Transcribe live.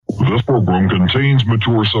This program contains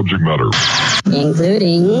mature subject matter,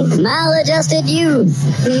 including maladjusted youth,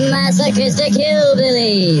 masochistic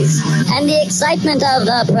hillbillies, and the excitement of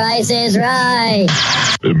The Price is Right.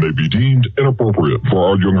 It may be deemed inappropriate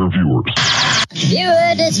for our younger viewers.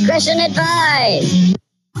 Viewer discretion advised.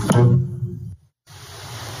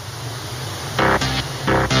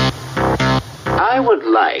 I would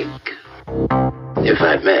like, if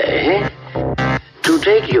I may, to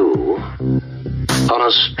take you on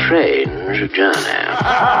a strange journey.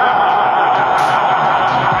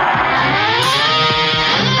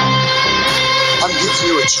 I'm giving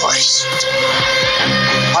you a choice.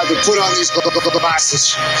 Either put on these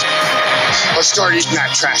glasses or start eating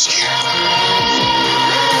that trash can.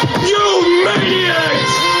 You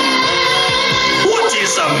maniacs! What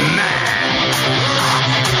is a man?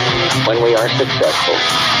 When we are successful,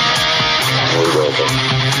 and we will be,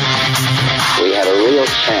 we have a real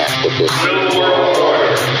chance at this. New World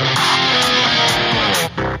Order.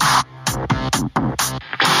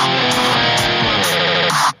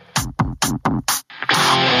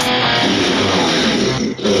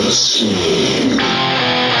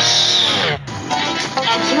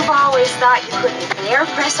 And you've always thought you couldn't bear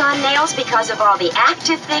press-on nails because of all the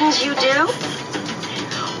active things you do?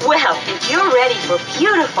 Well, if you're ready for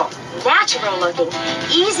beautiful, natural-looking,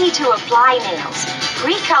 easy-to-apply nails,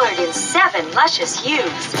 pre-colored in 7 luscious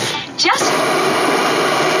hues, just...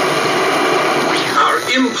 Our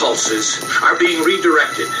impulses are being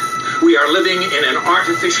redirected. We are living in an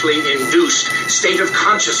artificially induced state of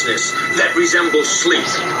consciousness that resembles sleep.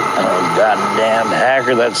 Oh, goddamn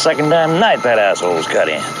hacker, that second damn night that asshole's cut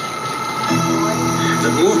in. The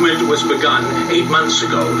movement was begun 8 months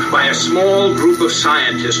ago by a small group of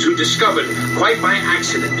scientists who discovered, quite by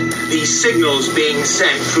accident, these signals being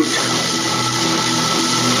sent through...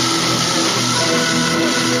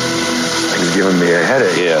 It's giving me a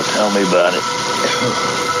headache. Yeah, tell me about it.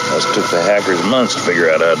 Us took the hackers months to figure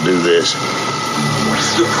out how to do this.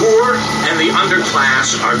 The poor and the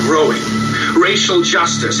underclass are growing. Racial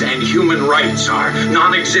justice and human rights are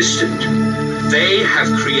non-existent. They have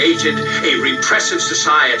created a repressive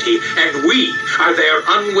society, and we are their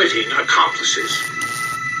unwitting accomplices.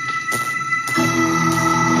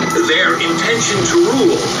 Their intention to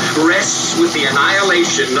rule rests with the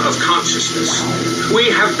annihilation of consciousness. We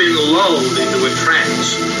have been lulled into a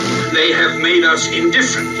trance. They have made us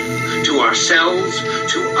indifferent to ourselves,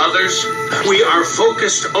 to others. We are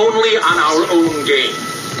focused only on our own gain.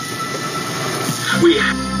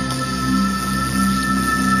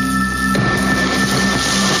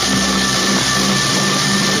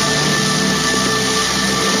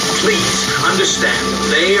 Please understand,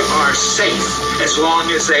 they are safe as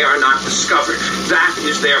long as they are not discovered. That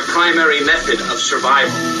is their primary method of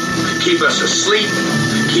survival. Keep us asleep,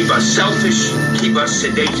 keep us selfish, keep us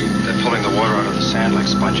sedated. They're pulling the water out of the sand like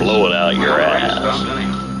sponges. Blow it out your ass.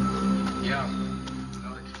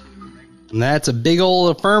 And that's a big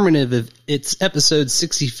old affirmative. It's episode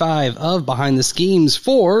 65 of Behind the Schemes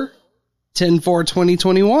for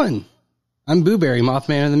 10/4/2021. I'm Booberry,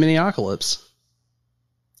 Mothman of the Miniocalypse.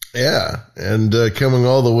 Yeah, and coming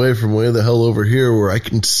all the way from way the hell over here where I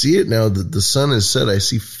can see it now that the sun is set. I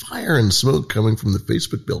see fire and smoke coming from the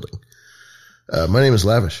Facebook building. My name is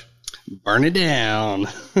Lavish. Burn it down.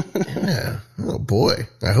 Yeah. Oh, boy.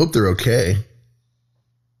 I hope they're okay.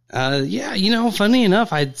 Yeah, you know, funny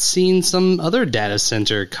enough, I'd seen some other data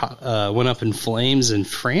center went up in flames in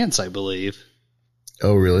France, I believe.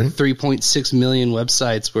 Oh, really? 3.6 million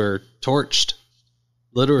websites were torched.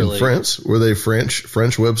 Literally. In France? Were they French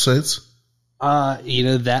websites? You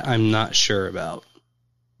know, that I'm not sure about.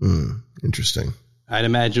 Interesting. I'd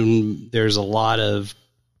imagine there's a lot of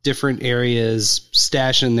different areas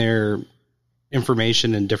stashing their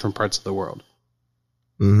information in different parts of the world.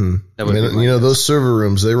 Mm-hmm. I mean, you know, those server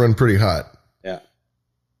rooms, they run pretty hot. Yeah.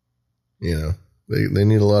 You know, they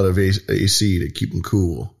need a lot of AC to keep them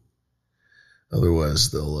cool.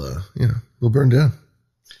 Otherwise, they'll burn down.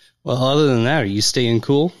 Well, other than that, are you staying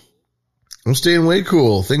cool? I'm staying way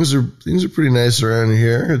cool. Things are pretty nice around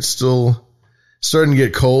here. It's still starting to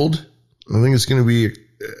get cold. I think it's going to be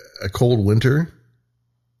a cold winter,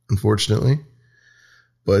 unfortunately.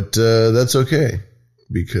 But that's okay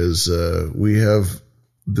because we have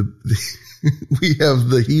we have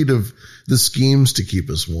the heat of the schemes to keep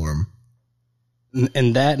us warm.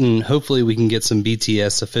 And hopefully we can get some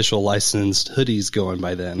BTS official licensed hoodies going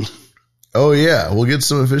by then. Oh, yeah. We'll get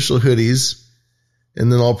some official hoodies. And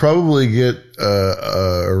then I'll probably get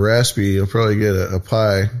a Raspberry. I'll probably get a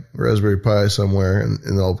Raspberry Pi somewhere. And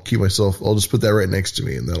I'll just put that right next to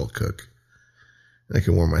me and that'll cook. And I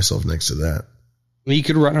can warm myself next to that. Well, you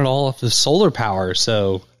could run it all off of solar power.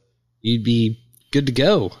 So you'd be good to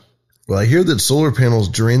go. Well, I hear that solar panels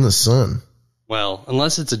drain the sun. Well,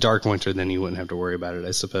 unless it's a dark winter, then you wouldn't have to worry about it,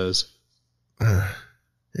 I suppose.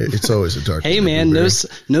 It's always a dark winter. Hey, man, no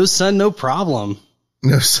sun, no problem.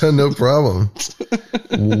 No sun, no problem.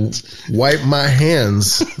 Wipe my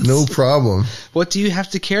hands, no problem. What do you have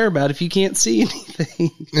to care about if you can't see anything?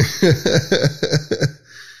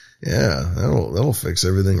 Yeah, that'll fix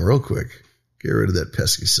everything real quick. Get rid of that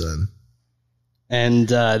pesky sun. And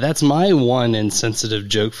that's my one insensitive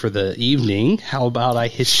joke for the evening. How about I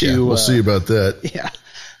hit you? We'll see about that. Yeah.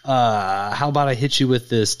 How about I hit you with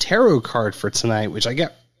this tarot card for tonight, which I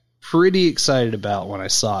got pretty excited about when I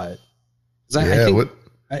saw it.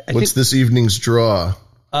 What's this evening's draw?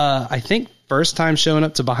 I think first time showing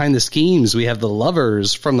up to Behind the Schemes, we have the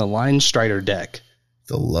Lovers from the Line Strider deck.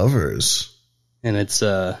 The Lovers. And it's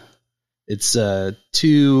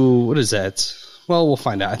two, what is that? Well, we'll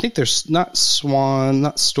find out. I think there's not swan,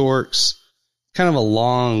 not storks, kind of a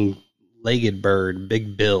long-legged bird,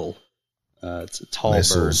 big bill. It's a tall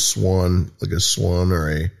nice bird. Little swan, like a swan or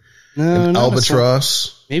an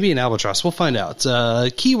albatross. Maybe an albatross. We'll find out.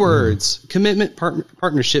 Keywords: commitment,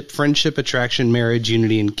 partnership, friendship, attraction, marriage,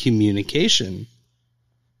 unity, and communication.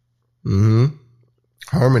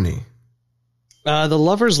 Harmony. The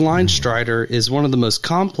Lover's Line Strider is one of the most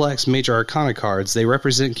complex major arcana cards. They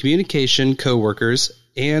represent communication, co-workers,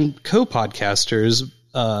 and co-podcasters,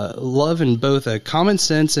 love in both a common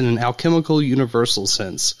sense and an alchemical universal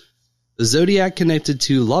sense. The zodiac connected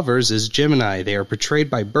to lovers is Gemini. They are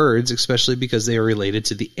portrayed by birds, especially because they are related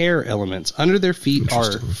to the air elements. Under their feet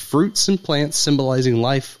are fruits and plants symbolizing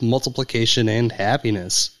life, multiplication, and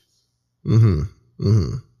happiness. You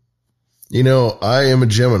know, I am a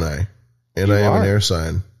Gemini, and I am an air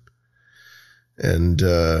sign. And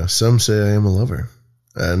some say I am a lover.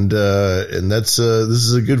 And that's this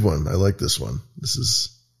is a good one. I like this one. This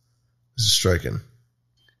is striking. Do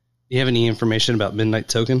you have any information about Midnight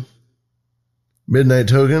Token? Midnight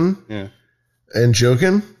Token, yeah, and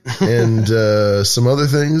Jokin, and some other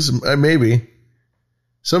things. Maybe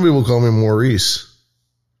some people call me Maurice.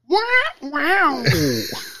 Wow!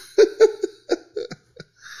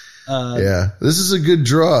 Yeah, this is a good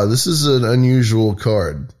draw. This is an unusual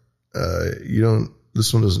card.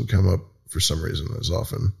 This one doesn't come up for some reason as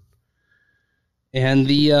often. And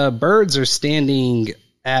the birds are standing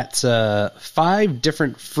at 5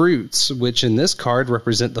 different fruits, which in this card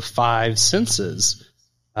represent the 5 senses.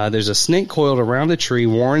 There's a snake coiled around a tree,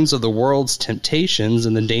 warns of the world's temptations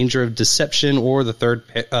and the danger of deception or the third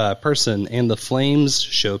person, and the flames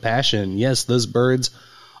show passion. Yes, those birds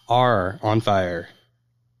are on fire.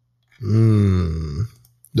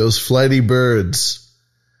 Those flighty birds.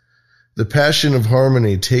 The passion of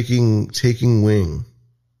harmony taking wing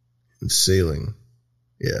and sailing.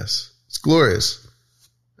 Yes, it's glorious.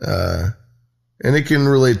 And it can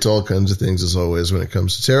relate to all kinds of things, as always, when it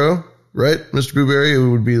comes to tarot, right, Mr. Blueberry? It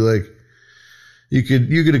would be like you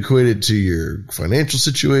could equate it to your financial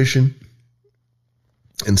situation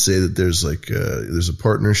and say that there's there's a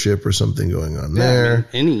partnership or something going on there. I mean,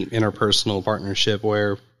 any interpersonal partnership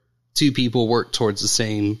where 2 people work towards the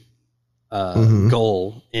same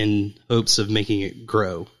goal in hopes of making it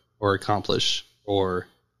grow or accomplish or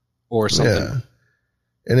something. Yeah.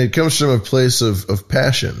 And it comes from a place of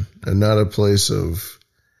passion and not a place of,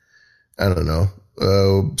 I don't know,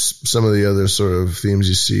 some of the other sort of themes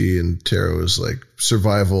you see in tarot is like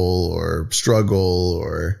survival or struggle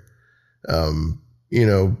or,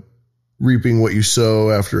 reaping what you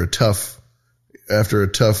sow after a tough,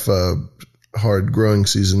 hard growing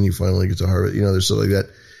season. You finally get to harvest, there's stuff like that.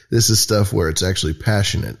 This is stuff where it's actually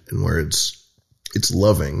passionate and where it's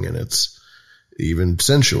loving and it's even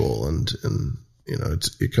sensual and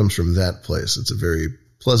it comes from that place. It's a very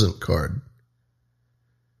pleasant card.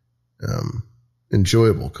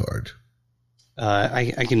 Enjoyable card.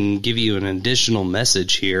 I can give you an additional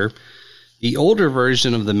message here. The older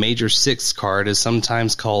version of the Major 6 card is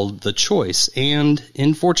sometimes called the choice, and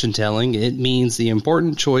in fortune telling, it means the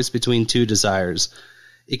important choice between 2 desires.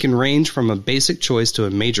 It can range from a basic choice to a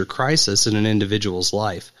major crisis in an individual's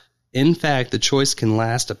life. In fact, the choice can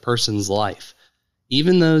last a person's life.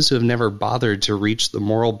 Even those who have never bothered to reach the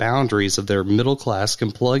moral boundaries of their middle class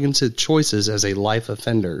can plug into choices as a life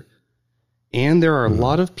offender. And there are a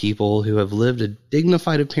lot of people who have lived a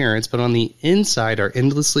dignified appearance, but on the inside are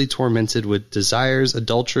endlessly tormented with desires,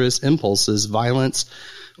 adulterous impulses, violence,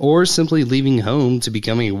 or simply leaving home to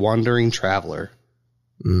become a wandering traveler.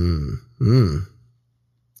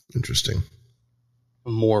 Interesting. A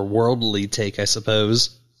more worldly take, I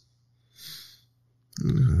suppose.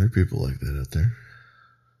 There are people like that out there.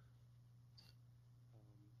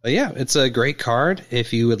 But yeah, it's a great card.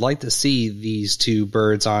 If you would like to see these two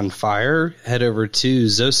birds on fire, head over to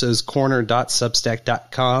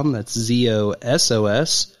zososcorner.substack.com. That's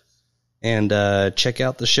ZOSOS. And check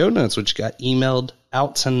out the show notes, which got emailed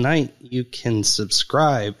out tonight. You can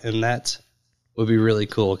subscribe, and that would be really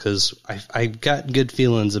cool because I've got good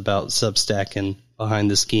feelings about Substack and Behind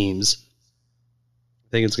the Schemes. I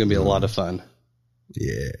think it's going to be a lot of fun.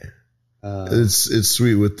 Yeah. It's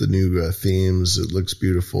sweet with the new themes. It looks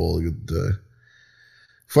beautiful.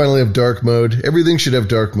 Finally have dark mode. Everything should have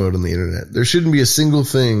dark mode on the internet. There shouldn't be a single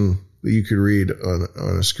thing that you could read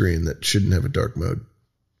on a screen that shouldn't have a dark mode.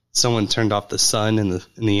 Someone turned off the sun in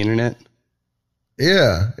the internet.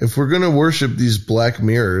 Yeah, if we're gonna worship these black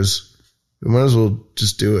mirrors, we might as well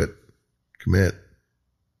just do it. Commit.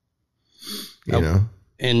 You know.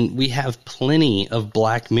 And we have plenty of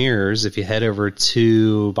black mirrors if you head over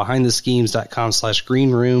to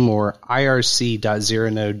behindtheschemes.com/greenroom or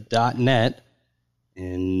irc.zeronode.net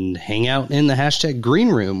and hang out in the hashtag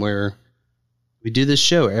greenroom where we do this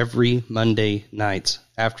show every Monday night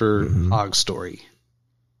after Hog Story.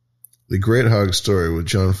 The Great Hog Story with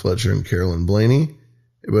John Fletcher and Carolyn Blaney.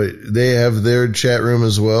 But they have their chat room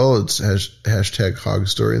as well. It's hashtag Hog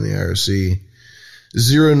Story in the IRC.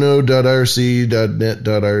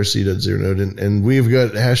 zeronode.irc.net.irc.zeronode. And we've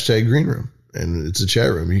got hashtag Green Room. And it's a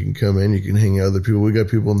chat room. You can come in. You can hang out with other people. We got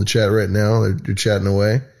people in the chat right now. They're chatting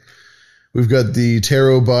away. We've got the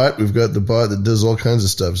tarot bot. We've got the bot that does all kinds of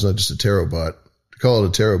stuff. It's not just a tarot bot. To call it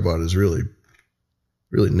a tarot bot is really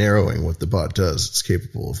narrowing what the bot does. It's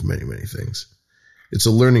capable of many, many things. It's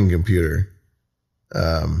a learning computer.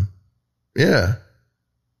 Yeah,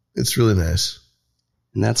 it's really nice.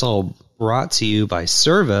 And that's all brought to you by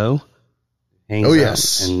Servo. Oh,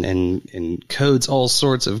 yes. And codes all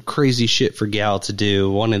sorts of crazy shit for Gal to do.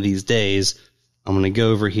 One of these days, I'm going to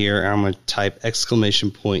go over here and I'm going to type !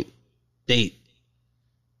 Date.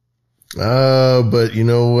 But you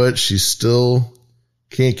know what? She still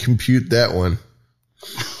can't compute that one.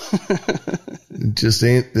 It just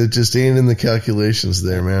ain't in the calculations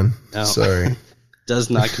there, man. No. Sorry.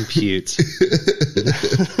 Does not compute.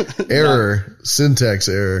 Error. Syntax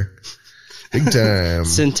error. Big time.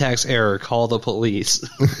 Syntax error. Call the police.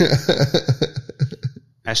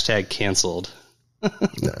 Hashtag canceled.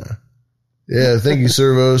 Nah. Yeah, thank you,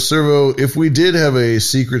 Servo. Servo, if we did have a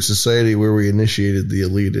secret society where we initiated the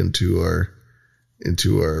elite into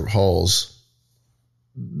our halls,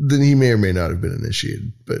 then he may or may not have been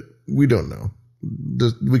initiated, but we don't know.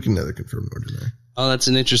 We can neither confirm nor deny. Oh, that's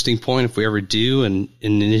an interesting point. If we ever do an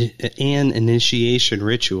initiation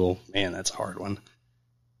ritual, man, that's a hard one.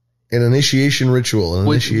 An initiation ritual.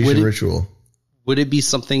 Ritual. Would it be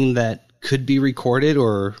something that could be recorded,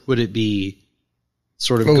 or would it be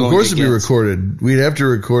sort of? Of course, it'd be recorded. We'd have to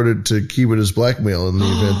record it to keep it as blackmail in the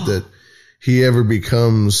event that he ever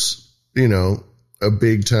becomes, a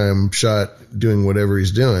big time shot doing whatever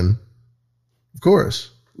he's doing. Of course,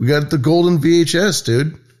 we got the golden VHS,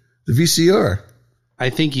 dude, the VCR. I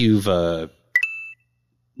think you've nailed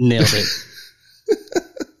it.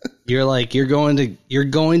 You're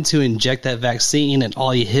going to inject that vaccine, and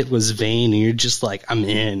all you hit was vein, and you're just like, I'm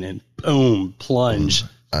in, and boom, plunge.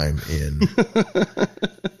 I'm in.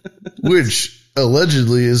 Which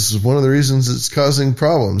allegedly is one of the reasons it's causing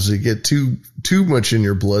problems. You get too much in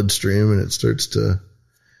your bloodstream, and it starts to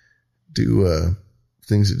do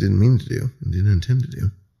things it didn't mean to do, and didn't intend to do.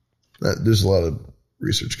 There's a lot of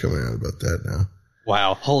research coming out about that now.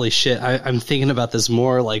 Wow, holy shit. I'm thinking about this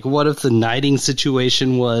more. Like, what if the knighting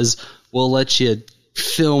situation was, we'll let you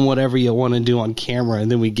film whatever you want to do on camera,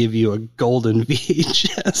 and then we give you a golden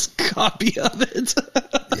VHS copy of it?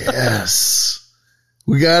 Yes.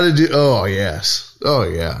 We got to do, oh, yes. Oh,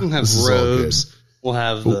 yeah. We'll have robes. We'll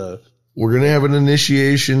have we're going to have an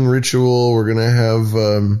initiation ritual. We're going to have,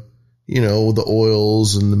 the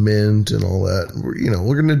oils and the mint and all that.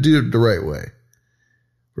 We're going to do it the right way.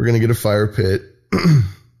 We're going to get a fire pit.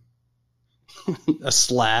 A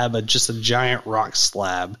slab, just a giant rock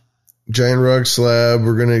slab. Giant rock slab.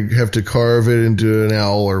 We're going to have to carve it into an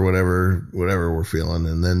owl or whatever we're feeling.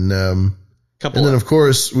 And then, of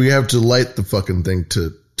course, we have to light the fucking thing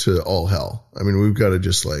to all hell. I mean, we've got to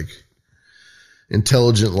just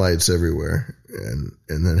intelligent lights everywhere and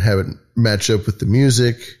then have it match up with the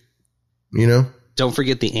music, Don't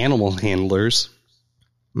forget the animal handlers.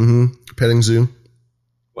 Mm-hmm. Petting zoo.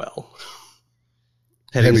 Well,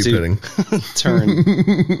 petting heavy zoo petting. Turn.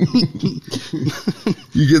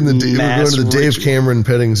 You get we're going to the Dave Cameron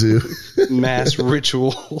petting zoo. Mass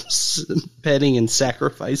rituals, petting and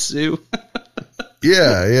sacrifice zoo.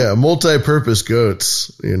 Yeah. Multi-purpose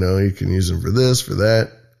goats. You can use them for this, for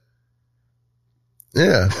that.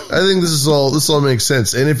 Yeah, I think this all makes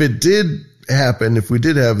sense. And if it did happen, if we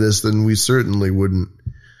did have this, then we certainly wouldn't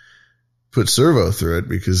put Servo through it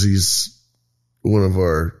because he's one of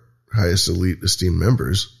our highest elite esteemed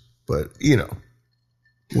members. But,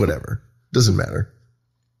 whatever. Doesn't matter.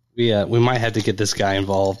 We might have to get this guy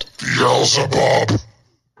involved. Beelzebub.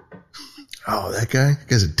 Oh, that guy? That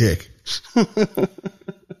guy's a dick. Guy's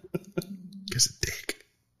a dick.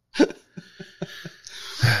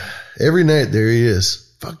 Every night there he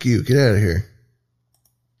is. Fuck you. Get out of here.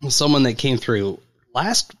 Someone that came through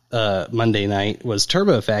last Monday night was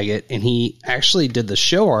Turbo Faggot, and he actually did the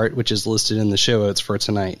show art, which is listed in the show notes for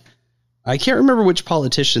tonight. I can't remember which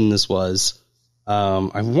politician this was.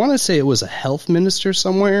 I want to say it was a health minister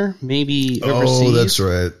somewhere, maybe overseas. Oh, that's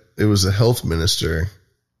right. It was a health minister.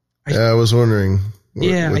 I was wondering.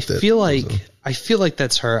 I feel like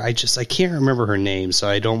that's her. I can't remember her name, so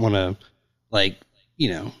I don't want to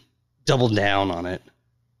double down on it.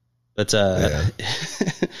 But that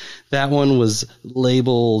one was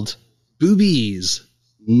labeled Boobies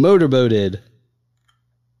Motorboated.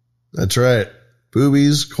 That's right.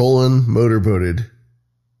 Boobies, motorboated.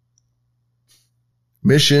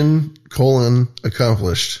 Mission,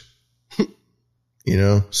 accomplished.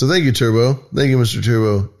 So thank you, Turbo. Thank you, Mr.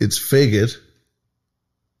 Turbo. It's Faggot.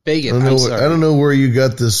 Faggot, I don't know where you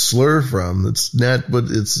got this slur from. It's not, but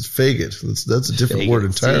it's Faggot. That's a different word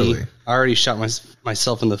entirely. See, I already shot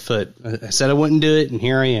myself in the foot. I said I wouldn't do it, and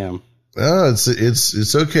here I am. Oh,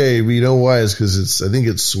 it's okay. But you know why? It's because I think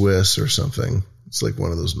it's Swiss or something. It's like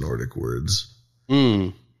one of those Nordic words.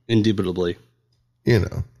 Indubitably.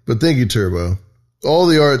 But thank you, Turbo. All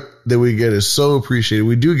the art that we get is so appreciated.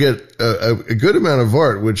 We do get a good amount of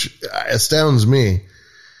art, which astounds me.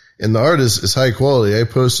 And the art is high quality. I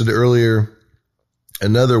posted earlier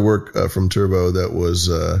another work from Turbo that was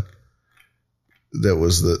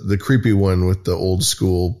the creepy one with the old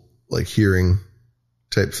school like hearing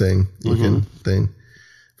type thing looking thing.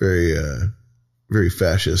 Very very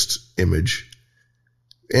fascist image.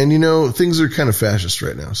 And things are kind of fascist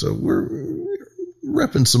right now, so we're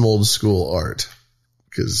repping some old school art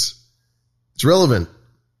because it's relevant.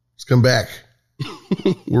 It's come back.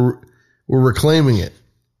 We're reclaiming it.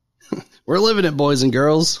 We're living it, boys and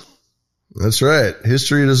girls. That's right.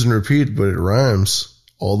 History doesn't repeat, but it rhymes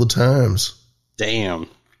all the times. Damn.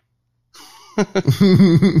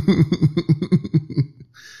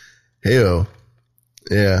 Heyo.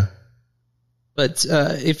 Yeah. But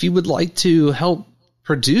if you would like to help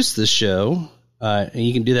produce the show, and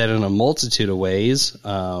you can do that in a multitude of ways,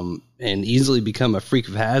 and easily become a freak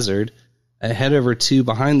of hazard, head over to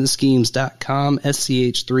behindtheschemes.com,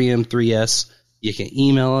 SCH3M3S. You can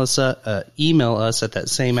email us at that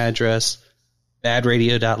same address,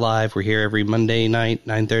 badradio.live. We're here every Monday night,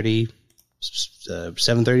 9:30,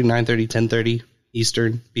 7:30, 9:30, 10:30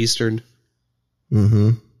 Eastern.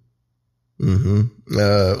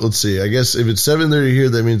 Let's see. I guess if it's 7:30 here,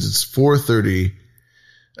 that means it's 4:30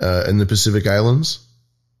 in the Pacific Islands.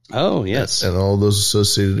 Oh, yes. And all those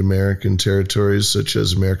associated American territories, such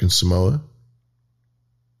as American Samoa.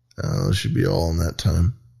 It should be all in that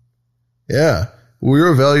time. Yeah.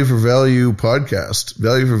 We're a value for value podcast,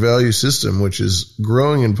 value for value system, which is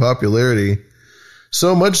growing in popularity.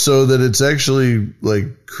 So much so that it's actually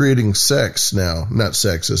like creating sex now. Not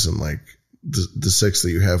sex isn't like the sex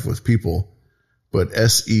that you have with people, but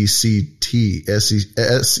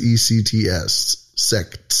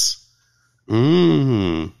sects.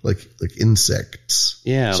 Like insects.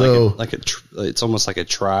 Yeah. So it's almost like a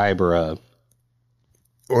tribe or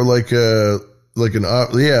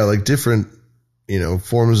different,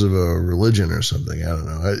 forms of a religion or something. I don't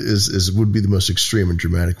know. Would be the most extreme and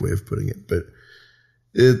dramatic way of putting it. But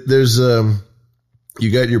there's you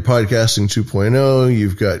got your podcasting 2.0.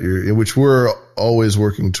 You've got which we're always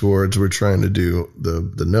working towards. We're trying to do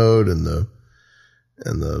the Node and the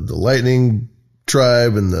Lightning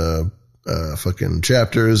tribe and the fucking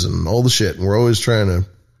chapters and all the shit. And we're always trying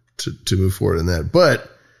to move forward in that. But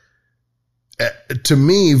to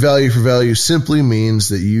me, value for value simply means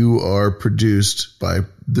that you are produced by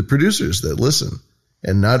the producers that listen,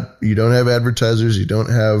 and you don't have advertisers. You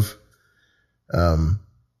don't have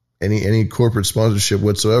any corporate sponsorship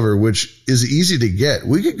whatsoever, which is easy to get.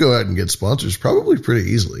 We could go out and get sponsors probably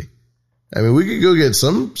pretty easily. I mean, we could go get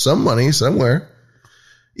some money somewhere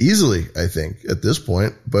easily, I think, at this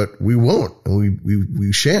point, but we won't, and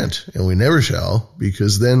we shan't, and we never shall,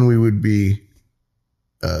 because then we would be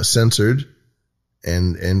censored,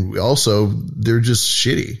 and also they're just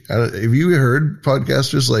shitty. Have you heard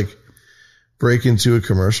podcasters like break into a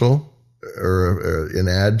commercial or an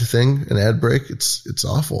ad break? It's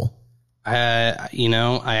awful. I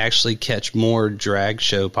actually catch more drag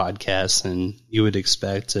show podcasts than you would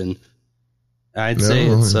expect, and I'd say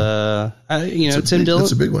it's Tim Dillon.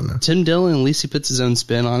 That's a big one. Now. Tim Dillon, at least he puts his own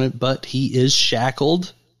spin on it, but he is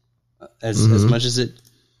shackled. As much as it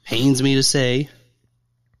pains me to say,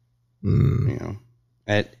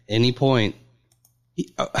 at any point,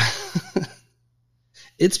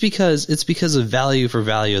 it's because of value for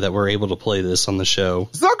value that we're able to play this on the show.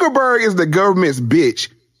 Zuckerberg is the government's bitch.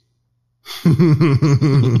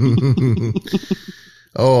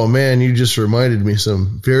 Oh man, you just reminded me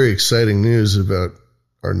some very exciting news about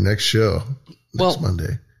our next show next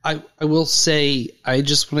Monday. I will say, I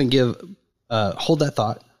just want to give hold that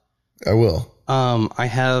thought. I will. I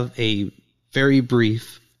have a very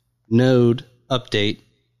brief node update.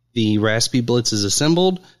 The Raspy Blitz is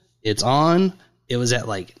assembled. It's on. It was at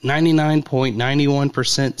like 99.91%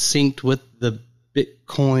 synced with the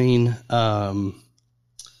Bitcoin,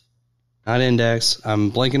 not index.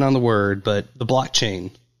 I'm blanking on the word, but the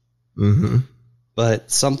blockchain. Mm-hmm.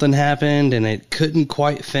 But something happened and it couldn't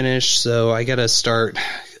quite finish, so I got to start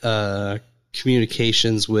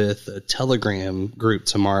communications with a Telegram group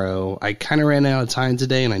tomorrow. I kind of ran out of time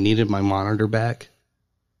today and I needed my monitor back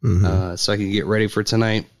so I could get ready for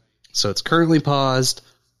tonight. So it's currently paused.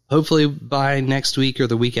 Hopefully by next week or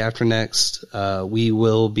the week after next, we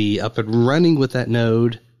will be up and running with that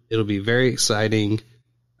node. It'll be very exciting.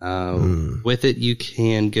 With it, you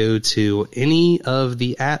can go to any of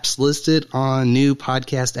the apps listed on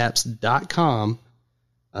newpodcastapps.com.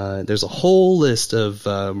 There's a whole list of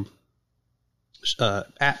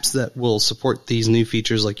apps that will support these new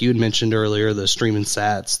features, like you had mentioned earlier, the streaming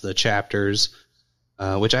sats, the chapters,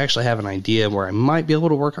 which I actually have an idea where I might be able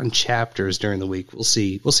to work on chapters during the week. We'll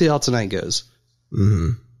see how tonight goes.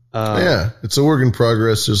 Mm-hmm. Yeah, it's a work in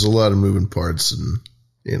progress. There's a lot of moving parts, and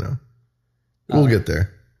we'll get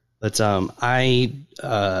there. But I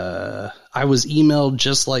was emailed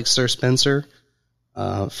just like Sir Spencer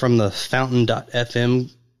from the Fountain.fm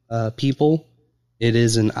people. It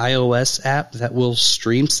is an iOS app that will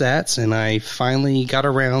stream sats, and I finally got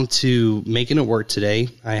around to making it work today.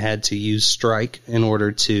 I had to use Strike in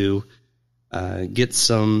order to get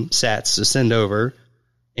some sats to send over,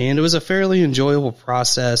 and it was a fairly enjoyable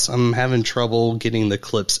process. I'm having trouble getting the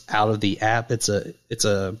clips out of the app. It's a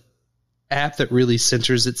app that really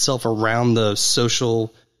centers itself around the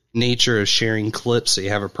social nature of sharing clips. So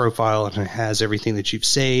you have a profile and it has everything that you've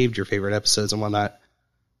saved, your favorite episodes and whatnot.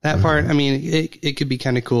 That part, I mean, it could be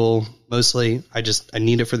kind of cool. Mostly, I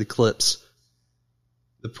need it for the clips.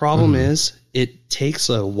 The problem is it takes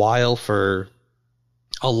a while for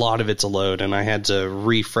a lot of it to load, and I had to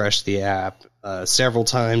refresh the app several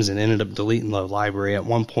times and ended up deleting the library at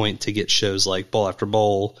one point to get shows like Bowl After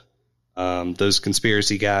Bowl, those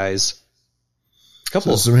conspiracy guys.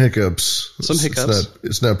 Some hiccups. Hiccups.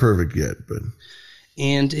 It's not perfect yet, but.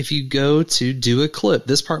 And if you go to do a clip,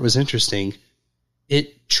 this part was interesting.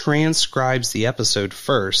 It transcribes the episode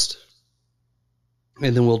first,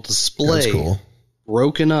 and then will display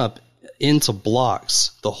broken up into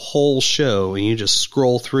blocks the whole show, and you just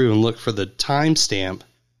scroll through and look for the timestamp.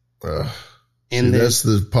 That's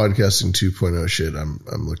the podcasting 2.0 shit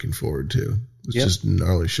I'm looking forward to. It's just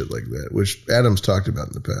gnarly shit like that, which Adam's talked about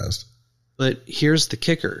in the past. But here's the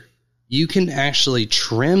kicker. You can actually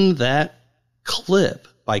trim that clip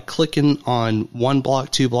by clicking on 1 block,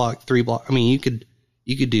 2 block, 3 block. I mean, you could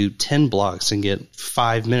do 10 blocks and get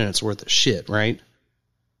 5 minutes worth of shit, right?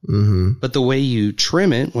 Mm-hmm. But the way you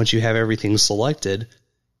trim it, once you have everything selected,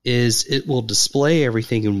 is it will display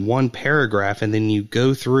everything in one paragraph, and then you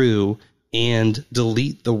go through and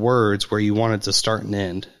delete the words where you want it to start and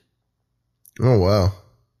end. Oh, wow.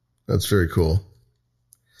 That's very cool.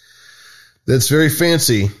 That's very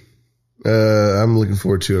fancy. I'm looking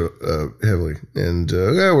forward to it heavily. And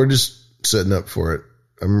we're just setting up for it.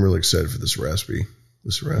 I'm really excited for this Raspy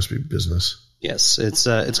business. Yes, it's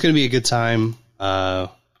going to be a good time. You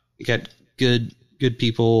got good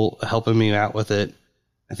people helping me out with it.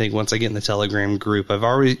 I think once I get in the Telegram group, I've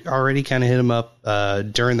already kind of hit them up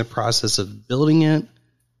during the process of building it.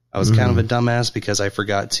 I was kind of a dumbass because I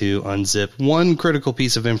forgot to unzip one critical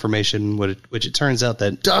piece of information, which it turns out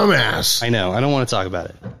that... Dumbass! I know. I don't want to talk about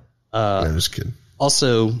it. I'm just kidding.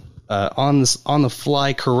 Also, on the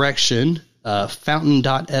fly correction,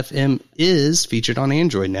 Fountain.fm is featured on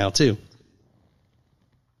Android now, too.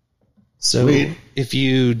 So if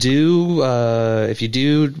you do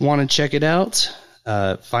want to check it out,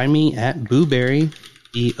 find me at Booberry,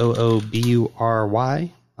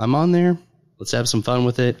 BOOBURY. I'm on there. Let's have some fun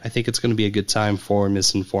with it. I think it's going to be a good time for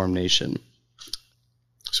Misinformed Nation.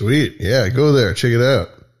 Sweet. Yeah, go there. Check it out.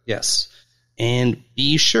 Yes. And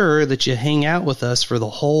be sure that you hang out with us for the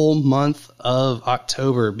whole month of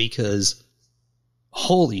October because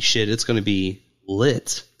holy shit, it's going to be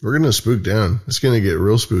lit. We're going to spook down. It's going to get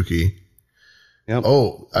real spooky. Yep.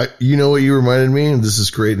 Oh, you know what you reminded me? And this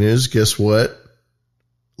is great news. Guess what?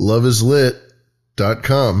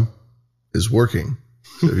 loveislit.com is working.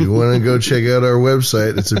 So if you want to go check out our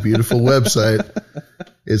website, it's a beautiful website.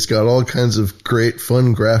 It's got all kinds of great,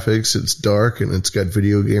 fun graphics. It's dark, and it's got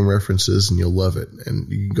video game references, and you'll love it.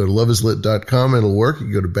 And you can go to loveislit.com. It'll work. You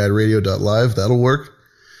can go to badradio.live. That'll work.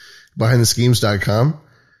 Behindtheschemes.com.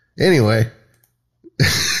 Anyway.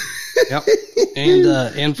 Yep.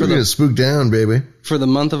 And for we're gonna spook down, baby. For the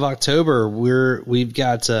month of October, we've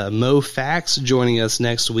got Mo Fax joining us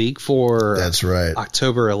next week for that's right,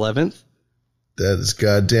 October 11th. That is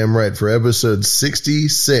goddamn right, for episode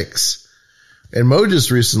 66. And Mo just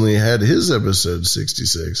recently had his episode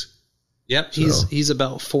 66. Yep, he's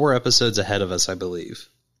about 4 episodes ahead of us, I believe.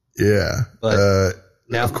 Yeah. But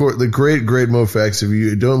now, of course, the great Mo Fax. If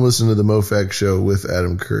you don't listen to the Mo Fax show with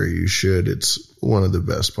Adam Curry, you should. It's one of the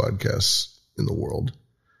best podcasts in the world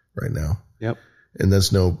right now. Yep. And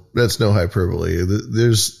that's no hyperbole.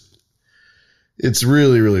 It's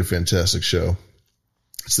really, really fantastic show.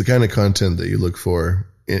 It's the kind of content that you look for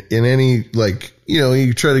in any, like, you know,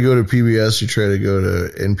 you try to go to PBS, you try to go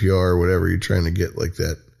to NPR or whatever, you're trying to get like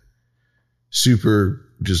that super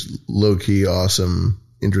just low key, awesome,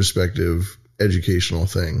 introspective, educational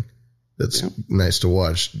thing. That's nice to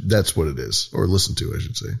watch. That's what it is, or listen to, I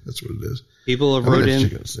should say. That's what it is. People have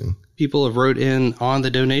wrote in on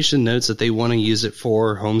the donation notes that they want to use it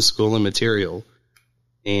for homeschooling material.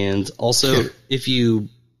 And also, if you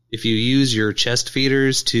use your chest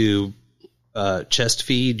feeders to chest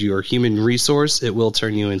feed your human resource, it will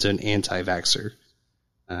turn you into an anti-vaxxer.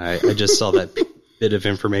 I just saw that bit of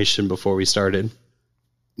information before we started.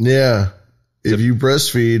 Yeah. If you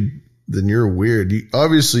breastfeed, then you're weird.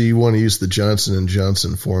 Obviously, you want to use the Johnson &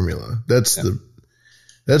 Johnson formula. That's the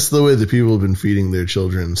way that people have been feeding their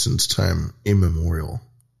children since time immemorial.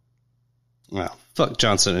 Well, fuck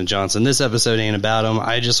Johnson & Johnson. This episode ain't about them.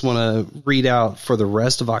 I just want to read out for the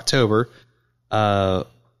rest of October. So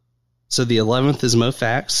the 11th is Mo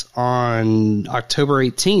Fax. On October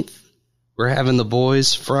 18th, we're having the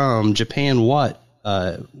boys from Japan What?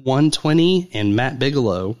 120 and Matt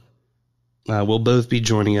Bigelow will both be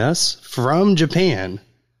joining us from Japan.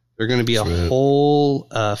 They're going to be whole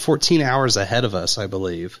 14 hours ahead of us, I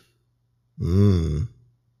believe. Yeah,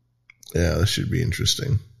 that should be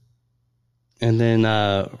interesting. And then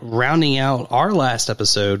rounding out our last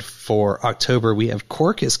episode for October, we have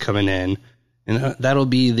Corcus coming in. And that'll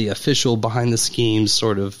be the official Behind the Schemes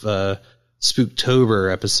sort of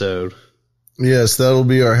Spooktober episode. Yes, that'll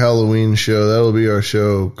be our Halloween show. That'll be our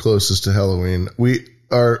show closest to Halloween.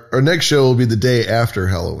 Our next show will be the day after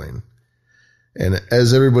Halloween. And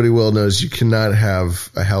as everybody well knows, you cannot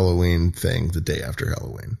have a Halloween thing the day after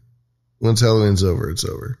Halloween. Once Halloween's over, it's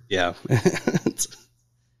over. Yeah. I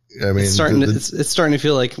mean, it's starting to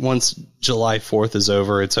feel like once July 4th is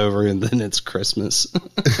over, it's over, and then it's Christmas.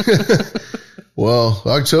 Well,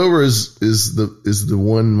 October is the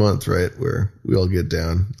 1 month, right, where we all get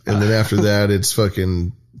down, and then after that, it's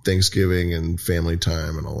fucking Thanksgiving and family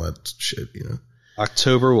time and all that shit, you know.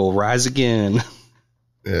 October will rise again.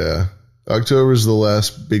 Yeah, October is the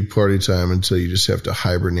last big party time until you just have to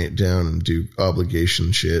hibernate down and do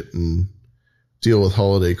obligation shit and deal with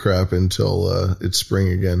holiday crap until it's spring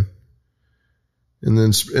again. And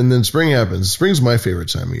then spring happens. Spring's my favorite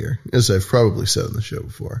time of year, as I've probably said on the show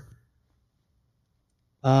before.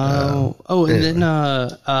 Anyway. Then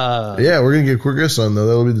yeah, we're gonna get Corcus on though.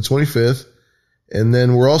 That'll be the 25th, and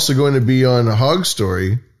then we're also going to be on Hog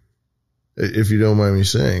Story, if you don't mind me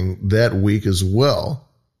saying, that week as well.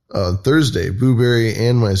 Thursday, Booberry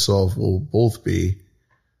and myself will both be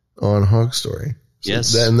on Hog Story. So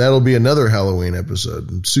yes, that'll be another Halloween episode.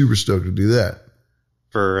 I'm super stoked to do that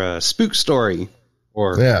for Spook Story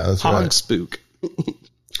or that's Hog right. Spook.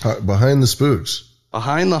 Behind the Spooks.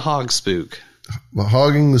 Behind the Hog Spook.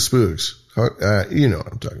 Hogging the spooks. You know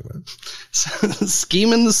what I'm talking about.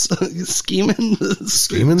 Scheming the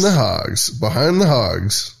hogs. Behind the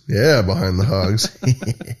hogs. Yeah, behind the hogs.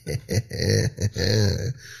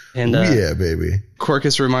 And yeah, baby.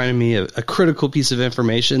 Corcus reminded me of a critical piece of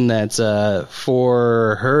information that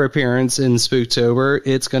for her appearance in Spooktober,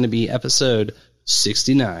 it's going to be episode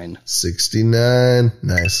 69. 69.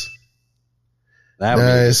 Nice. That would be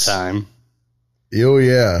a good time. Oh,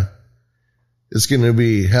 yeah. It's going to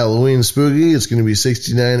be Halloween spooky. It's going to be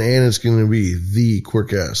 69, and it's going to be the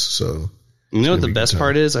Quirkass. So, you know what the best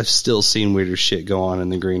part is? I've still seen weirder shit go on in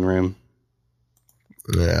the green room.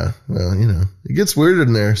 Yeah, well, it gets weird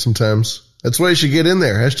in there sometimes. That's why you should get in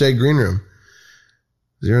there. Hashtag Green Room.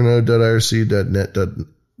 0no.irc.net.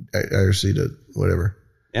 Whatever.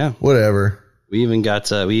 Yeah. Whatever. We even got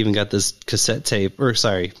this cassette tape, that's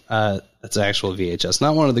an actual VHS,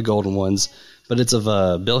 not one of the golden ones, but it's of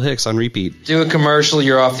Bill Hicks on repeat. Do a commercial,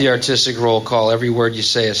 you're off the artistic roll call. Every word you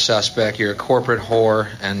say is suspect. You're a corporate whore,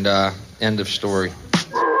 and end of story.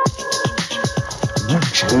 We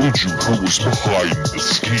told you who was behind the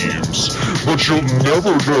schemes, but you'll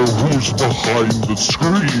never know who's behind the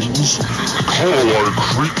screams. Call our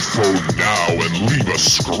creep phone now and leave a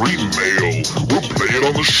scream mail. We'll play it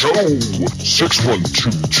on the show.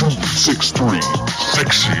 612-263-SEXY.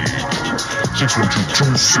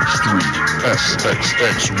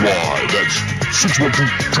 612-263-SXXY. That's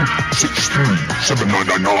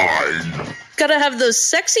 612-263-7999. Gotta have those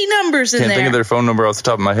sexy numbers in there. Can't think of their phone number off the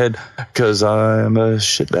top of my head because I'm a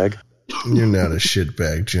shitbag. You're not a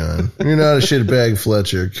shitbag, John. You're not a shitbag,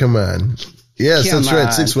 Fletcher. Come on. Yes, Come that's right.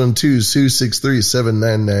 on.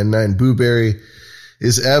 612-263-7999. Booberry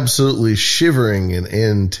is absolutely shivering in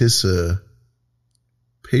anticipation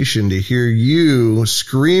to hear you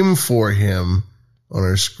scream for him on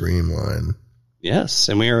our scream line. Yes,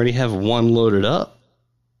 and we already have one loaded up.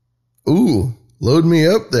 Ooh, load me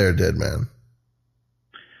up there, dead man.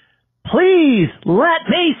 Please let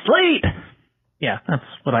me sleep. Yeah, that's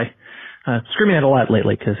what screaming at a lot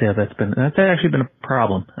lately because that's actually been a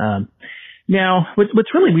problem. Now,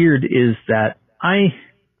 what's really weird is that I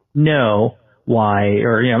know why,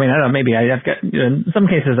 or I don't know, maybe I've got in some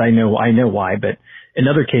cases I know why, but in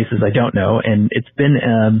other cases I don't know, and it's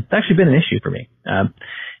actually been an issue for me. And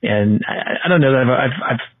I don't know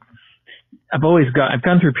that I've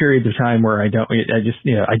gone through periods of time where I don't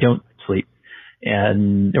sleep.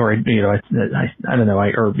 And, or, I don't know,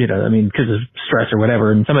 because of stress or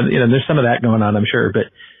whatever. And there's some of that going on, I'm sure. But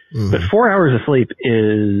 4 hours of sleep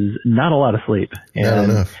is not a lot of sleep.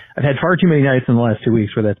 And I've had far too many nights in the last 2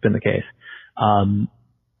 weeks where that's been the case. And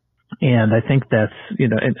I think that's,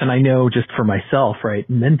 and I know just for myself, right,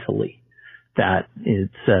 mentally, that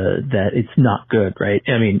it's not good, right?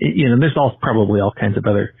 I mean, there's probably all kinds of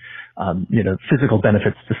other, physical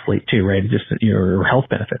benefits to sleep too, right? Just, or health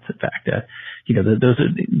benefits, in fact. Those are,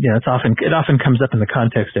 it often comes up in the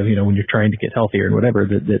context of, when you're trying to get healthier and whatever,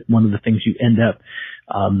 that one of the things you end up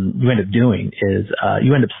doing is,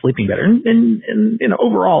 you end up sleeping better. And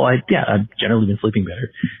overall, I've generally been sleeping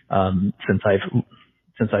better, since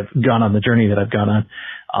I've gone on the journey that I've gone on.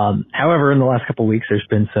 However, in the last couple of weeks, there's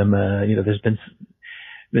been some, there's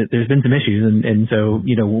been some issues, and so,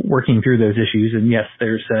 working through those issues, and yes,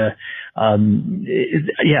 there's, but I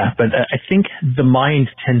think the mind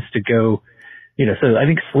tends to go, so I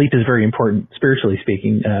think sleep is very important, spiritually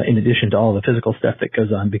speaking, in addition to all the physical stuff that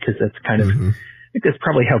goes on, because that's kind of, I think that's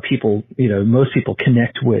probably how people, most people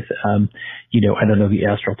connect with, I don't know, the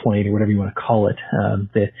astral plane or whatever you want to call it,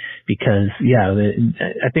 because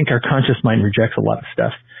I think our conscious mind rejects a lot of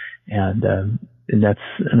stuff, and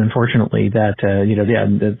unfortunately that,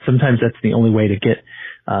 sometimes that's the only way to get,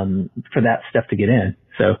 for that stuff to get in.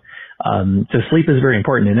 So sleep is very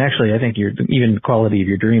important. And actually, I think even the quality of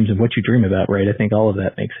your dreams and what you dream about, right? I think all of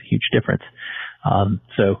that makes a huge difference.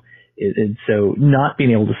 So not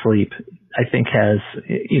being able to sleep, I think has,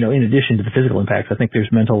 in addition to the physical impacts, I think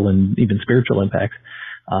there's mental and even spiritual impacts.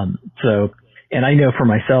 And I know for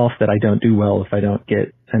myself that I don't do well if I don't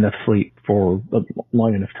get enough sleep for a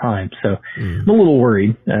long enough time. So I'm a little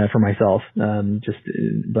worried, for myself. And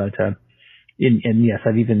yes,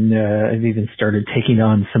 I've even started taking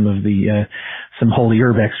on some of the, some holy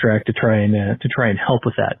herb extract to try and help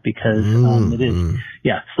with that, because, it is,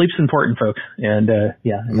 sleep's important, folks. And,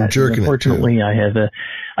 unfortunately I have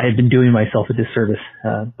been doing myself a disservice,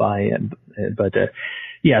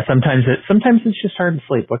 sometimes it's just hard to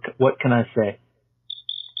sleep. What can I say?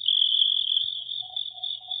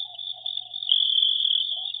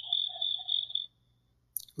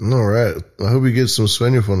 All right. I hope you get some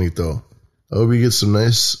sueño bonito. I hope you get some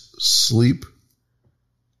nice sleep.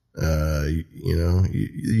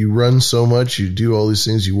 You run so much, you do all these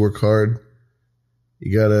things, you work hard.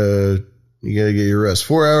 You gotta get your rest.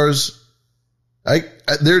 4 hours.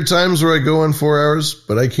 There are times where I go on 4 hours,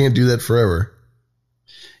 but I can't do that forever.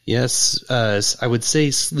 Yes, I would say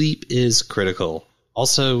sleep is critical.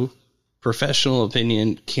 Also, professional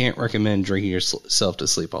opinion, can't recommend drinking yourself to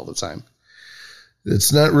sleep all the time.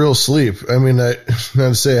 It's not real sleep. I mean, not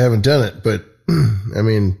to say I haven't done it, but I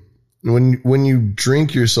mean, when you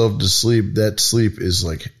drink yourself to sleep, that sleep is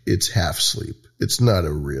like, it's half sleep. It's not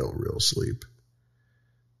a real sleep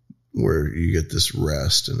where you get this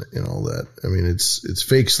rest and all that. I mean, it's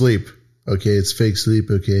fake sleep. Okay, it's fake sleep.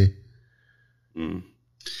 Okay.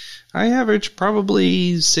 I average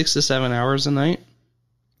probably 6 to 7 hours a night.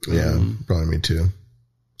 Yeah, probably me too.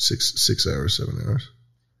 6 hours, 7 hours.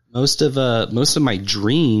 Most of my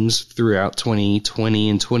dreams throughout 2020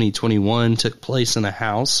 and 2021 took place in a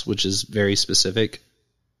house, which is very specific.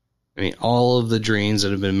 I mean, all of the dreams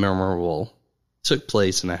that have been memorable took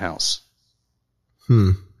place in a house.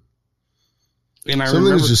 And I Something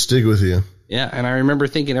remember, to just stick with you. Yeah, and I remember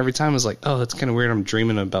thinking every time I was like, "Oh, that's kind of weird. I'm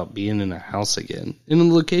dreaming about being in a house again." And the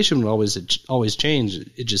location would always change.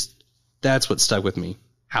 It just that's what stuck with me.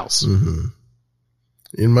 House. Mm-hmm.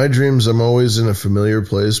 In my dreams, I'm always in a familiar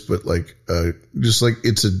place, but like, just like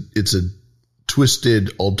it's a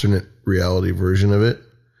twisted alternate reality version of it.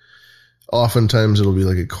 Oftentimes, it'll be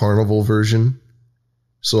like a carnival version.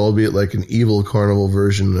 So I'll be at like an evil carnival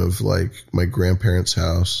version of like my grandparents'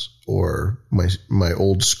 house or my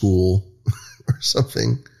old school or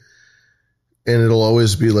something. And it'll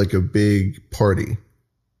always be like a big party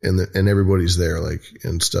and everybody's there, like,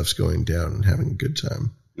 and stuff's going down and having a good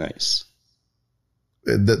time. Nice.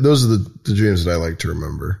 Those are the dreams that I like to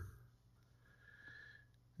remember.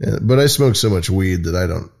 But I smoke so much weed that I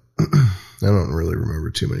don't really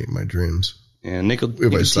remember too many of my dreams. Yeah,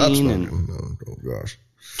 if I stop smoking, and oh gosh.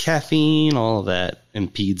 Caffeine, all of that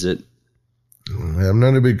impedes it. I'm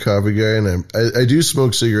not a big coffee guy, and I do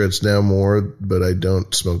smoke cigarettes now more, but I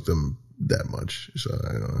don't smoke them that much. So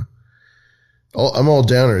I don't know. I'm all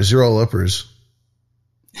downers. You're all uppers.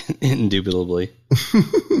 Indubitably.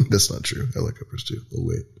 That's not true. I like uppers too. Oh,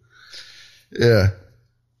 wait. Yeah.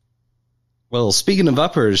 Well, speaking of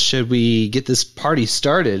uppers, should we get this party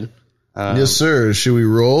started? Yes, sir. Should we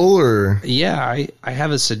roll or? Yeah, I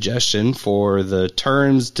have a suggestion for the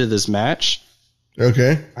terms to this match.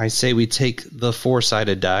 Okay. I say we take the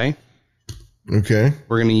 4-sided die. Okay.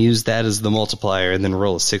 We're going to use that as the multiplier and then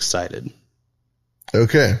roll a 6-sided.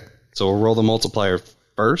 Okay. So we'll roll the multiplier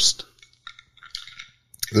first.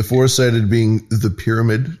 The 4-sided being the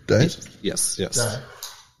pyramid dice? Yes.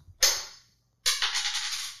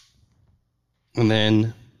 And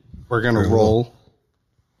then we're going to roll.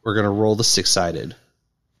 We're going to roll the 6-sided.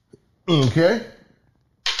 Okay.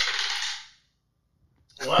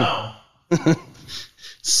 Wow.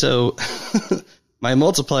 So my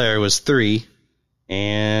multiplier was 3,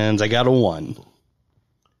 and I got a 1.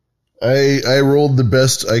 I rolled the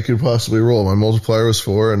best I could possibly roll. My multiplier was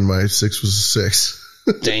 4, and my 6 was a 6.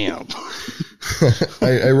 Damn.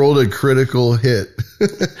 I rolled a critical hit.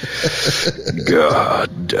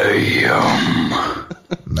 God damn.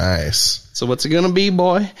 Nice. So what's it going to be,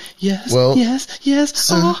 boy? Yes, well,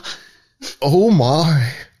 yes. Oh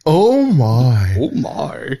my. Oh,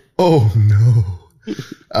 no.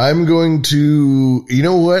 I'm going to, you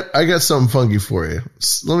know what? I got something funky for you.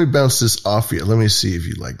 Let me bounce this off you. Let me see if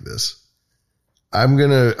you like this. I'm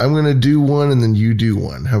gonna do one and then you do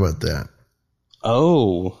one. How about that?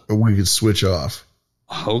 Oh. Or we could switch off.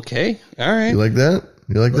 Okay. All right. You like that?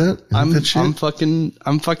 I'm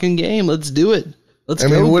fucking game. Let's do it. Let's go.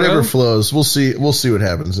 I mean, whatever bro. flows. We'll see what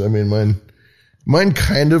happens. I mean, mine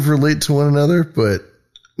kind of relate to one another, but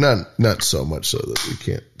not so much so that we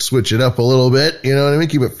can't switch it up a little bit. You know what I mean?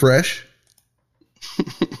 Keep it fresh.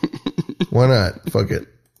 Why not? Fuck it.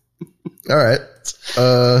 All right.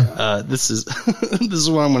 This is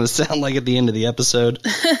what I'm going to sound like at the end of the episode.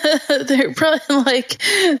 They're probably like,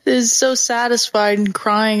 they're so satisfied and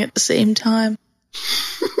crying at the same time.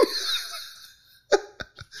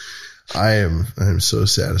 I am so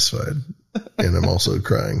satisfied, and I'm also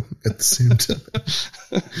crying at the same time.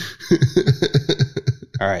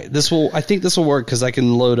 All right, I think this will work because I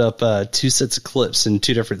can load up 2 sets of clips in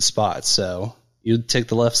 2 different spots. So you take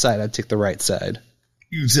the left side, I take the right side.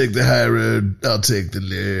 You take the high road, I'll take the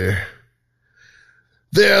low.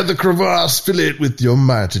 There, the crevasse, fill it with your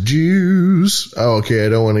mighty juice. Oh, okay, I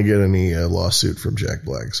don't want to get any lawsuit from Jack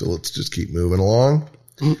Black, so let's just keep moving along.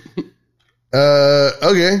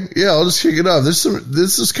 Okay, yeah, I'll just kick it off. This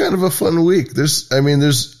is kind of a fun week. There's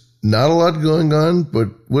not a lot going on, but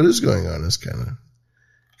what is going on is kind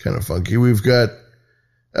of funky. We've got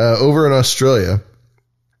over in Australia,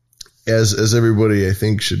 as everybody I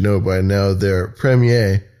think should know by now, their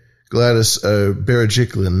premier Gladys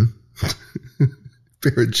Berejiklian,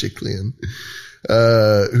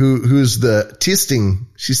 who's the testing.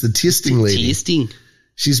 She's the testing lady. Testing.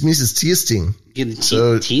 She's Mrs. Testing. Getting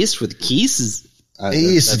test with cases.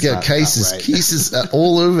 Yes, she's got cases. Right. Cases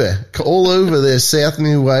all over there. South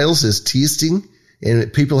New Wales is testing,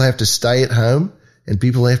 and people have to stay at home, and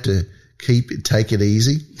people have to take it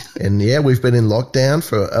easy. And yeah, we've been in lockdown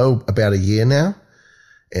for about a year now,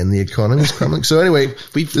 and the economy's crumbling. So anyway,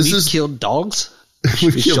 we've killed dogs.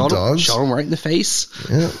 We kill dogs. Shot them right in the face.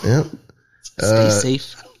 Yeah. Stay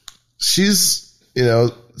safe. She's,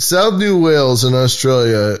 South New Wales in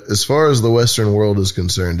Australia, as far as the Western world is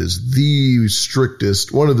concerned, is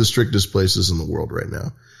one of the strictest places in the world right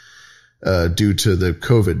now, due to the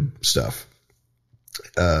COVID stuff.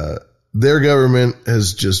 Their government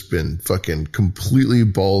has just been fucking completely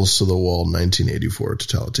balls to the wall 1984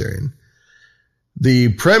 totalitarian. The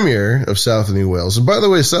Premier of South New Wales, and by the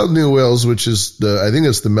way, South New Wales, which is I think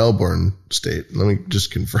it's the Melbourne state. Let me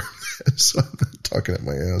just confirm that so I'm not talking at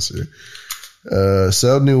my ass here.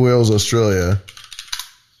 South New Wales, Australia.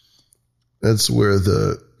 That's where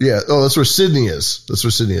that's where Sydney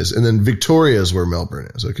is. And then Victoria is where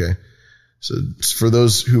Melbourne is, okay? So for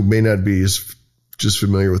those who may not be just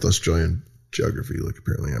familiar with Australian geography, like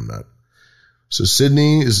apparently I'm not. So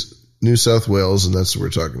Sydney is New South Wales, and that's what we're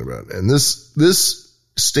talking about. And this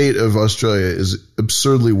state of Australia is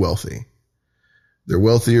absurdly wealthy. They're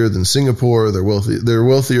wealthier than Singapore. They're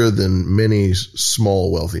wealthier than many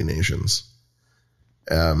small wealthy nations.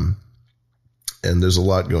 And there's a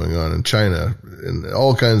lot going on in China and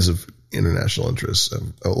all kinds of international interests,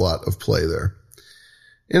 a lot of play there.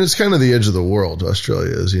 And it's kind of the edge of the world,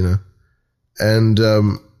 Australia is, And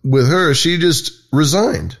with her, she just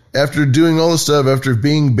resigned after doing all this stuff, after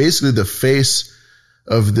being basically the face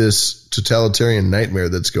of this totalitarian nightmare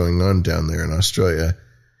that's going on down there in Australia.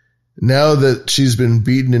 Now that she's been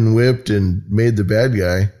beaten and whipped and made the bad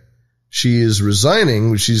guy, she is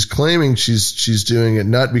resigning. She's claiming she's doing it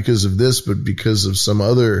not because of this, but because of some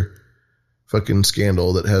other fucking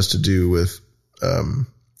scandal that has to do with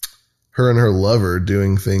her and her lover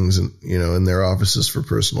doing things in their offices for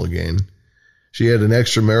personal gain. She had an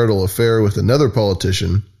extramarital affair with another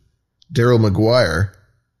politician, Daryl Maguire,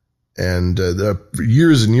 and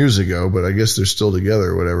years and years ago, but I guess they're still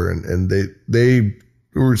together or whatever. And they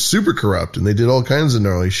were super corrupt, and they did all kinds of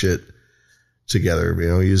gnarly shit together,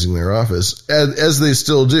 using their office, as they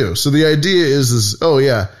still do. So the idea is, oh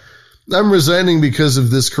yeah, I'm resigning because of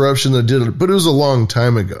this corruption that did it, but it was a long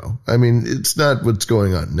time ago. I mean, it's not what's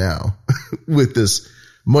going on now with this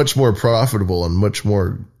much more profitable and much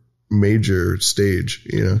more major stage,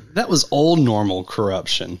 That was old normal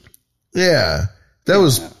corruption. Yeah. That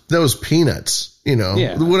was peanuts,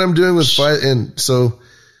 Yeah. What I'm doing with Pfizer, and so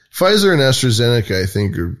Pfizer and AstraZeneca,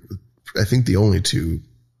 I think the only two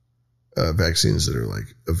vaccines that are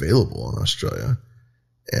available in Australia.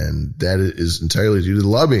 And that is entirely due to the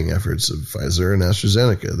lobbying efforts of Pfizer and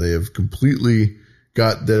AstraZeneca. They have completely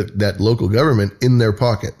got that local government in their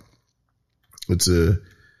pocket. It's a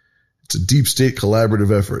deep state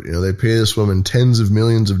collaborative effort. They pay this woman tens of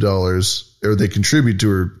millions of dollars, or they contribute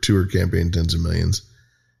to her campaign tens of millions.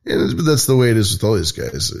 And that's the way it is with all these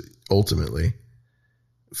guys. Ultimately,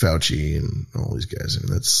 Fauci and all these guys. I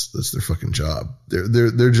mean, that's their fucking job.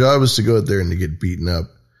 Their job is to go out there and to get beaten up,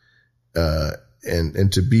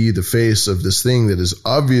 and to be the face of this thing that is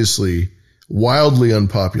obviously wildly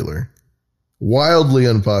unpopular.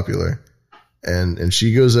 And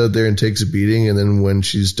she goes out there and takes a beating, and then when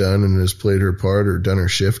she's done and has played her part or done her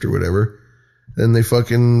shift or whatever, then they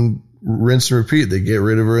fucking rinse and repeat. They get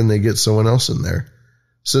rid of her and they get someone else in there.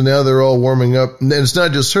 So now they're all warming up. And it's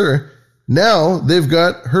not just her. Now they've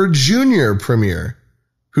got her junior premier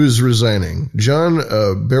who's resigning, John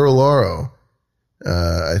Barilaro.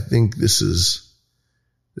 I think this is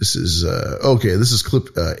clip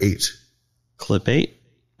 8. Clip 8?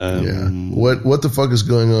 Yeah. What the fuck is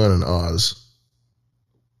going on in Oz?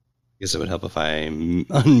 I guess it would help if I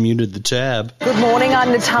unmuted the tab. Good morning,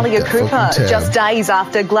 I'm Natalia Cooper. Just days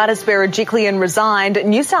after Gladys Berejiklian resigned,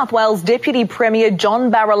 New South Wales Deputy Premier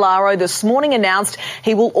John Barilaro this morning announced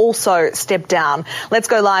he will also step down. Let's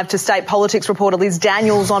go live to state politics reporter Liz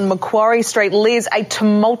Daniels on Macquarie Street. Liz, a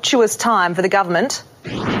tumultuous time for the government.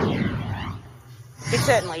 It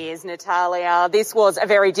certainly is, Natalia. This was a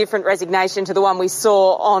very different resignation to the one we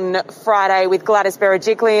saw on Friday with Gladys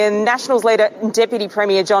Berejiklian. Nationals leader Deputy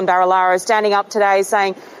Premier John Barilaro standing up today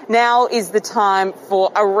saying now is the time for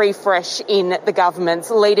a refresh in the government's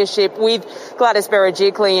leadership, with Gladys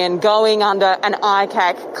Berejiklian going under an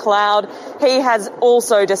ICAC cloud. He has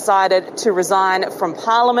also decided to resign from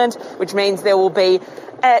Parliament, which means there will be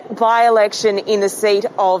a by-election in the seat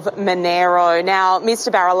of Monero. Now,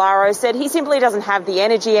 Mr. Barilaro said he simply doesn't have the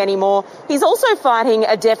energy anymore. He's also fighting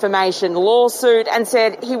a defamation lawsuit and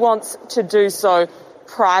said he wants to do so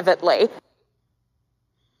privately.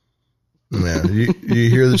 Yeah, you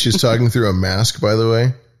hear that she's talking through a mask, by the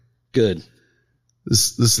way? Good.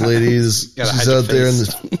 This lady she's out there in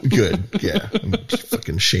this. Good, yeah.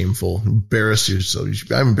 Fucking shameful. Embarrass yourself.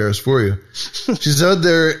 I'm embarrassed for you. She's out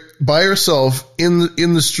there by herself in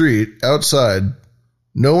the street outside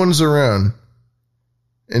No one's around.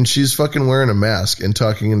 And she's fucking wearing a mask and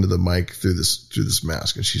talking into the mic through this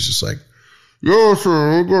mask. And she's just like, yeah,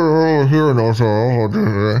 sir, we're here now,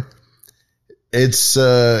 sir.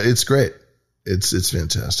 It's great. It's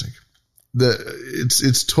fantastic.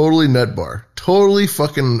 It's totally nut bar. Totally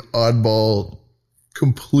fucking oddball,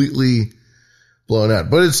 completely blown out.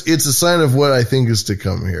 But it's a sign of what I think is to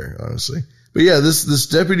come here, honestly. But yeah, this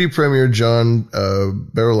Deputy Premier John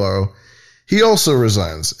Barilaro, he also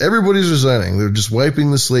resigns. Everybody's resigning. They're just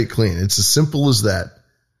wiping the slate clean. It's as simple as that.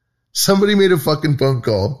 Somebody made a fucking phone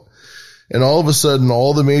call, and all of a sudden,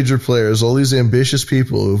 all the major players, all these ambitious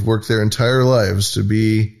people who've worked their entire lives to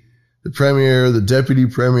be the premier, the deputy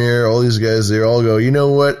premier, all these guys, they all go, you know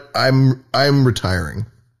what? I'm retiring.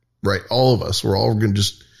 Right. All of us. We're all going to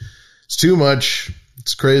just, it's too much.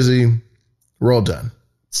 It's crazy. We're all done.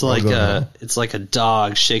 It's like a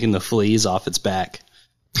dog shaking the fleas off its back.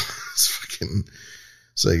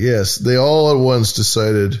 It's like, yes, they all at once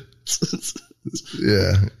decided,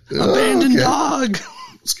 yeah. Abandoned dog.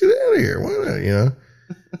 Let's get out of here. Why not, you know?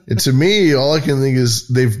 And to me, all I can think is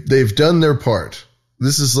they've done their part.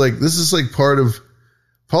 This is like part of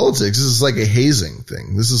politics. This is like a hazing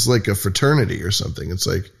thing. This is like a fraternity or something. It's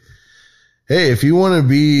like, hey, if you want to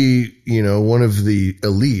be, you know, one of the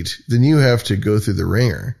elite, then you have to go through the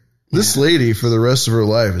ringer. This lady, for the rest of her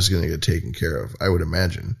life, is going to get taken care of, I would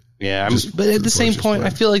imagine. Yeah, but at the same point,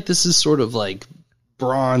 I feel like this is sort of like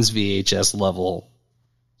bronze VHS level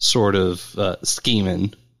sort of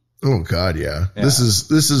scheming. Oh God, yeah. This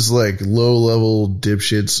is like low level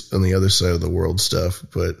dipshits on the other side of the world stuff,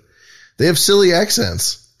 but they have silly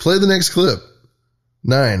accents. Play the next clip.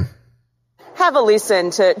 9. Have a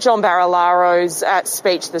listen to John Barilaro's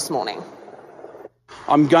speech this morning.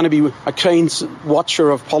 I'm going to be a keen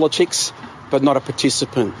watcher of politics, but not a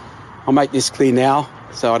participant. I'll make this clear now,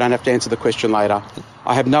 so I don't have to answer the question later.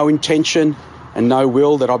 I have no intention and no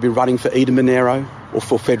will that I'll be running for Eden Monaro or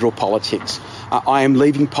for federal politics. I am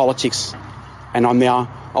leaving politics, and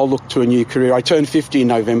I'll look to a new career. I turned 50 in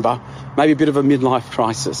November, maybe a bit of a midlife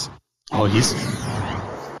crisis. Oh, he's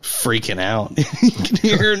freaking out. You can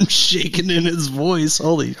hear him shaking in his voice.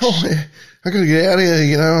 Holy shit. I gotta get out of here,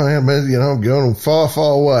 you know. I'm going far,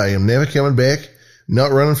 far away. I'm never coming back.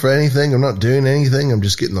 Not running for anything. I'm not doing anything. I'm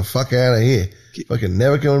just getting the fuck out of here. Fucking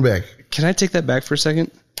never coming back. Can I take that back for a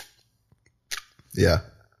second? Yeah.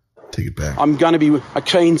 Take it back. I'm going to be a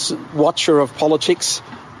keen watcher of politics,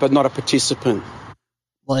 but not a participant.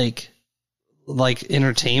 Like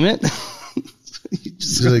entertainment?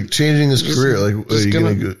 He's like changing his career. Like, are you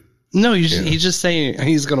going to go? No, he's just saying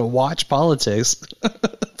he's going to watch politics.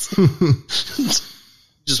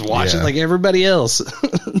 Just watch it like everybody else.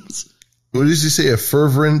 What does he say? A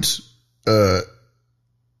fervent, what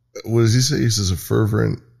does he say? He says a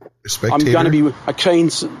fervent spectator. I'm going to be a keen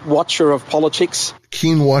watcher of politics.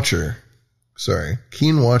 Keen watcher. And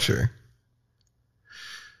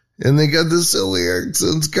they got the silly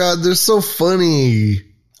accents. God, they're so funny.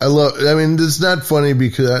 It's not funny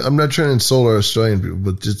because I'm not trying to insult our Australian people,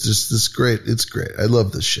 but it's just this great. It's great. I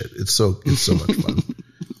love this shit. It's so much fun.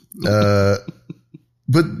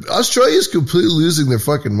 But Australia's completely losing their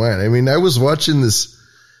fucking mind. I mean, I was watching this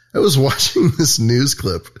news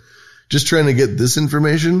clip, just trying to get this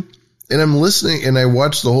information, and I'm listening, and I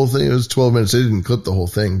watched the whole thing. It was 12 minutes. I didn't clip the whole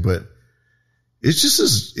thing, but it's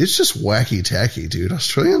just wacky tacky, dude.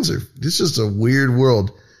 It's just a weird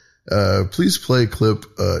world. Please play clip.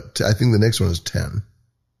 I think the next one is 10.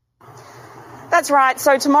 That's right.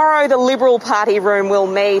 So tomorrow the Liberal Party room will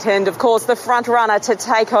meet, and of course the front runner to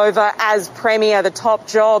take over as Premier, the top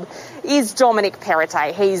job, is Dominic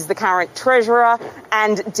Perrottet. He's the current Treasurer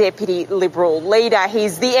and Deputy Liberal leader.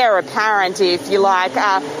 He's the heir apparent, if you like,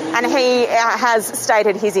 and he has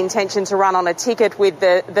stated his intention to run on a ticket with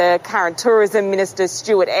the current Tourism Minister,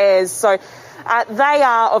 Stuart Ayres. So they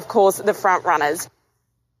are, of course, the front runners.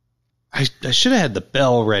 I should have had the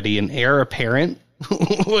bell ready. An heir apparent?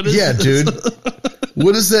 What is this? Dude.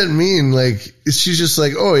 What does that mean? Like, she's just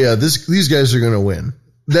like, oh yeah, these guys are going to win.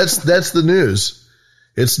 That's the news.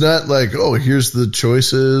 It's not like, oh, here's the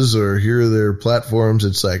choices or here are their platforms.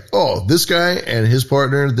 It's like, oh, this guy and his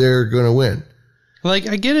partner, they're going to win. Like,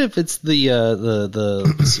 I get it if it's the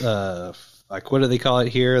like, what do they call it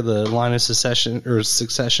here? The line of succession or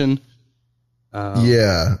succession.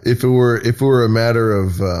 Yeah. If it were a matter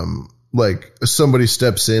of, like somebody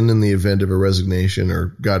steps in the event of a resignation or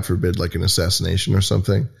God forbid, like an assassination or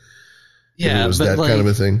something. Yeah. It was that kind of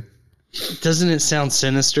a thing. Doesn't it sound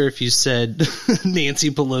sinister if you said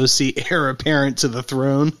Nancy Pelosi, heir apparent to the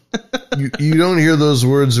throne? you don't hear those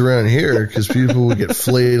words around here because people would get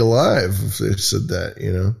flayed alive if they said that,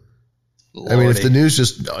 you know? I mean, if the news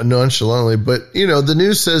just nonchalantly, but the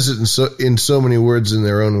news says it in so many words in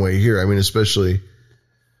their own way here. I mean, especially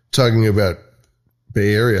talking about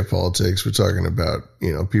Bay Area politics, we're talking about,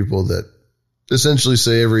 people that essentially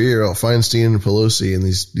say every year, Feinstein and Pelosi and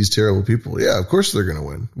these terrible people. Yeah, of course they're going to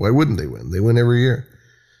win. Why wouldn't they win? They win every year.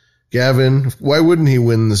 Gavin, why wouldn't he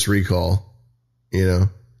win this recall? And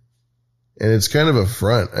it's kind of a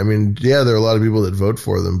front. I mean, yeah, there are a lot of people that vote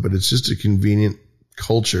for them, but it's just a convenient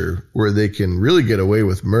culture where they can really get away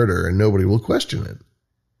with murder and nobody will question it.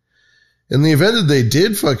 In the event that they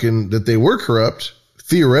that they were corrupt,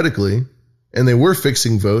 theoretically, and they were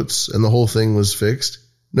fixing votes and the whole thing was fixed,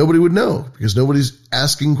 nobody would know because nobody's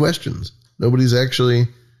asking questions. Nobody's actually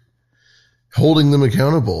holding them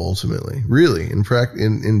accountable ultimately. Really, in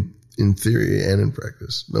theory and in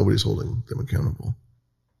practice, nobody's holding them accountable.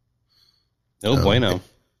 No bueno.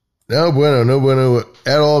 No bueno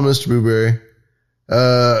at all, Mr. Blueberry.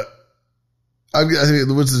 I think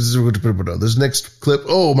this next clip.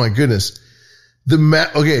 Oh my goodness.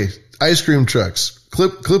 Ice cream trucks.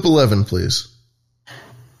 Clip 11, please.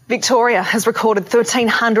 Victoria has recorded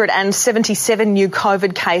 1,377 new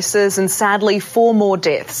COVID cases and sadly 4 more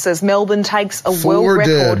deaths as Melbourne takes a world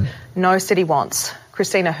record no city wants.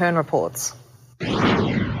 Christina Hearn reports.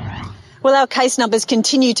 Well, our case numbers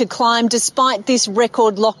continue to climb despite this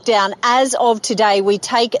record lockdown. As of today, we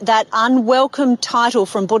take that unwelcome title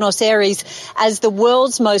from Buenos Aires as the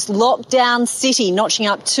world's most locked down city, notching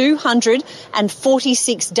up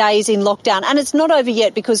 246 days in lockdown. And it's not over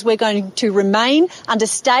yet because we're going to remain under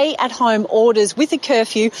stay-at-home orders with a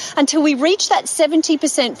curfew until we reach that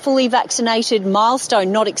 70% fully vaccinated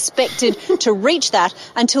milestone, not expected to reach that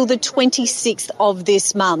until the 26th of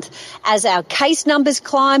this month. As our case numbers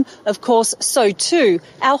climb, of course, so too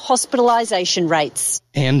our hospitalisation rates.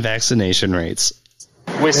 And vaccination rates.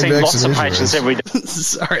 We're seeing lots of patients every day.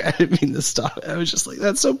 Sorry, I didn't mean to stop. I was just like,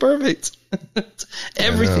 that's so perfect.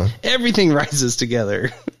 Everything rises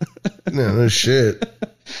together. No shit.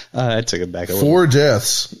 I took it back a little. 4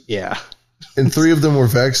 deaths. Yeah. And 3 of them were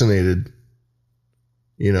vaccinated.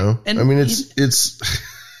 And I mean, it's.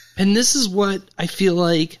 And this is what I feel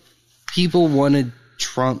like people wanted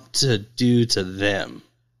Trump to do to them.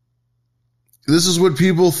 This is what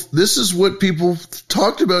people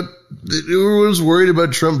talked about. Everyone was worried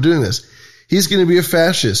about Trump doing this. He's going to be a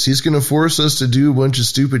fascist. He's going to force us to do a bunch of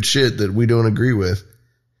stupid shit that we don't agree with.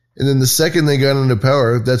 And then the second they got into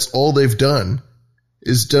power, that's all they've done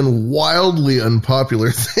is done wildly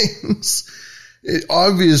unpopular things.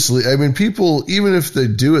 Obviously, I mean, people, even if they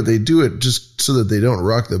do it just so that they don't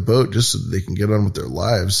rock the boat, just so that they can get on with their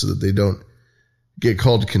lives, so that they don't get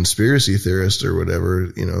called a conspiracy theorist or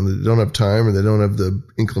whatever, they don't have time or they don't have the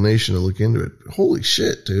inclination to look into it. Holy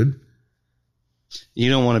shit, dude.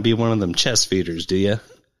 You don't want to be one of them chest feeders, do you?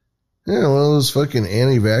 Yeah, one of those fucking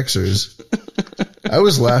anti-vaxxers. I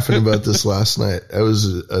was laughing about this last night. I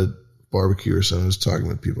was at a barbecue or something. I was talking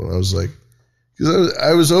with people and I was like, because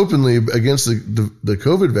I was openly against the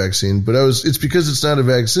COVID vaccine, but it's because it's not a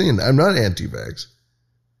vaccine. I'm not anti-vax.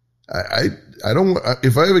 I don't,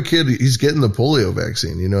 if I have a kid, he's getting the polio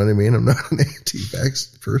vaccine. You know what I mean? I'm not an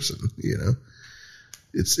anti-vax person,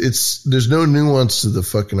 there's no nuance to the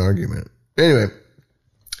fucking argument. Anyway.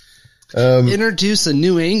 Introduce a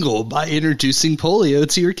new angle by introducing polio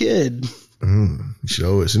to your kid. You should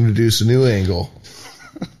always introduce a new angle.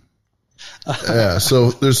 Yeah.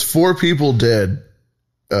 So there's 4 people dead.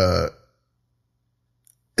 And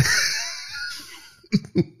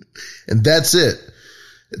that's it.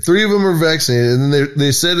 3 of them are vaccinated, and then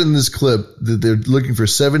they said in this clip that they're looking for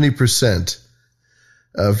 70%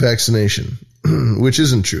 vaccination, which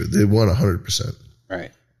isn't true. They want 100%.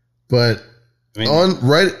 Right. But I'm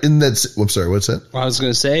sorry, what's that? Well, I was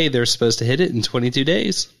going to say they're supposed to hit it in 22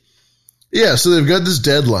 days. Yeah, so they've got this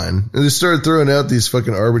deadline, and they started throwing out these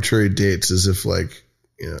fucking arbitrary dates as if I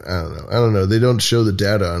don't know. They don't show the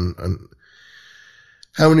data on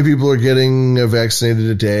how many people are getting vaccinated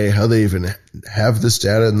a day, how they even have this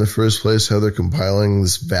data in the first place, how they're compiling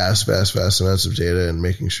this vast amounts of data and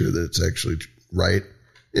making sure that it's actually right.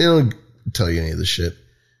 They don't tell you any of the shit.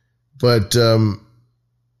 But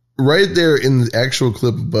right there in the actual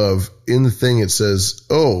clip above, in the thing, it says,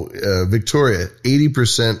 Victoria,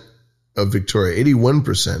 80% of Victoria,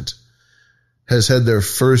 81% has had their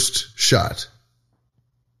first shot.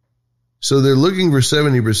 So they're looking for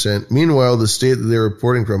 70%. Meanwhile, the state that they're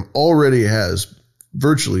reporting from already has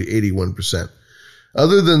virtually 81%.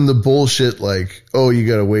 Other than the bullshit like, you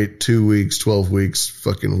got to wait 2 weeks, 12 weeks,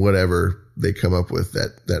 fucking whatever they come up with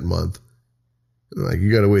that month. Like,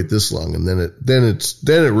 you got to wait this long, and then it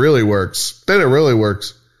really works. Then it really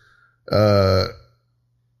works.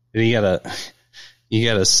 And you got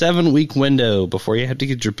a 7-week window before you have to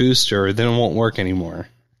get your booster, or then it won't work anymore.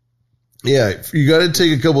 Yeah, you got to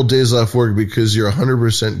take a couple days off work because you're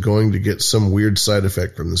 100% going to get some weird side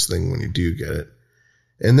effect from this thing when you do get it.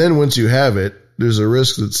 And then once you have it, there's a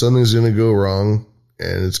risk that something's going to go wrong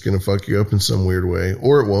and it's going to fuck you up in some weird way.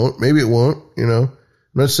 Or it won't. Maybe it won't, you know. I'm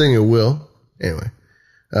not saying it will. Anyway.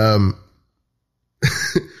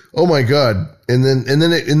 Oh my God. And then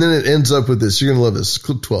it ends up with this. You're going to love this.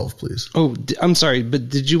 Clip 12, please. Oh, I'm sorry, but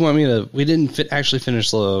did you want me to? We didn't actually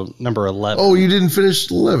finish number 11. Oh, you didn't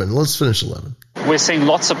finish 11. Let's finish 11. We're seeing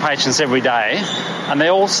lots of patients every day, and they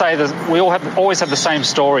all say that we always have the same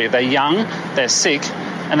story. They're young, they're sick,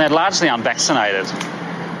 and they're largely unvaccinated.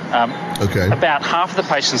 About half of the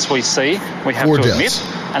patients we see, we have to admit,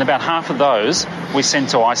 and about half of those we send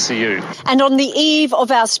to ICU. And on the eve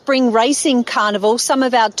of our spring racing carnival, some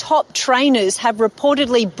of our top trainers have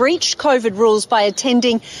reportedly breached COVID rules by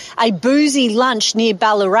attending a boozy lunch near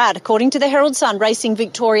Ballarat. According to the Herald Sun, Racing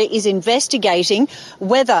Victoria is investigating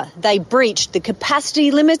whether they breached the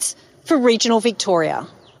capacity limits for regional Victoria.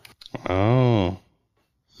 Oh,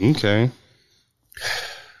 okay.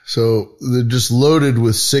 So they're just loaded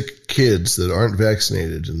with sick kids that aren't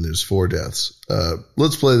vaccinated, and there's 4 deaths.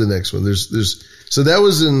 Let's play the next one. So that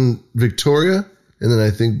was in Victoria, and then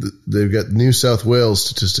I think they've got New South Wales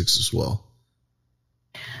statistics as well.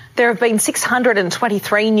 There have been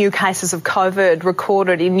 623 new cases of COVID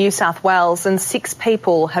recorded in New South Wales, and 6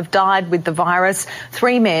 people have died with the virus,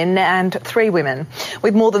 3 men and 3 women.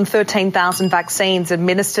 With more than 13,000 vaccines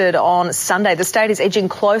administered on Sunday, the state is edging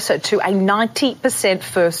closer to a 90%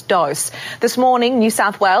 first dose. This morning, New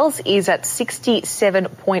South Wales is at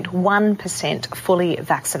 67.1% fully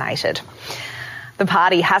vaccinated. The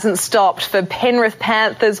party hasn't stopped for Penrith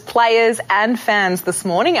Panthers players and fans this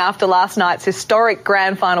morning after last night's historic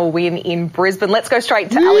grand final win in Brisbane. Let's go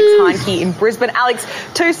straight to Alex Heinke in Brisbane. Alex,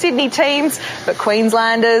 2 Sydney teams, but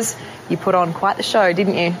Queenslanders, you put on quite the show,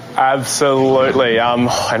 didn't you? Absolutely.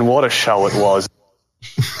 And what a show it was.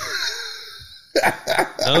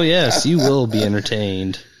 Oh, yes, you will be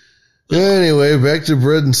entertained. Anyway, back to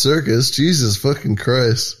bread and circus. Jesus fucking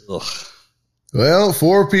Christ. Ugh. Well,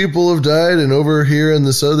 4 people have died, and over here in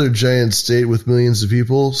this other giant state with millions of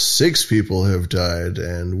people, 6 people have died,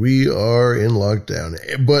 and we are in lockdown.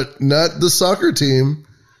 But not the soccer team.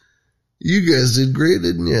 You guys did great,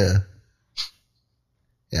 didn't you?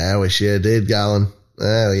 I wish you did, Colin.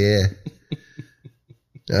 Oh, yeah.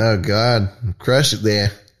 Oh, God. Crush it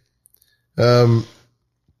there. Fuck.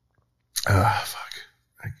 I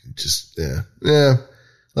just, yeah. Yeah.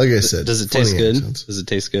 Like I said. Does it taste good? Does it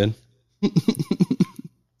taste good?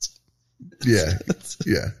 Yeah.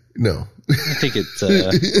 No. I think it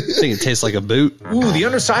tastes like a boot. Ooh, the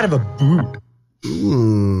underside of a boot.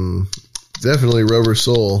 Definitely rubber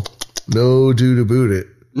sole. No do to boot it.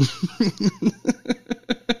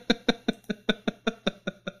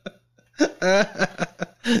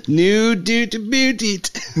 New do to boot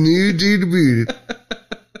it. New do to boot it.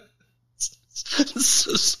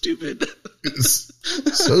 So stupid.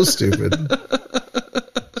 So stupid.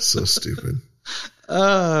 So stupid.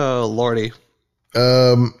 Oh, Lordy.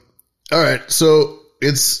 All right. So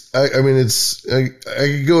I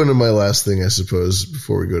could go into my last thing, I suppose,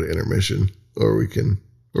 before we go to intermission, or we can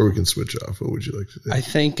switch off. What would you like to do? I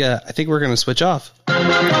think we're going to switch off.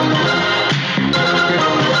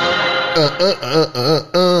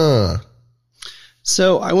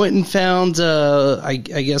 So I went and found, I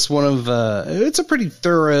guess one of, it's a pretty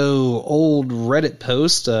thorough old Reddit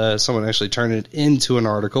post. Someone actually turned it into an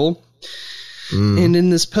article. And in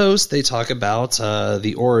this post, they talk about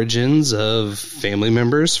the origins of family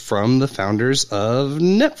members from the founders of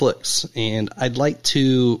Netflix. And I'd like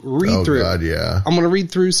to read through. God, yeah. I'm going to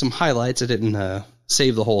read through some highlights. I didn't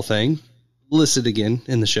save the whole thing. List it again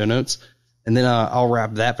in the show notes. And then I'll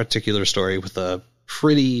wrap that particular story with a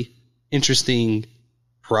pretty interesting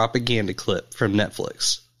propaganda clip from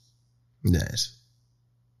Netflix. Nice.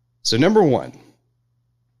 So number 1,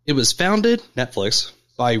 it was founded, Netflix,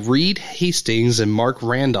 by Reed Hastings and Mark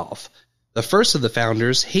Randolph. The first of the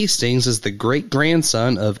founders, Hastings, is the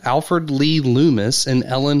great-grandson of Alfred Lee Loomis and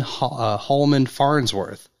Ellen Holman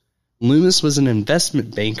Farnsworth. Loomis was an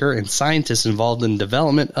investment banker and scientist involved in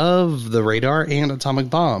development of the radar and atomic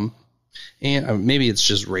bomb. And maybe it's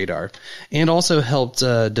just radar, and also helped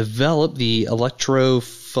develop the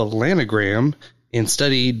electrophalanogram and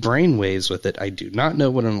studied brain waves with it. I do not know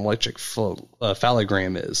what an electric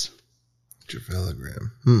phallogram is.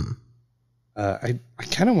 Electrophallogram. I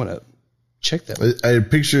kind of want to check that. I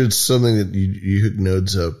pictured something that you hook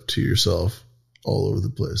nodes up to yourself all over the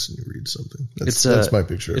place and you read something. That's my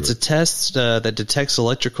picture. It's a test that detects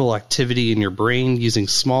electrical activity in your brain using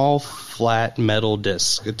small, flat metal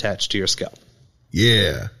discs attached to your scalp.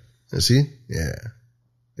 Yeah. See? Yeah.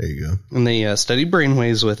 There you go. And they studied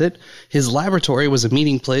brainwaves with it. His laboratory was a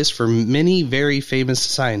meeting place for many very famous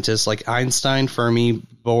scientists like Einstein, Fermi,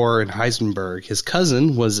 Bohr, and Heisenberg. His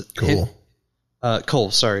cousin was...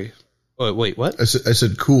 Cole, sorry. Oh, wait, what? I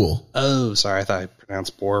said cool. Oh, sorry. I thought I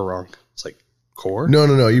pronounced Bohr wrong. It's like core?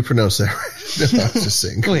 No. You pronounced that right. No, I was just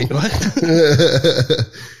saying cool. Wait, what?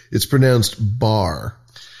 It's pronounced bar.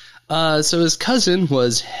 So his cousin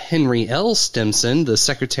was Henry L. Stimson, the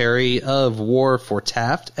Secretary of War for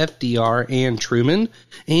Taft, FDR, and Truman,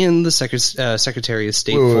 and the Secretary of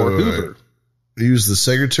State for Hoover. He was the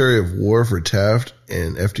Secretary of War for Taft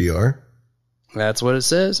and FDR? That's what it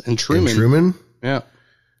says. And Truman. And Truman? Yeah.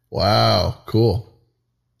 Wow, cool.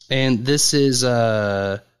 And this is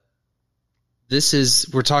we're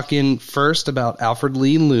talking first about Alfred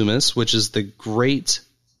Lee Loomis, which is the great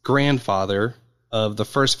grandfather of the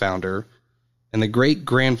first founder, and the great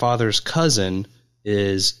grandfather's cousin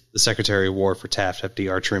is the Secretary of War for Taft,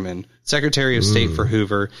 FDR, Truman, Secretary of State for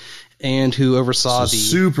Hoover, and who oversaw the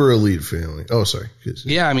super elite family. Oh, sorry.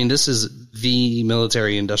 Yeah, I mean, this is the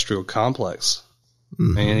military industrial complex,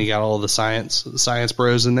 and you got all the science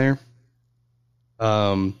bros in there.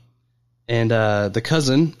 And the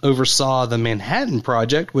cousin oversaw the Manhattan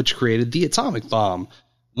Project, which created the atomic bomb.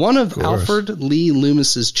 One of Alfred Lee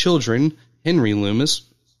Loomis's children, Henry Loomis,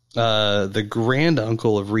 the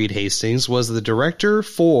granduncle of Reed Hastings, was the director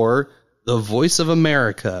for The Voice of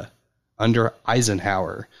America under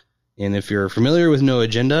Eisenhower. And if you're familiar with No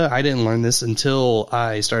Agenda, I didn't learn this until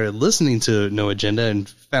I started listening to No Agenda and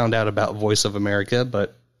found out about Voice of America.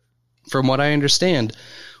 But from what I understand,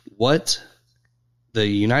 what the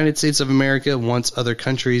United States of America wants other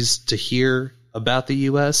countries to hear about the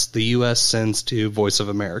U.S., the U.S. sends to Voice of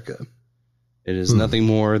America. It is nothing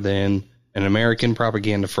more than an American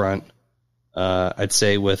propaganda front, I'd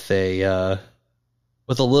say with a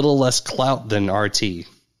little less clout than RT.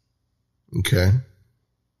 Okay.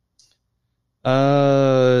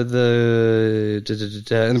 And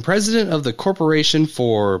the president of the Corporation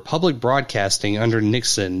for Public Broadcasting under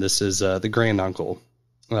Nixon, this is the granduncle,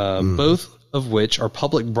 both of which are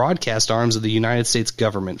public broadcast arms of the United States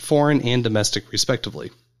government, foreign and domestic,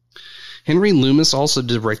 respectively. Henry Loomis also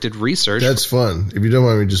directed research. That's fun. If you don't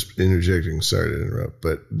mind me just interjecting, sorry to interrupt,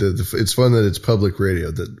 but it's fun that it's public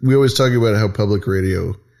radio. That we always talk about how public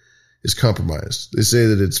radio is compromised. They say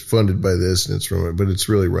that it's funded by this and it's run, but it's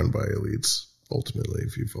really run by elites ultimately.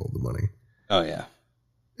 If you follow the money. Oh yeah.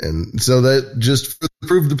 And so that just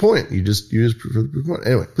proved the point. You just proved the point.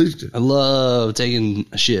 Anyway, please do. I love taking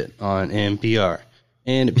a shit on NPR.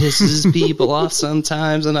 And it pisses people off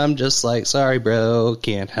sometimes, and I'm just like, sorry, bro,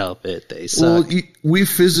 can't help it. They suck. Well, we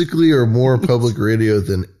physically are more public radio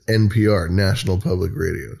than NPR, National Public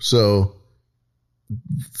Radio. So,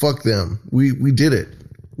 fuck them. We did it.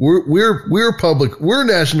 We're public. We're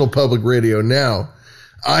National Public Radio now.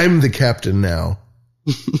 I'm the captain now.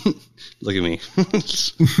 Look at me.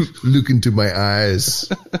 Look into my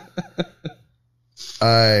eyes.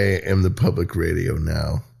 I am the public radio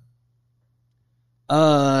now.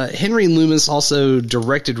 Henry Loomis also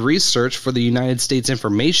directed research for the United States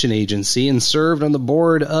Information Agency and served on the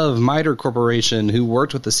board of MITRE Corporation, who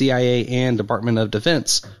worked with the CIA and Department of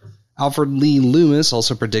Defense. Alfred Lee Loomis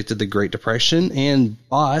also predicted the Great Depression and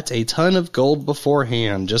bought a ton of gold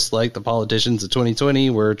beforehand, just like the politicians of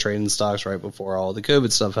 2020 were trading stocks right before all the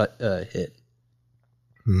COVID stuff hit.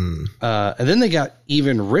 And then they got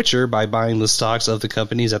even richer by buying the stocks of the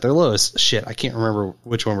companies at their lowest. Shit, I can't remember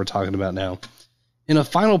which one we're talking about now. In a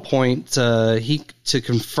final point, to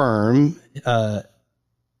confirm,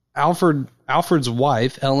 Alfred's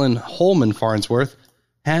wife, Ellen Holman Farnsworth,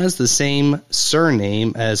 has the same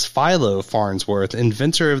surname as Philo Farnsworth,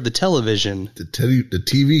 inventor of the television. The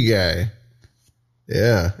TV guy.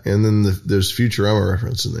 Yeah, and then there's Futurama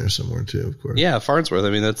reference in there somewhere too, of course. Yeah, Farnsworth.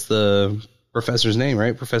 I mean, that's the professor's name,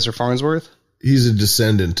 right? Professor Farnsworth? He's a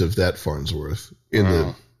descendant of that Farnsworth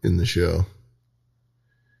in the show.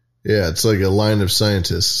 Yeah, it's like a line of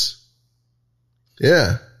scientists.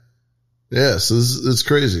 Yeah. Yeah, so it's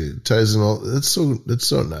crazy. It ties in all. That's so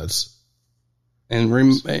nuts.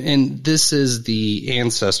 And this is the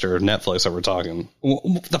ancestor of Netflix that we're talking.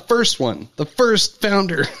 The first one. The first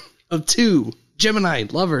founder of 2 Gemini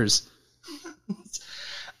lovers.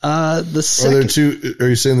 The second, are there 2? Are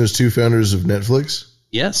you saying there's 2 founders of Netflix?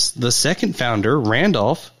 Yes, the second founder,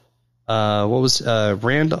 Randolph.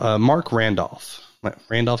 Mark Randolph.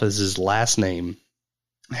 Randolph is his last name.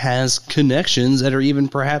 has connections that are even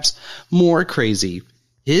perhaps more crazy.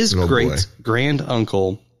 His great-grand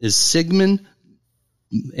uncle is Sigmund,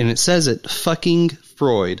 and it says it, fucking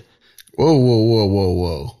Freud.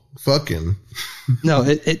 Whoa. Fucking. No,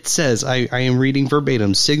 it says, I am reading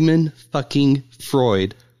verbatim, Sigmund fucking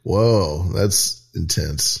Freud. Whoa, that's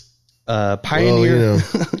intense. Pioneer. Well,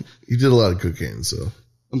 he did a lot of cocaine, so.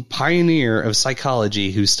 Pioneer of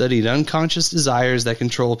psychology who studied unconscious desires that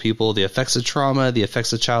control people, the effects of trauma, the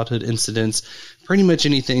effects of childhood incidents, pretty much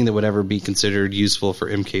anything that would ever be considered useful for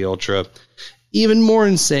MKUltra. Even more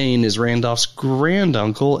insane is Randolph's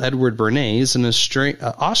granduncle, Edward Bernays, an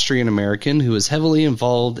Austrian-American who is heavily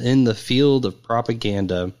involved in the field of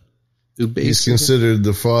propaganda. He's considered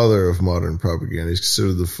the father of modern propaganda. He's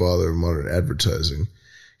considered the father of modern advertising.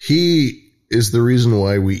 He is the reason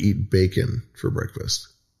why we eat bacon for breakfast.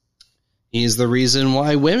 He's the reason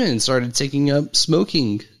why women started taking up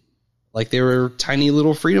smoking like they were tiny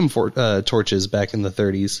little freedom torches back in the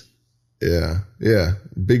 30s. Yeah.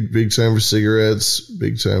 Big time for cigarettes,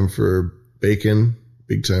 big time for bacon,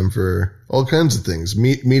 big time for all kinds of things.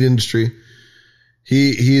 Meat industry.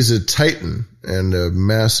 He's a titan and a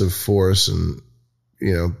massive force, and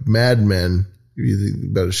Mad Men. If you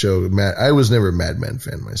think about a show, I was never a Mad Men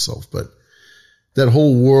fan myself, but that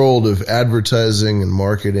whole world of advertising and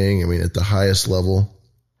marketing, I mean, at the highest level,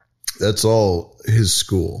 that's all his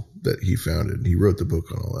school that he founded. He wrote the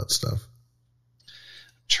book on all that stuff.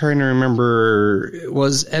 Trying to remember,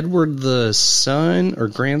 was Edward the son or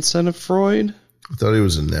grandson of Freud? I thought he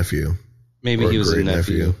was a nephew. Maybe he was a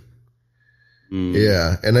nephew.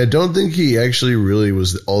 Yeah, and I don't think he actually really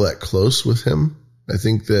was all that close with him. I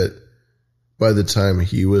think that by the time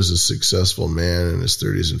he was a successful man in his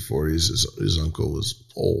 30s and 40s, his uncle was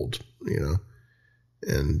old, and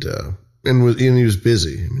he was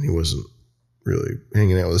busy. I mean, he wasn't really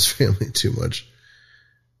hanging out with his family too much,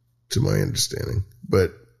 to my understanding.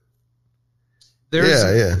 But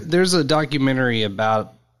there's a documentary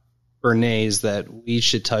about Bernays that we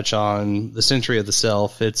should touch on, The Century of the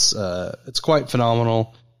Self. It's quite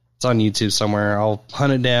phenomenal. It's on YouTube somewhere. I'll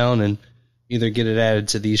hunt it down and either get it added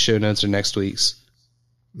to these show notes or next week's.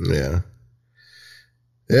 Yeah,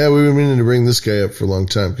 we've been meaning to bring this guy up for a long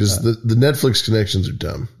time because the Netflix connections are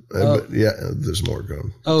dumb. But there's more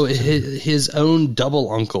going. Oh, his own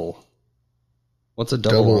double uncle. What's a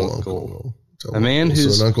double uncle? A man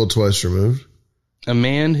who's an uncle twice removed. A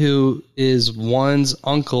man who is one's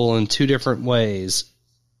uncle in two different ways.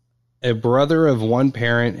 A brother of one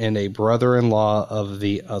parent and a brother-in-law of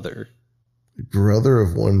the other. A brother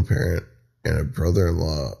of one parent and a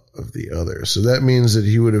brother-in-law of the other. So that means that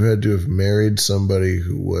he would have had to have married somebody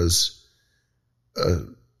who was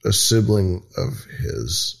a sibling of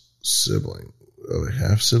his sibling, a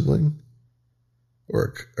half-sibling,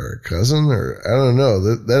 or a cousin, or I don't know.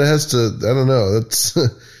 That has to. I don't know. That's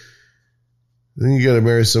then you got to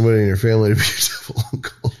marry somebody in your family to be your double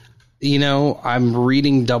uncle. I'm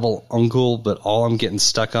reading double uncle, but all I'm getting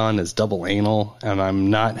stuck on is double anal, and I'm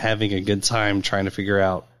not having a good time trying to figure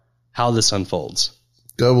out how this unfolds.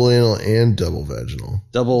 Double anal and double vaginal.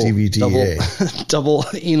 Double DVTA. Double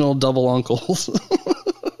anal, double uncles.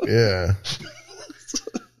 Yeah.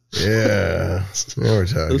 Now we're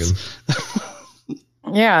talking.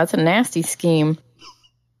 Yeah, it's a nasty scheme.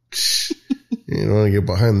 You don't want to get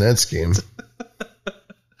behind that scheme.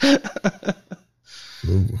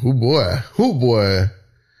 Oh boy.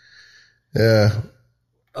 Yeah.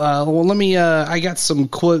 Well, let me, I got some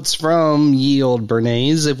quotes from ye old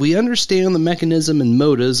Bernays. If we understand the mechanism and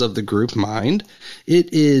motives of the group mind,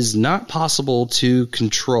 it is not possible to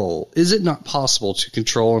control. Is it not possible to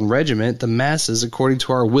control and regiment the masses according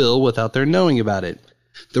to our will without their knowing about it?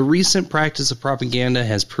 The recent practice of propaganda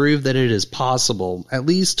has proved that it is possible, at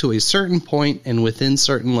least to a certain point and within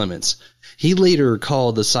certain limits. He later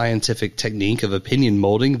called the scientific technique of opinion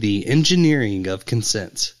molding the engineering of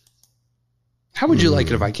consent. How would you like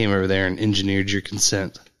it if I came over there and engineered your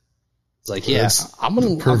consent? It's like, I'm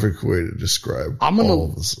gonna perfect way to describe all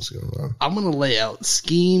of this is going on. I'm gonna lay out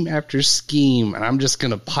scheme after scheme, and I'm just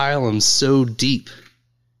gonna pile them so deep.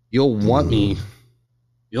 You'll want me.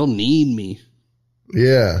 You'll need me.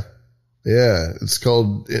 Yeah. It's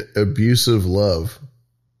called abusive love.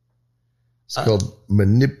 It's called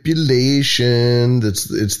manipulation. It's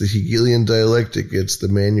the Hegelian dialectic. It's the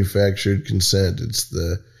manufactured consent. It's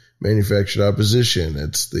the manufactured opposition.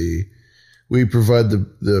 We provide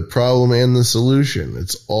the problem and the solution.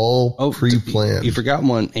 It's all pre-planned. You forgot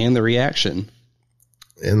one, and the reaction.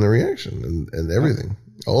 And everything.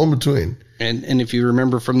 All in between. And if you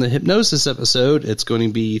remember from the hypnosis episode, it's going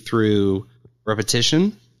to be through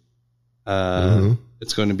repetition.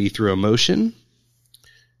 It's going to be through emotion.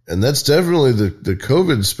 And that's definitely the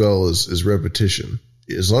COVID spell is repetition.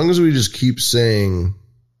 As long as we just keep saying,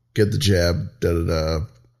 get the jab,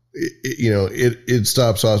 it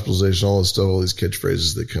stops hospitalization, all this stuff, all these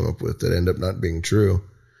catchphrases they come up with that end up not being true.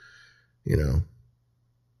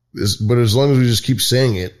 But as long as we just keep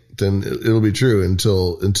saying it, then it'll be true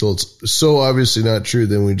until it's so obviously not true.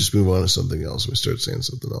 Then we just move on to something else. We start saying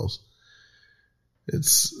something else.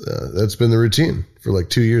 That's been the routine for like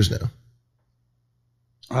 2 years now.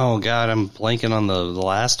 Oh God, I'm blanking on the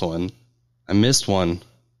last one. I missed one.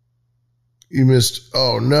 You missed?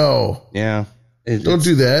 Oh no. Yeah. Don't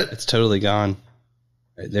do that. It's totally gone.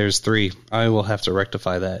 There's 3. I will have to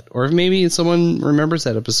rectify that. Or if maybe someone remembers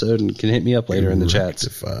that episode and can hit me up later in the chats.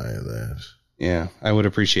 Rectify that. Yeah, I would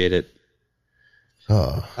appreciate it.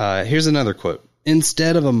 Oh. Here's another quote.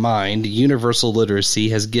 Instead of a mind, universal literacy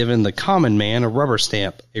has given the common man a rubber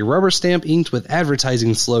stamp. A rubber stamp inked with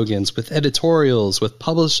advertising slogans, with editorials, with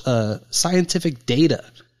published scientific data,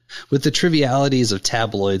 with the trivialities of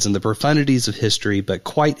tabloids and the profundities of history, but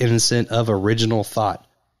quite innocent of original thought.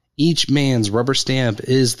 Each man's rubber stamp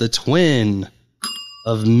is the twin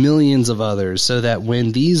of millions of others, so that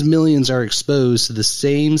when these millions are exposed to the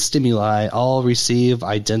same stimuli, all receive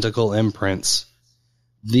identical imprints.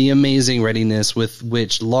 The amazing readiness with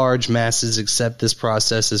which large masses accept this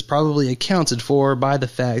process is probably accounted for by the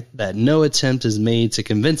fact that no attempt is made to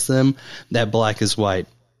convince them that black is white.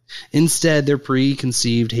 Instead, their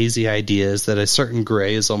preconceived hazy ideas that a certain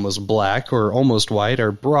gray is almost black or almost white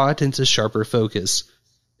are brought into sharper focus.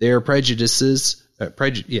 Their prejudices,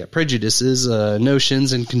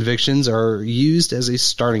 notions, and convictions are used as a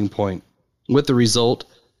starting point, with the result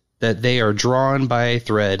that they are drawn by a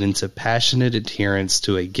thread into passionate adherence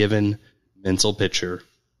to a given mental picture.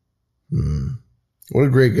 What a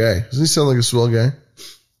great guy. Doesn't he sound like a swell guy?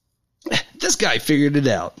 This guy figured it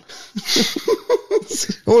out.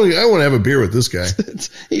 I want to have a beer with this guy.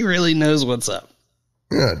 He really knows what's up.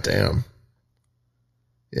 God damn.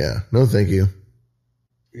 Yeah, no thank you.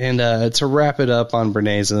 And to wrap it up on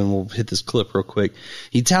Bernays, and then we'll hit this clip real quick.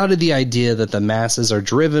 He touted the idea that the masses are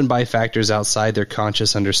driven by factors outside their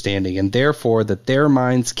conscious understanding, and therefore that their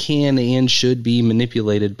minds can and should be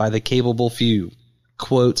manipulated by the capable few.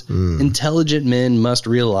 Quote, intelligent men must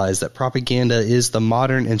realize that propaganda is the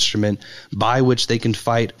modern instrument by which they can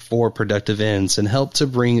fight for productive ends and help to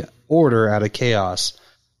bring order out of chaos.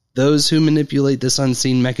 Those who manipulate this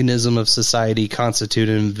unseen mechanism of society constitute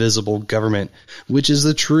an invisible government, which is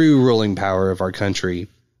the true ruling power of our country.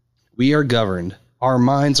 We are governed, our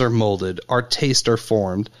minds are molded, our tastes are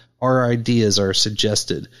formed, our ideas are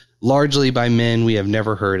suggested, largely by men we have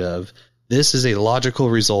never heard of. This is a logical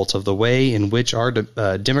result of the way in which our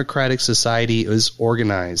democratic society is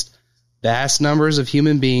organized. Vast numbers of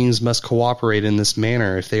human beings must cooperate in this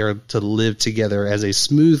manner if they are to live together as a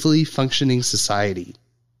smoothly functioning society.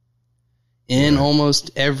 In almost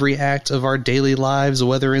every act of our daily lives,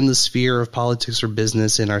 whether in the sphere of politics or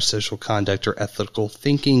business, in our social conduct or ethical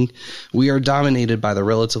thinking, we are dominated by the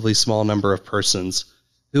relatively small number of persons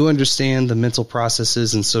who understand the mental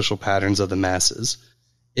processes and social patterns of the masses.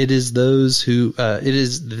 It is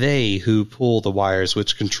they who pull the wires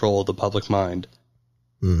which control the public mind.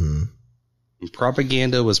 Mm-hmm. And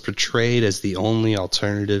propaganda was portrayed as the only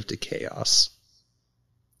alternative to chaos.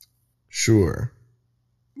 Sure.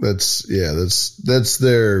 That's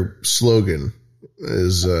their slogan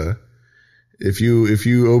is, if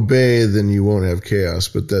you obey, then you won't have chaos,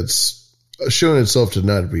 but that's shown itself to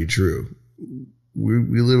not be true.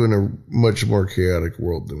 We live in a much more chaotic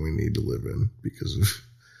world than we need to live in because of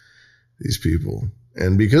these people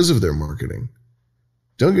and because of their marketing.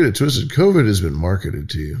 Don't get it twisted. COVID has been marketed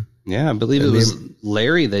to you. Yeah, I believe it was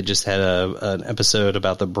Larry that just had an episode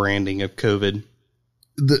about the branding of COVID.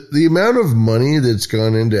 The amount of money that's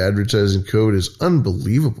gone into advertising COVID is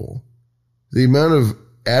unbelievable. The amount of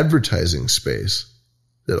advertising space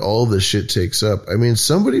that all this shit takes up. I mean,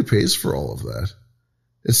 somebody pays for all of that.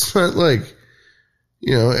 It's not like,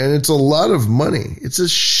 and it's a lot of money. It's a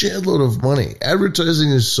shitload of money.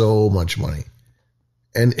 Advertising is so much money.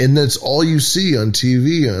 And that's all you see on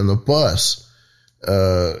TV, on the bus,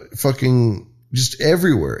 fucking just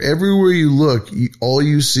everywhere. Everywhere you look, all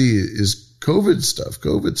you see is COVID stuff.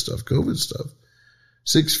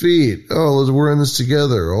 6 feet. Oh, we're in this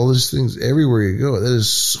together. All these things everywhere you go. That is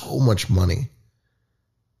so much money.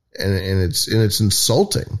 And it's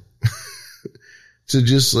insulting to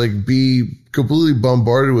just like be completely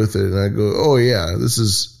bombarded with it. And I go, oh yeah, this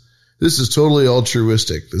is totally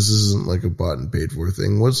altruistic. This isn't like a bought and paid for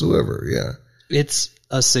thing whatsoever. Yeah. It's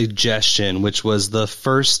a suggestion, which was the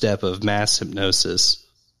first step of mass hypnosis.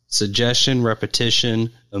 Suggestion,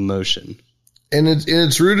 repetition, emotion. And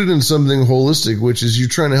it's rooted in something holistic, which is you're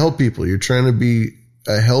trying to help people. You're trying to be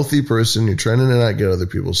a healthy person. You're trying to not get other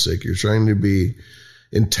people sick. You're trying to be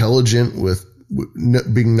intelligent with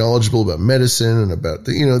being knowledgeable about medicine and about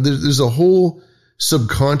there's a whole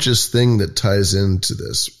subconscious thing that ties into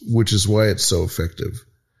this, which is why it's so effective.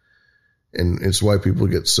 And it's why people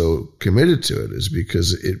get so committed to it, is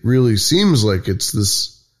because it really seems like it's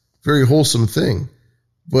this very wholesome thing,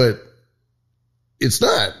 but it's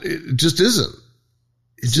not. It just isn't.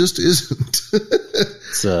 It just isn't.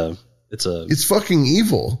 It's fucking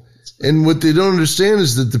evil. And what they don't understand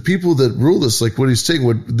is that the people that rule us, like what he's taking,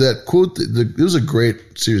 that quote, it was a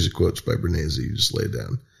great series of quotes by Bernays you just laid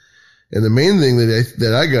down. And the main thing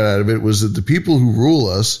that I got out of it was that the people who rule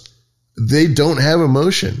us, they don't have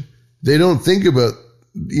emotion. They don't think about,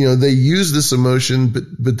 they use this emotion,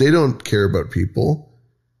 but they don't care about people.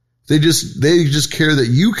 They just care that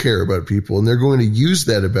you care about people, and they're going to use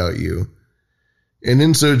that about you. And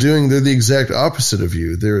in so doing, they're the exact opposite of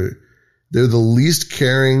you. They're the least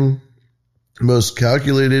caring, most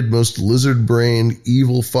calculated, most lizard-brained,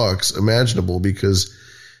 evil fucks imaginable, because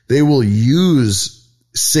they will use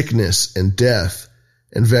sickness and death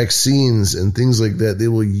and vaccines and things like that. They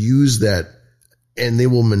will use that, and they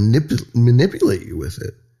will manipulate you with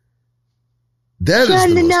it. That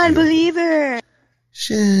is the non-believer.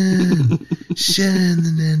 Sean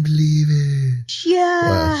the non-believer.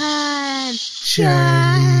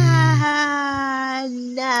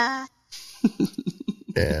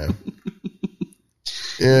 Yeah.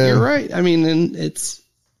 You're right. I mean, and it's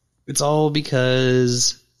all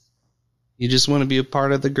because you just want to be a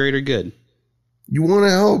part of the greater good. You want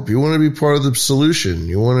to help. You want to be part of the solution.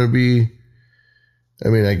 You want to be,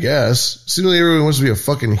 I guess. Seems like everyone wants to be a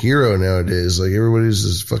fucking hero nowadays. Like, everybody's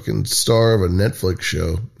this fucking star of a Netflix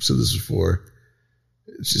show. I've said this before.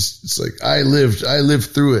 It's like, I lived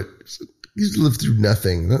through it. You lived through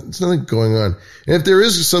nothing. There's nothing going on. And if there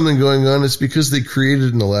is something going on, it's because they created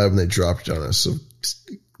it in the lab and they dropped it on us. So just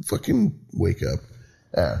fucking wake up.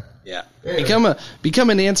 Yeah. Become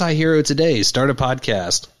an anti-hero today. Start a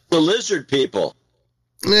podcast. The lizard people.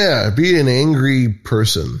 Yeah, be an angry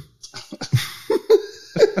person.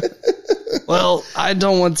 Well, I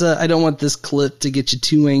don't want this clip to get you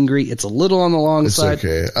too angry. It's a little on the long side.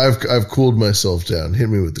 It's okay. I've cooled myself down. Hit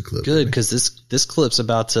me with the clip. Good, because this clip's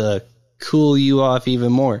about to cool you off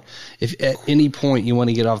even more. If at any point you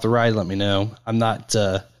want to get off the ride, let me know. I'm not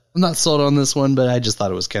sold on this one, but I just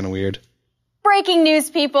thought it was kind of weird. Breaking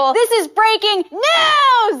news, people. This is breaking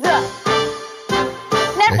news!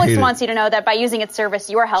 Netflix wants you to know that by using its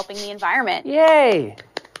service, you are helping the environment. Yay!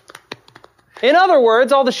 In other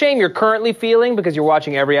words, all the shame you're currently feeling because you're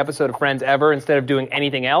watching every episode of Friends ever instead of doing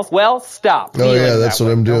anything else, well, stop. Oh, yeah, that's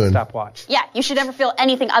what I'm doing. Don't stop watching. Yeah, you should never feel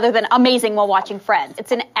anything other than amazing while watching Friends.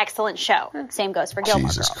 It's an excellent show. Same goes for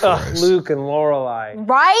Gilmore Girls. Ugh, Luke and Lorelai.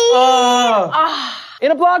 Right? In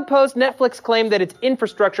a blog post, Netflix claimed that its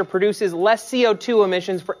infrastructure produces less CO2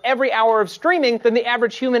 emissions for every hour of streaming than the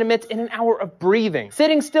average human emits in an hour of breathing.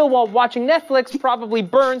 Sitting still while watching Netflix probably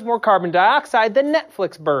burns more carbon dioxide than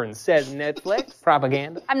Netflix burns, says Netflix.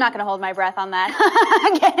 Propaganda. I'm not going to hold my breath on that.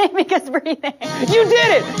 Again, because breathing. You did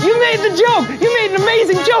it! You made the joke! You made an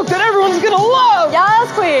amazing joke that everyone's going to love!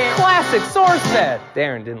 Yes, queen! Classic SourceFed.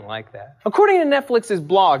 Darren didn't like that. According to Netflix's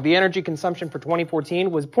blog, the energy consumption for 2014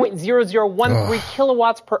 was 0.0013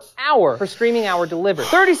 kilowatts per hour per streaming hour delivered.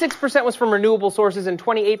 36% was from renewable sources and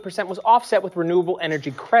 28% was offset with renewable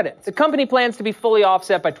energy credits. The company plans to be fully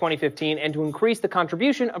offset by 2015 and to increase the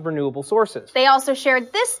contribution of renewable sources. They also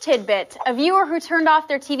shared this tidbit. A viewer who turned off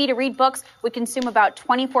their TV to read books would consume about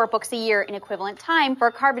 24 books a year in equivalent time for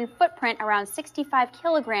a carbon footprint around 65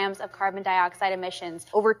 kilograms of carbon dioxide emissions,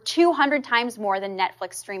 over 200 times more than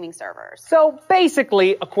Netflix streaming servers. So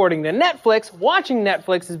basically, according to Netflix, watching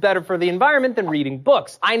Netflix is better for the environment than reading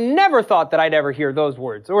books. I never thought that I'd ever hear those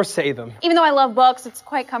words or say them. Even though I love books, it's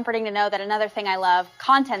quite comforting to know that another thing I love,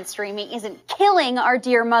 content streaming, isn't killing our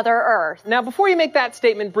dear Mother Earth. Now, before you make that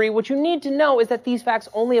statement, Bree, what you need to know is that these facts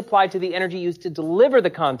only apply to the energy used to deliver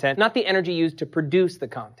the content, not the energy used to produce the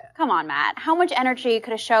content. Come on, Matt. How much energy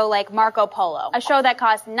could a show like Marco Polo, a show that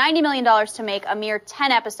cost $90 million to make a mere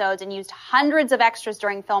 10 episodes and used hundreds of extras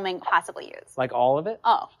during filming, possibly use? Like all of it?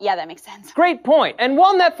 Oh, yeah, that makes sense. Great point. And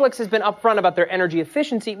while Netflix has been upfront about their energy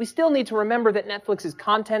efficiency, we still need to remember that Netflix's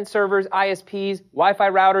content servers, ISPs, Wi-Fi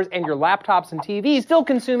routers, and your laptops and TVs still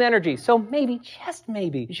consume energy. So maybe, just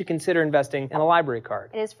maybe, you should consider investing in a library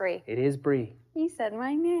card. It is free. It is Bree. You said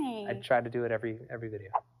my name. I try to do it every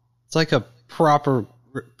video. It's like a proper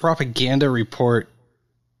propaganda report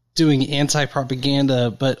doing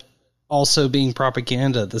anti-propaganda, but also being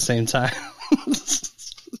propaganda at the same time.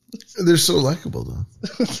 They're so likable, though.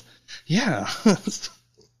 Yeah.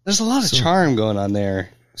 There's a lot of charm going on there.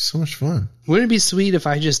 So much fun. Wouldn't it be sweet if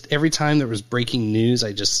I just, every time there was breaking news,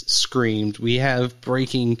 I just screamed, we have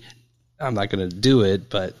breaking... I'm not going to do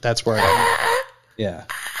it, but that's where yeah.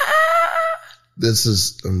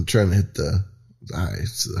 I'm trying to hit the high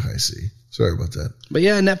C. Sorry about that. But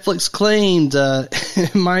yeah, Netflix claimed,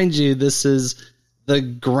 mind you, this is the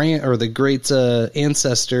great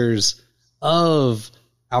ancestors of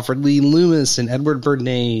Alfred Lee Loomis and Edward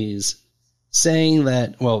Bernays, saying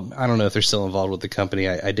that, well, I don't know if they're still involved with the company.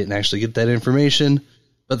 I didn't actually get that information.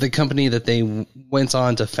 But the company that they went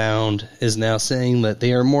on to found is now saying that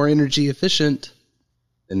they are more energy efficient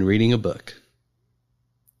than reading a book.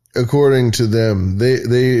 According to them,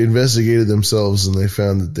 they investigated themselves and they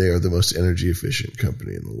found that they are the most energy efficient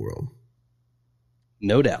company in the world.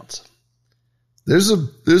 No doubt. There's a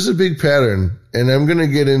big pattern, and I'm going to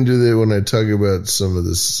get into that when I talk about some of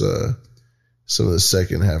this, some of the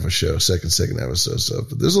second half of stuff.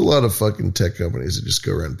 But there's a lot of fucking tech companies that just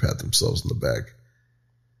go around and pat themselves in the back.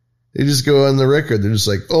 They just go on the record. They're just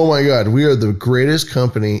like, oh my God, we are the greatest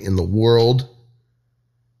company in the world.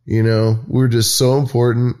 You know, we're just so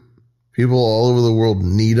important. People all over the world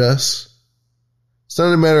need us. It's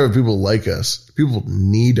not a matter of people like us. People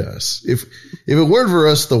need us. If it weren't for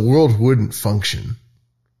us, the world wouldn't function.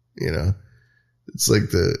 You know, it's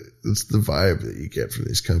the vibe that you get from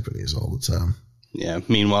these companies all the time. Yeah.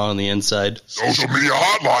 Meanwhile, on the inside, social media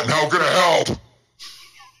hotline. How can I help?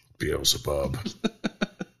 Beelzebub.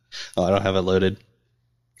 Oh, I don't have it loaded.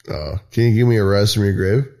 Can you give me a rise from your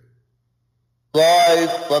grave? Rise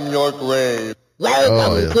from your grave.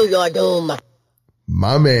 Welcome to your doom.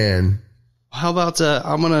 My man. How about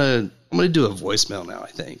I'm gonna do a voicemail now,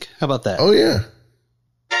 I think. How about that? Oh yeah.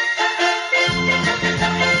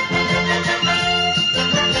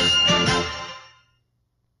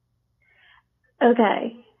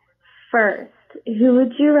 Okay. First, who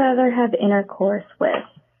would you rather have intercourse with?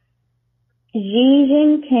 Xi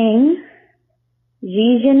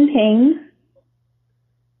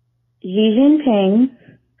Jinping,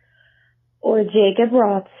 or Jacob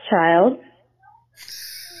Rothschild?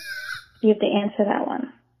 You have to answer that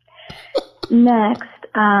one. Next,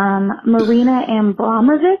 Marina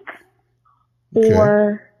Abramovic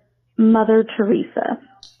or Mother Teresa?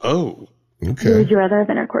 Oh, okay. Who would you rather have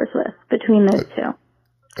intercourse with between those two?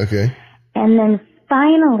 Okay. And then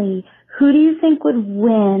finally, who do you think would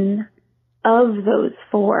win of those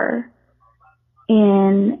four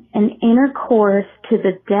in an intercourse to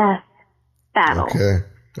the death battle? Okay.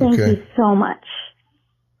 Thank you so much.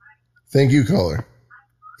 Thank you, caller.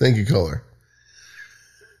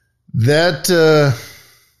 That,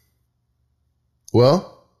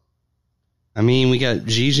 well, I mean, we got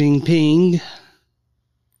Xi Jinping.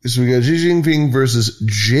 So we got Xi Jinping versus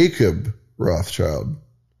Jacob Rothschild.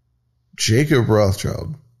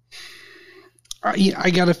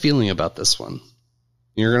 I got a feeling about this one.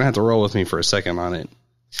 You're going to have to roll with me for a second on it.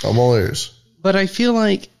 I'm all ears. But I feel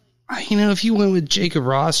like, if you went with Jacob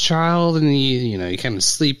Rothschild and you kind of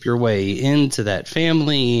sleep your way into that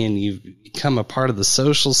family and you become a part of the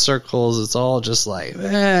social circles, it's all just like,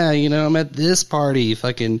 I'm at this party,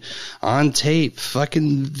 fucking on tape,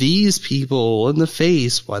 fucking these people in the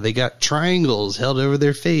face while they got triangles held over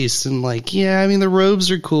their face. And the robes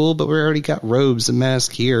are cool, but we already got robes and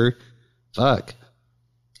masks here. Fuck.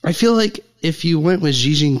 I feel like if you went with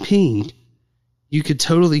Xi Jinping, you could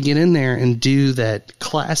totally get in there and do that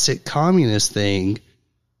classic communist thing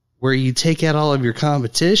where you take out all of your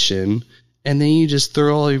competition and then you just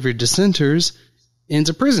throw all of your dissenters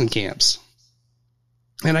into prison camps.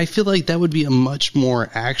 And I feel like that would be a much more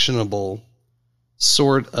actionable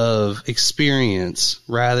sort of experience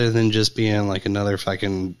rather than just being like another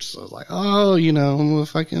fucking,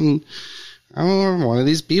 I'm one of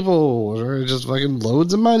these people who are just fucking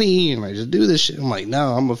loads of money and I just do this shit. I'm like,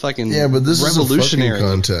 no, I'm a fucking but this revolutionary. Is a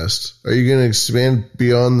fucking contest. Are you going to expand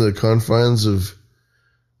beyond the confines of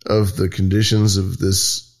the conditions of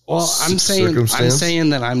this? Well, I'm saying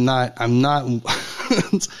that I'm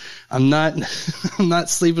not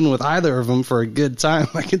sleeping with either of them for a good time.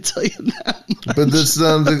 I can tell you that much. But that's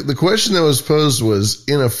not the question that was posed was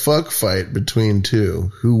in a fuck fight between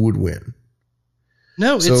two, who would win?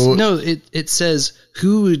 No, it says,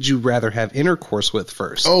 who would you rather have intercourse with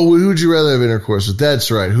first? Oh, who would you rather have intercourse with? That's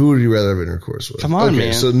right. Who would you rather have intercourse with? Come on,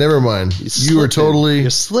 man. So never mind. You're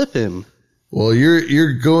slipping. Well,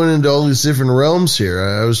 you're going into all these different realms here.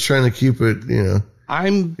 I was trying to keep it,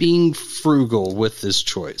 I'm being frugal with this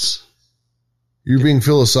choice. You're being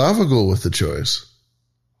philosophical with the choice.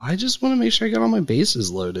 I just want to make sure I got all my bases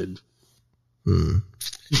loaded.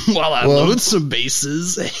 While I load some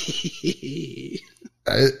bases. You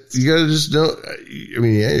gotta just know. I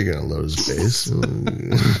mean, yeah, you're gonna load his base.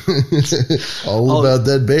 all about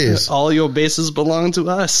that base. All your bases belong to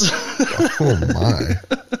us. Oh my!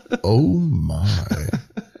 Oh my!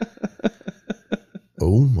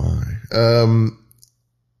 Oh my!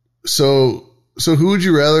 So who would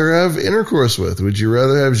you rather have intercourse with? Would you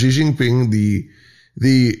rather have Xi Jinping,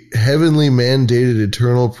 the heavenly mandated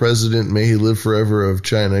eternal president, may he live forever, of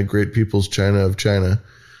China, Great People's China of China,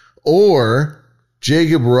 or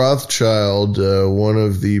Jacob Rothschild, one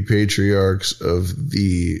of the patriarchs of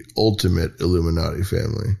the ultimate Illuminati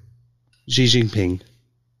family? Xi Jinping.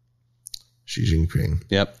 Xi Jinping.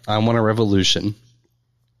 Yep. I want a revolution.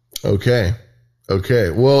 Okay.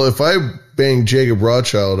 Well, if I bang Jacob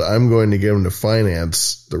Rothschild, I'm going to get him to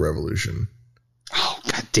finance the revolution. Oh,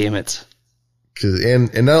 God damn it.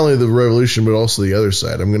 And not only the revolution, but also the other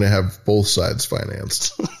side. I'm going to have both sides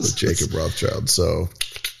financed with Jacob Rothschild. So,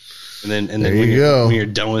 and then when you're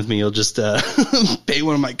done with me, you'll just pay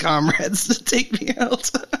one of my comrades to take me out.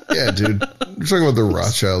 Yeah, dude. We're talking about the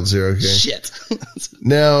Rothschilds here, okay? Shit.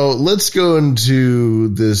 Now, let's go into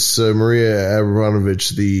this Maria Abramovich,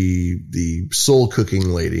 the soul cooking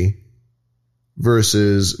lady,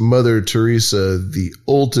 versus Mother Teresa, the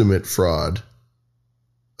ultimate fraud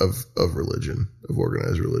of religion, of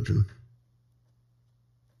organized religion.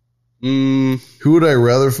 Who would I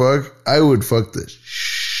rather fuck? I would fuck this.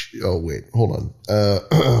 Oh, wait, hold on.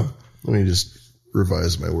 Let me just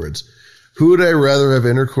revise my words. Who would I rather have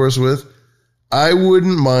intercourse with? I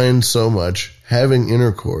wouldn't mind so much having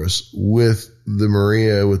intercourse with the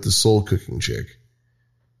Maria, with the soul cooking chick,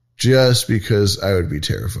 just because I would be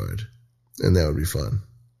terrified, and that would be fun.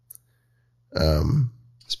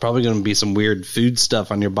 It's probably going to be some weird food stuff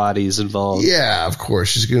on your bodies involved. Yeah, of course.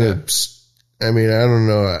 She's going to, I mean, I don't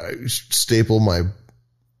know, staple my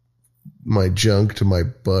junk to my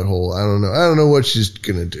butthole. I don't know what she's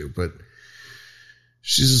going to do, but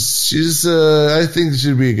she's I think it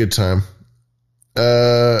should be a good time.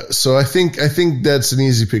 So I think that's an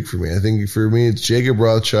easy pick for me. I think for me, it's Jacob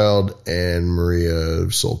Rothschild and Maria,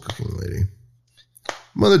 soul cooking lady.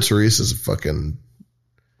 Mother Teresa's a fucking,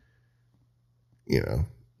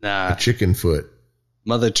 a chicken foot.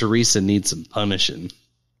 Mother Teresa needs some punishing.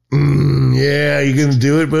 Yeah, you gonna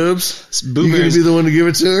do it, Boobs? You gonna be the one to give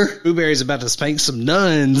it to her? Boo Berry's about to spank some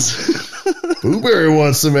nuns. Boo Berry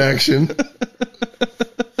wants some action.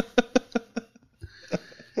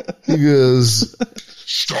 He goes,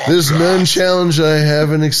 "This nun challenge I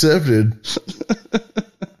haven't accepted."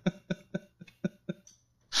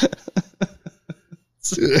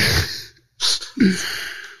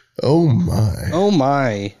 Oh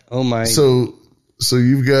my.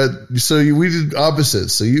 We did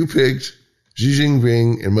opposites. So you picked Xi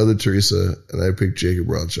Jinping and Mother Teresa, and I picked Jacob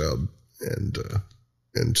Rothschild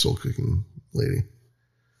and soul cooking lady.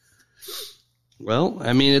 Well,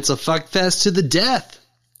 I mean, it's a fuck fest to the death.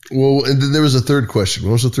 Well, and then there was a third question.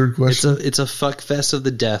 What was the third question? It's a fuck fest of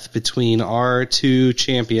the death between our two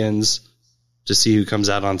champions to see who comes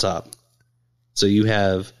out on top. So you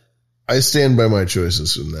have... I stand by my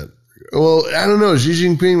choices in that. Well, I don't know. Xi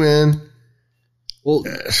Jinping, man. Well,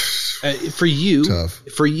 for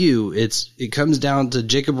you, it comes down to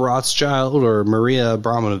Jacob Rothschild or Maria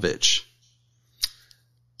Abramovich.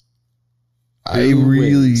 I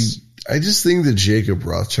just think that Jacob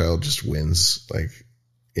Rothschild just wins, like,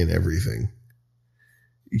 in everything.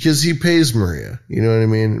 Because he pays Maria. You know what I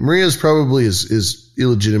mean? Maria's probably his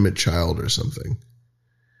illegitimate child or something.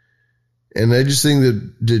 And I just think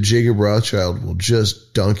that Jacob Rothschild will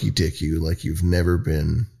just donkey dick you like you've never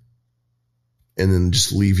been, and then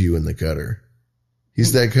just leave you in the gutter.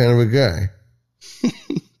 He's that kind of a guy.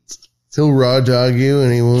 He'll raw dog you,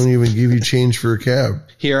 and he won't even give you change for a cab.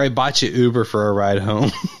 Here, I bought you Uber for a ride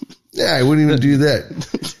home. Yeah, I wouldn't even do that.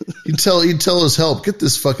 He'd tell his help, get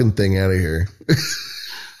this fucking thing out of here.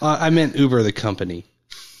 I meant Uber, the company.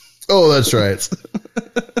 Oh, that's right.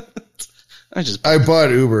 I bought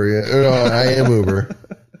Uber. Yeah. No, I am Uber.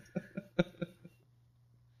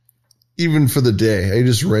 Even for the day. I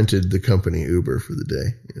just rented the company Uber for the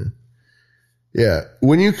day. Yeah.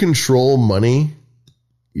 When you control money,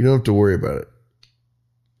 you don't have to worry about it.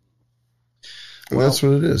 Well, that's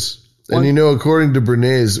what it is. And according to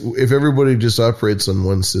Bernays, if everybody just operates on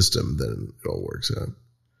one system, then it all works out.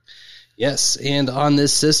 Yes, and on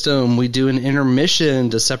this system, we do an intermission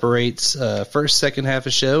to separate first, second half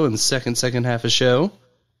of show and second half of show.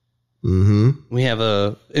 Mm-hmm. We have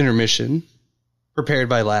a intermission prepared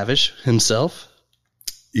by Lavish himself.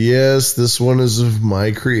 Yes, this one is of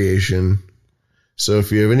my creation. So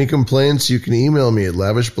if you have any complaints, you can email me at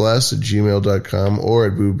lavishblast@gmail.com or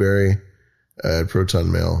at Booberry at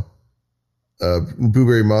Proton Mail.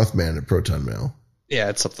 Booberry Mothman at Proton Mail. Yeah,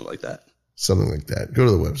 it's something like that. Something like that. Go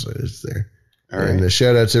to the website. It's there. All and right.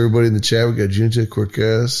 Shout out to everybody in the chat. We got Junta,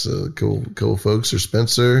 Corcas, a couple folks, or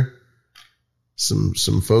Spencer, some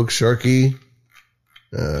folks, Sharky.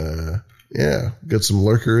 Got some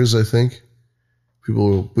lurkers, I think.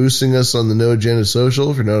 People boosting us on the No Agenda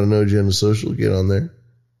Social. If you're not on No Agenda Social, get on there.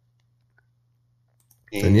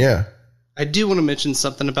 And yeah. I do want to mention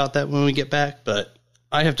something about that when we get back, but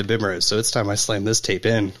I have to bimmer it, so it's time I slam this tape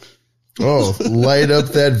in. Oh, light up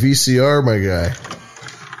that VCR, my guy.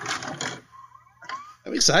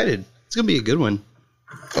 I'm excited. It's going to be a good one.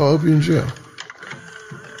 Oh, I hope you enjoy.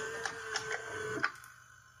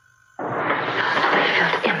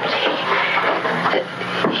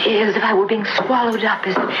 As if I were being swallowed up,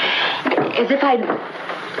 as if I'd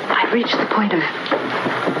reached the point of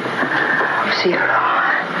zero.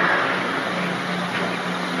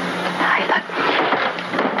 I thought,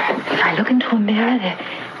 if I look into a mirror, there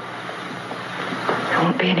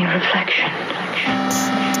won't be any reflection.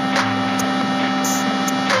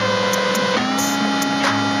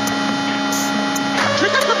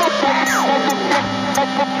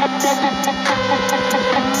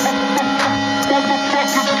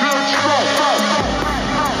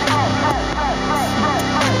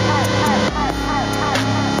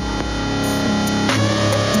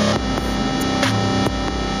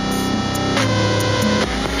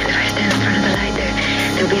 If I stand in front of the light,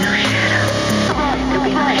 there'll be no shadow. There'll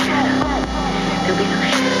be no shadow. There'll be no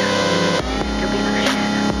shadow. There'll be no shadow.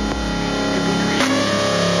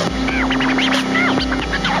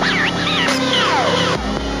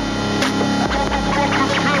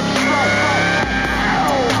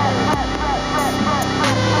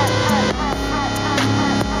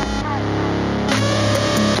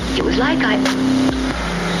 It was like I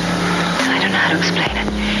don't know how to explain it.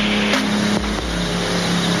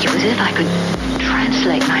 It was as if I could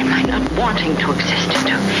translate my mind not wanting to exist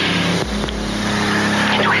into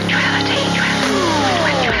actuality.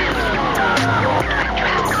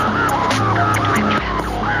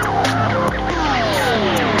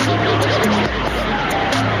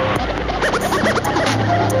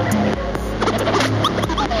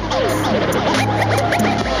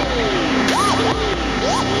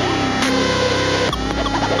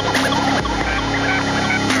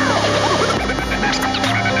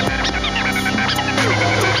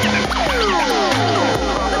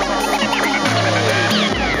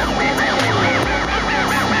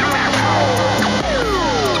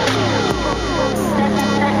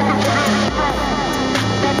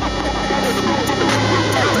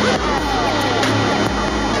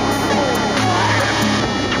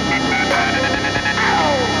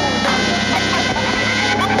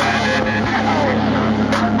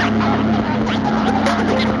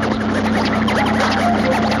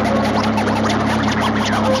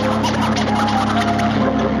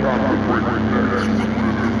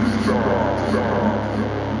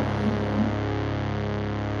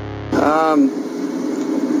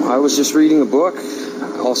 I was just reading a book.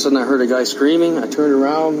 All of a sudden I heard a guy screaming. I turned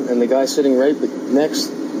around and the guy sitting right next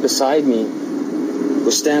beside me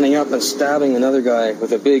was standing up and stabbing another guy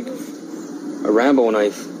with a Rambo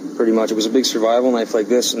knife, pretty much. It was a big survival knife like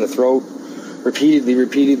this in the throat.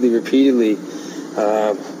 Repeatedly.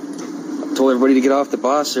 Told everybody to get off the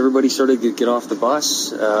bus. Everybody started to get off the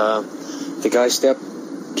bus. The guy still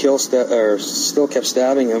kept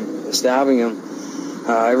stabbing him.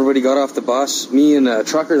 Everybody got off the bus. Me and a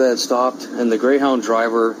trucker that had stopped and the Greyhound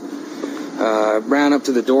driver ran up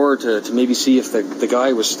to the door to maybe see if the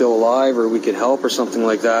guy was still alive or we could help or something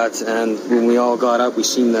like that. And when we all got up, we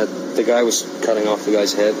seen that the guy was cutting off the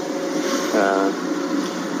guy's head.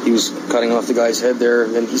 He was cutting off the guy's head there.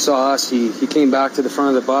 And he saw us. He came back to the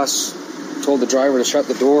front of the bus, told the driver to shut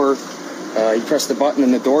the door. He pressed the button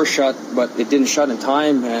and the door shut, but it didn't shut in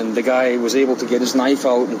time, and the guy was able to get his knife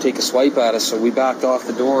out and take a swipe at us, so we backed off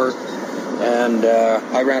the door, and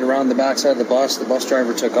I ran around the backside of the bus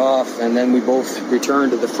driver took off, and then we both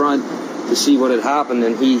returned to the front to see what had happened,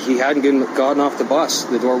 and he hadn't gotten off the bus.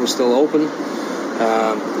 The door was still open.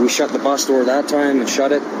 We shut the bus door that time and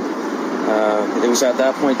shut it. It was at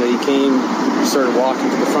that point that he started walking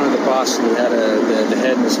to the front of the bus, and he had the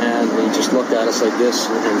head in his hand, and he just looked at us like this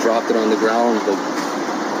and dropped it on the ground, but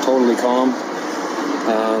totally calm.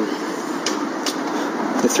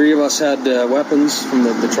 The three of us had weapons from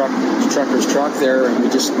the trucker's truck there, and we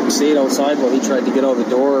just stayed outside while he tried to get out the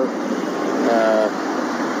door,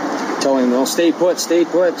 telling him, "No, stay put, stay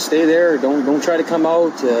there, don't try to come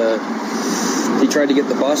out." He tried to get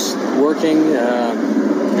the bus working,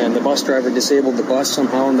 and the bus driver disabled the bus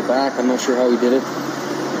somehow in the back. I'm not sure how he did it.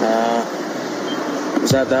 It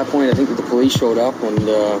was at that point, I think, that the police showed up and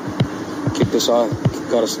kicked us off,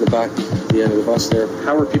 got us to the back, the end of the bus there.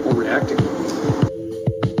 How were people reacting?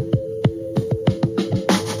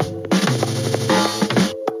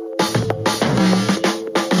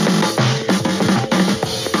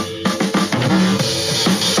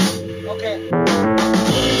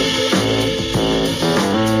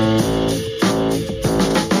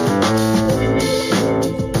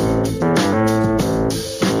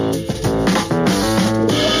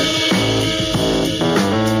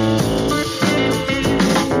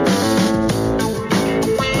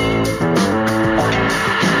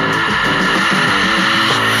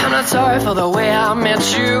 For the way I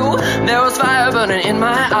met you, there was fire burning in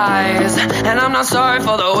my eyes. And I'm not sorry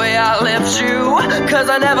for the way I left you, cause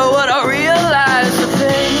I never would have realized the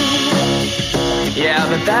thing. Yeah,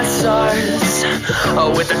 but that starts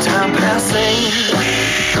with the time passing.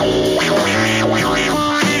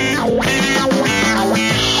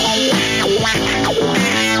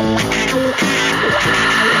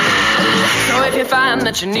 So if you find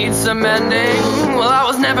that you need some mending, well, I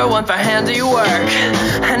was never one for handiwork.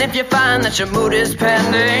 And if you find that your mood is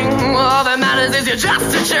pending, well, all that matters is you're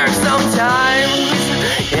just a jerk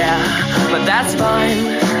sometimes. Yeah, but that's fine,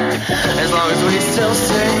 as long as we still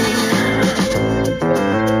sing.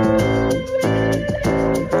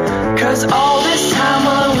 Cause all this time,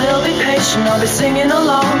 well, I will be patient. I'll be singing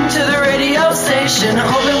along to the radio station,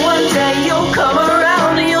 hoping one day you'll come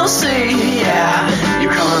around and you'll see, yeah,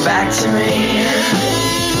 you're coming back to me.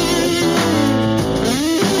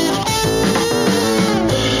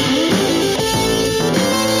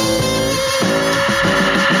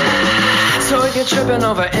 So if you're tripping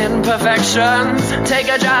over imperfections, take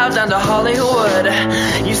a drive down to Hollywood.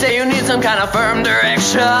 You say you need some kind of firm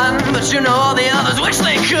direction, but you know all the others wish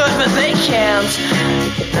they could, but they can't.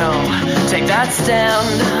 No, take that stand.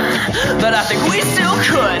 But I think we still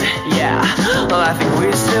could. Yeah, well, I think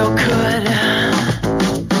we still could.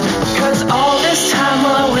 Cause all this time,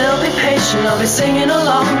 well, I will be patient. I'll be singing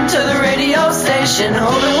along to the radio station,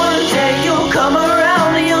 hoping one day you'll come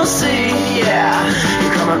around and you'll see, yeah,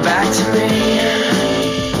 you're coming back to me.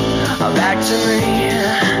 Back to me.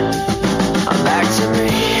 Back to me.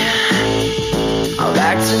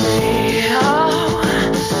 Back to me. Oh,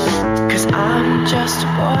 cause I'm just a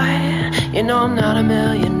boy. You know I'm not a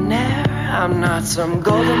millionaire. I'm not some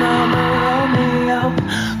golden armor Romeo.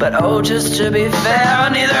 But oh, just to be fair,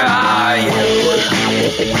 neither are you.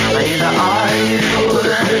 Neither are you.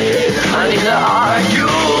 Neither are you. Neither are you.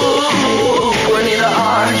 Neither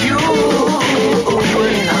are you.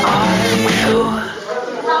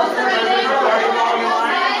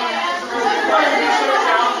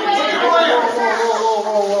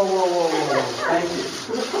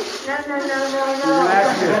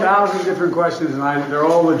 A thousand different questions, and they're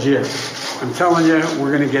all legit. I'm telling you,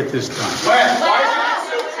 we're going to get this done.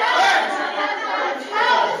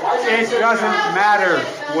 It doesn't matter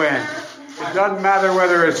when. It doesn't matter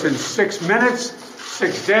whether it's in 6 minutes,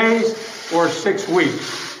 6 days, or 6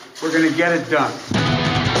 weeks. We're going to get it done.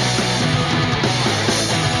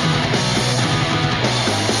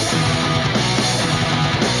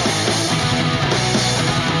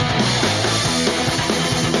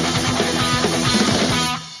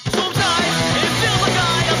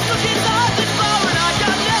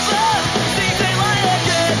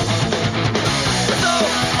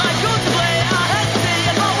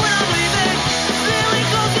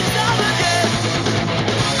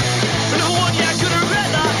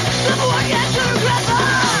 Regret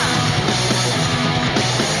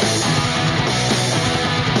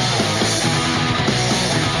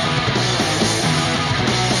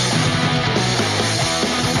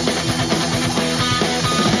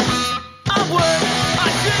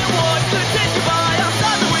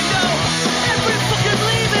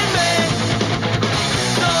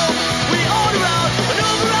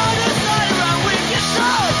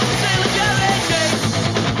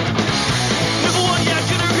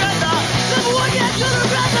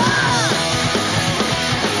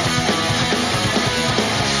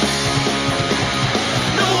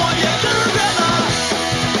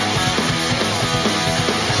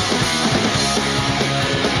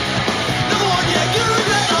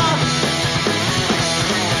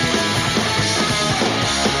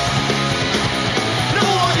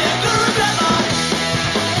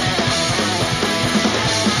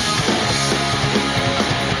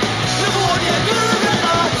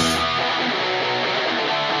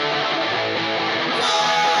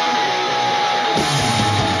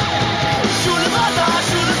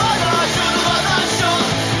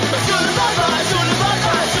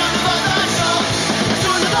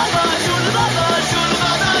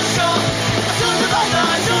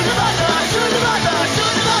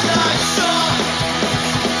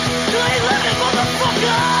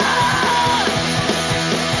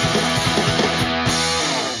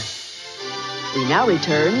now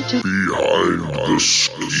return to Behind the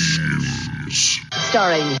Schemes.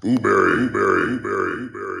 starring Blueberry,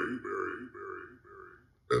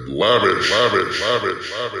 and Lavish.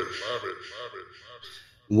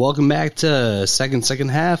 Welcome back to second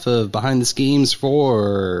half of Behind the Schemes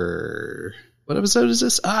for... What episode is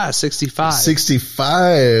this? 65.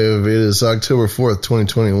 65. It is October 4th,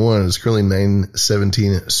 2021. It's currently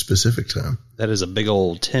 9:17 Pacific time. That is a big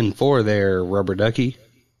old 10-4 there, Rubber Ducky.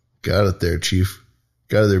 Got it there, Chief.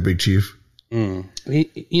 Got it there, Big Chief.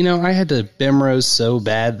 You know, I had to Bemrose so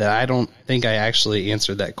bad that I don't think I actually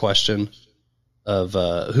answered that question of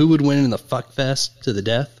who would win in the fuck fest to the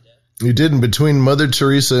death. You didn't, between Mother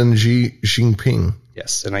Teresa and Xi Jinping.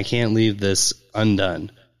 Yes, and I can't leave this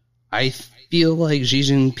undone. I feel like Xi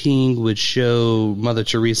Jinping would show Mother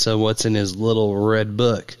Teresa what's in his little red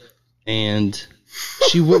book, and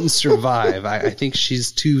she wouldn't survive. I think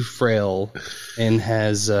she's too frail and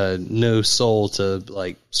has no soul to,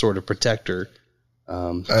 like, sort of protect her.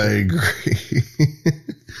 I agree.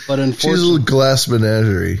 But unfortunately, she's a little glass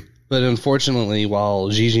menagerie. But unfortunately,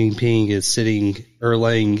 while Xi Jinping is sitting or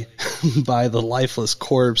laying by the lifeless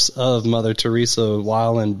corpse of Mother Teresa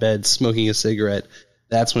while in bed smoking a cigarette,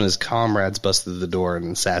 that's when his comrades bust through the door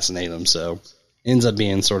and assassinate him. So ends up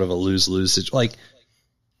being sort of a lose-lose situation. Like,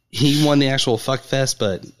 he won the actual fuck fest,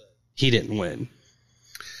 but he didn't win.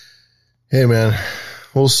 Hey, man,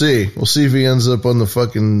 we'll see. We'll see if he ends up on the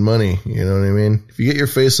fucking money. You know what I mean? If you get your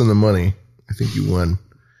face on the money, I think you won.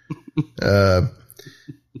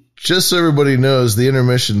 Just so everybody knows, the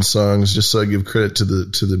intermission songs, just so I give credit to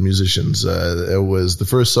the musicians, the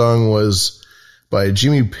first song was by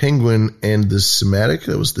Jimmy Penguin and the Somatic.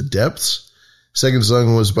 That was The Depths. Second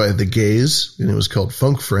song was by The Gays, and it was called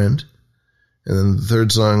Funk Friend. And then the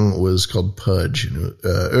third song was called Pudge.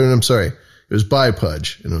 It was by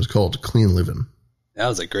Pudge, and it was called Clean Livin'. That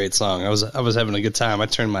was a great song. I was having a good time. I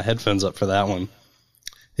turned my headphones up for that one.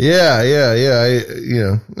 Yeah. I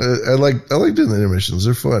like doing the intermissions.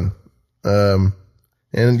 They're fun. And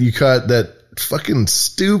you caught that fucking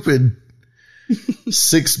stupid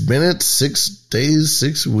 6 minutes, 6 days,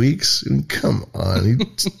 6 weeks. I mean, come on,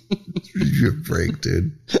 give a break,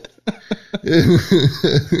 dude.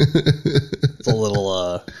 It's a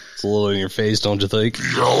little in your face, don't you think?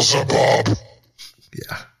 Beelzebub.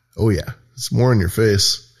 Yeah. Oh yeah. It's more in your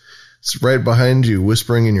face. It's right behind you,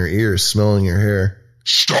 whispering in your ear, smelling your hair.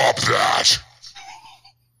 Stop that.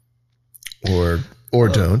 Or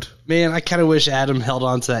don't. Man, I kind of wish Adam held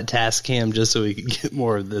on to that task cam just so we could get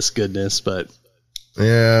more of this goodness, but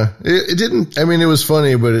yeah, it didn't. I mean, it was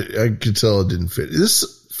funny, but I could tell it didn't fit. This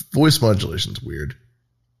voice modulation's weird.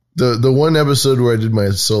 The one episode where I did my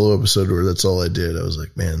solo episode where that's all I did, I was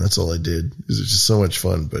like, man, that's all I did. It was just so much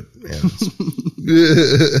fun, but man,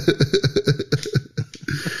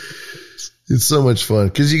 it's so much fun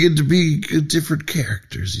because you get to be different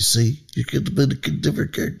characters. You see, you get to be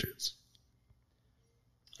different characters.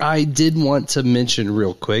 I did want to mention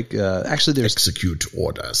real quick. Actually, there's Execute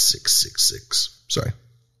Order 666. Sorry.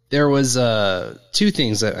 There was two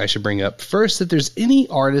things that I should bring up. First, if there's any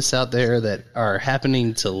artists out there that are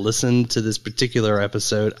happening to listen to this particular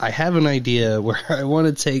episode, I have an idea where I want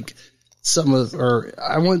to take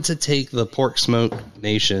the Pork Smoke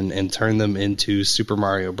Nation and turn them into Super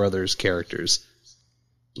Mario Brothers characters.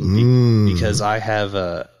 Because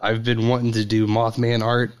I've been wanting to do Mothman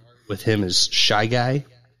art with him as Shy Guy.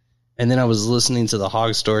 And then I was listening to the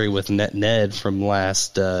Hog Story with Ned from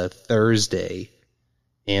last Thursday.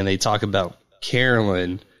 And they talk about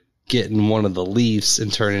Carolyn getting one of the Leafs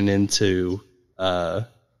and turning into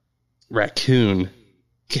Raccoon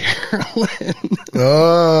Carolyn.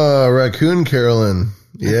 Oh, Raccoon Carolyn.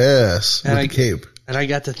 Yes, with the cape. And I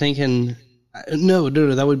got to thinking, no,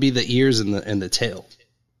 that would be the ears and the tail.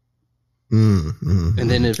 And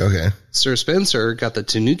then if Sir Spencer got the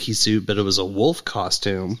Tanuki suit, but it was a wolf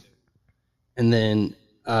costume. And then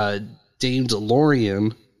Dame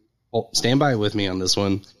DeLorean, stand by with me on this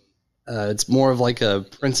one. It's more of like a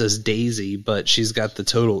Princess Daisy, but she's got the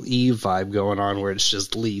Total Eve vibe going on where it's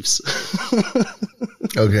just leaves.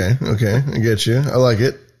 Okay. I get you. I like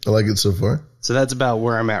it so far. So that's about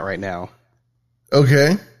where I'm at right now.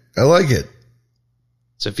 Okay. I like it.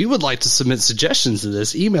 So if you would like to submit suggestions to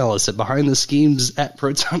this, email us at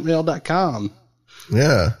behindtheschemes@protonmail.com.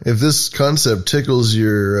 Yeah. If this concept tickles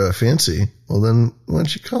your fancy, well then why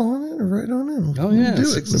don't you call on it or write on it? Oh yeah. Do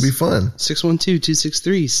it. It'll be fun.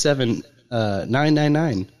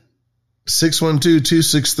 612-263-7999.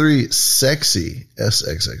 612-263-SEXY.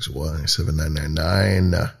 SXXY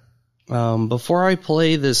 7999. Before I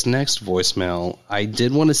play this next voicemail, I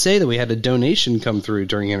did want to say that we had a donation come through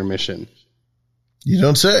during intermission. You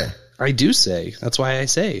don't say. I do say. That's why I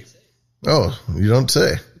say. Oh, you don't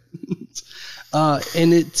say.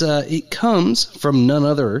 And it comes from none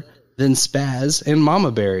other than Spaz and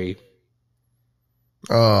Mama Berry.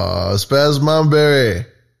 Oh, Spaz and Mama Berry.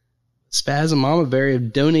 Spaz and Mama Berry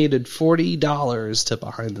have donated $40 to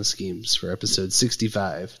Behind the Schemes for episode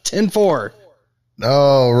 65. 10-4.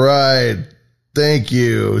 All right. Thank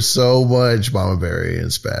you so much, Mama Berry and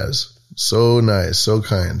Spaz. So nice, so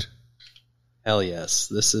kind. Hell yes.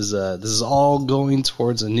 This is all going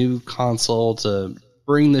towards a new console to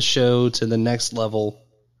bring the show to the next level.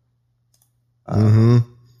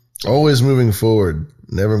 Always moving forward,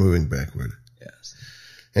 never moving backward. Yes.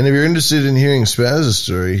 And if you're interested in hearing Spaz's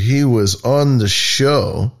story, he was on the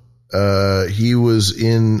show. He was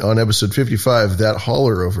on episode 55, That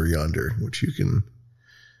Holler Over Yonder, which you can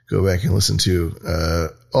go back and listen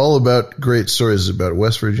to. All about great stories about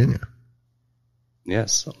West Virginia.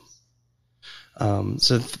 Yes.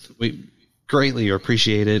 We greatly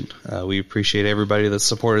appreciate it. We appreciate everybody that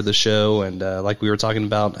supported the show. And like we were talking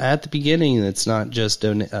about at the beginning, it's not just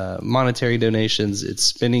monetary donations. It's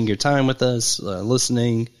spending your time with us,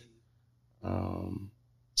 listening,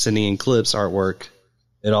 sending in clips, artwork.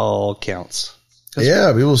 It all counts.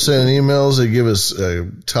 Yeah, people send emails. They give us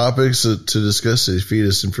topics to discuss. They feed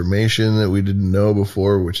us information that we didn't know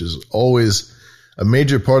before, which is always a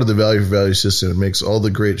major part of the value for value system. It makes all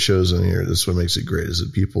the great shows on here. That's what makes it great, is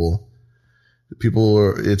that people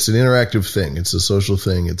are, it's an interactive thing. It's a social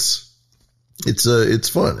thing. It's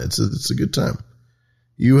fun. It's a good time.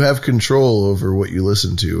 You have control over what you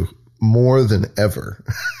listen to more than ever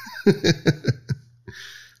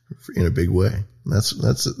in a big way. That's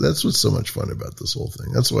what's so much fun about this whole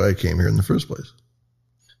thing. That's why I came here in the first place.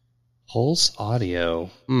 Pulse audio.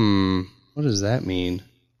 What does that mean?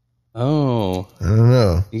 Oh, I don't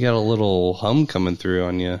know. You got a little hum coming through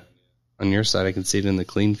on your side. I can see it in the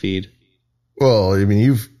clean feed. Well, I mean,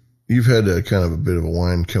 you've had a kind of a bit of a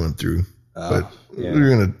whine coming through, but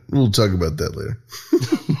yeah. We'll talk about that later.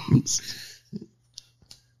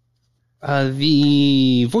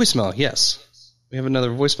 The voicemail. Yes, we have another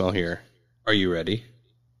voicemail here. Are you ready?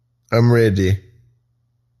 I'm ready.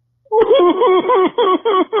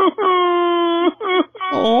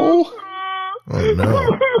 Oh. Oh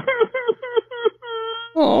no.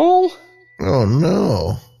 Oh. Oh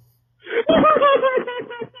no.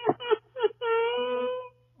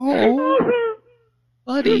 Oh.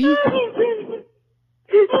 Buddy.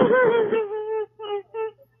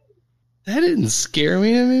 That didn't scare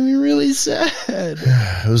me. It made me really sad.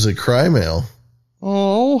 It was a cry mail.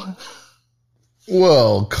 Oh.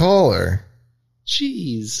 Well, caller.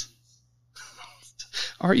 Jeez.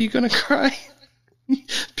 Are you going to cry?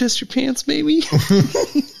 Piss your pants, maybe?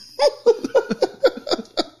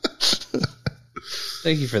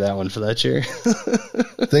 Thank you for that one, for that chair.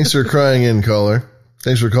 Thanks for crying in, caller.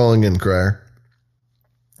 Thanks for calling in, crier.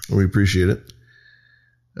 We appreciate it.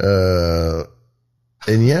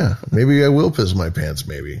 And yeah, maybe I will piss my pants,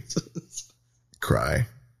 maybe. Cry.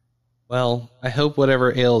 Well, I hope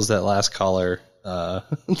whatever ails that last caller.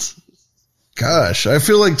 Gosh, I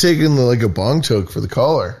feel like taking a bong toke for the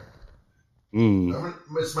caller.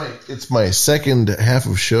 It's my second half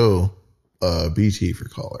of show BT for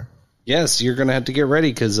caller. Yes, you're going to have to get ready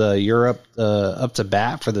because you're up to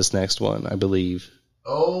bat for this next one, I believe.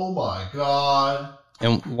 Oh my God.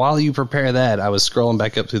 And while you prepare that, I was scrolling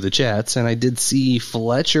back up through the chats, and I did see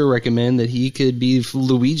Fletcher recommend that he could be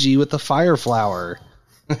Luigi with the fire flower.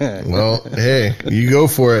 Well, hey, you go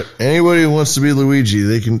for it. Anybody who wants to be Luigi,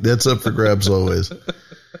 they can. That's up for grabs always.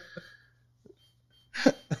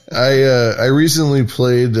 I recently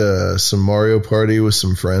played some Mario Party with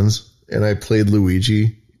some friends, and I played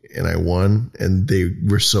Luigi, and I won, and they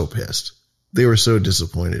were so pissed. They were so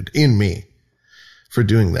disappointed in me for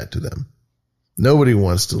doing that to them. Nobody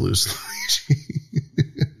wants to lose Luigi.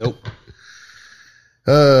 Nope.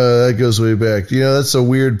 That goes way back. That's a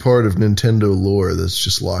weird part of Nintendo lore that's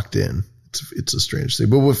just locked in. It's a strange thing.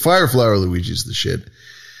 But with Fire Flower, Luigi's the shit.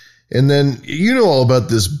 And then you know all about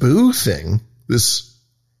this Boo thing. This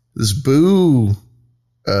Boo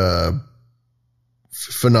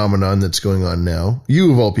phenomenon that's going on now.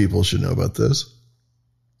 You of all people should know about this.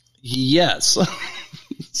 Yes.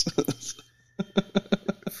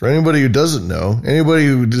 For anybody who doesn't know, anybody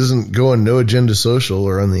who doesn't go on No Agenda Social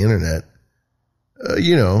or on the internet,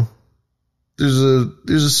 there's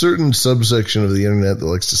a certain subsection of the internet that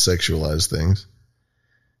likes to sexualize things,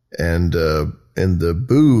 and the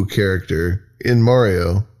Boo character in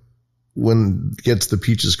Mario, when gets the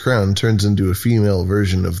Peach's crown, turns into a female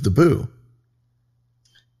version of the Boo.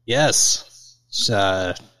 Yes.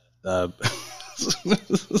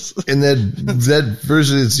 And that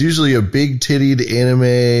version, it's usually a big tittied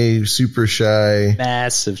anime, super shy.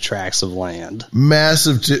 Massive tracts of land.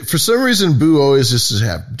 Massive. For some reason, Boo always just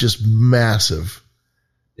have just massive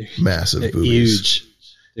They're boobies.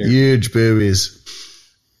 Huge. Huge boobies.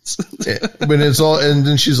 But it's all, and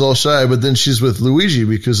then she's all shy, but then she's with Luigi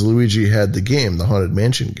because Luigi had the game, the Haunted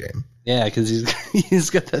Mansion game. Yeah, because he's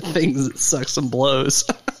got that thing that sucks and blows.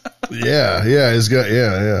 Yeah, he's got,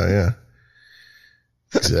 yeah.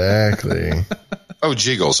 Exactly. Oh,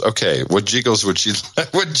 jiggles. Okay, what jiggles would she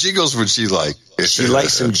like? She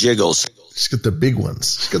likes some jiggles. She's got the big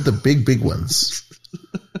ones. She's got the big ones.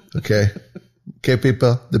 Okay,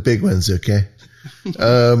 people, the big ones. Okay.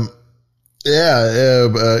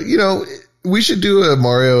 We should do a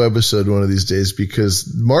Mario episode one of these days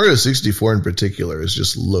because Mario 64 in particular is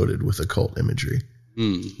just loaded with occult imagery.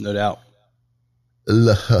 No doubt.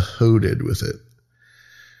 Loaded with it.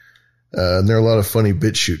 And there are a lot of funny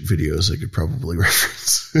BitChute videos I could probably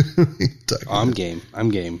reference. I'm game.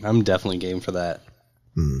 I'm definitely game for that.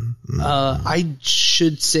 I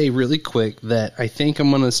should say really quick that I think I'm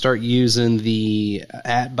going to start using the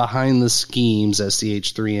 @behind the schemes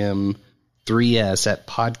SCH3M 3S at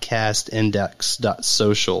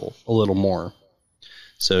podcastindex.social a little more.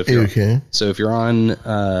 So if you're on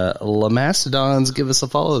La Mastodons, give us a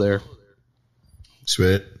follow there.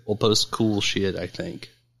 Sweet. We'll post cool shit, I think.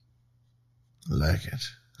 I like it.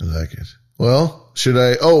 Well, should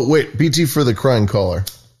I? Oh, wait. BT for the crying caller.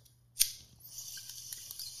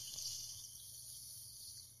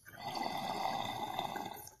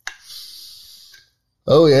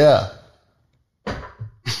 Oh, yeah.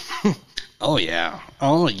 Oh, yeah.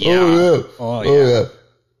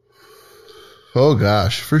 Oh,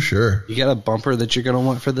 gosh, for sure. You got a bumper that you're going to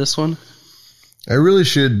want for this one? I really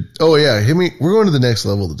should. Oh, yeah. Hit me. We're going to the next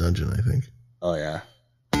level of the dungeon, I think. Oh, yeah.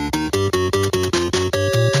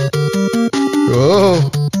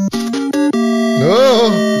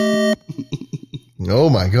 Oh,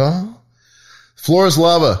 my God. Floor is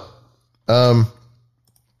lava.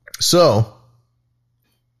 So,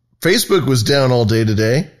 Facebook was down all day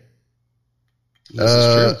today. This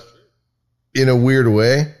is true. In a weird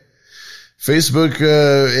way. Facebook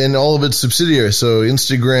and all of its subsidiaries, so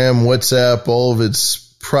Instagram, WhatsApp, all of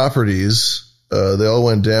its properties, they all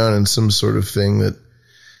went down in some sort of thing that,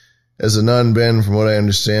 as a non-Ben, from what I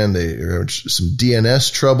understand, they are some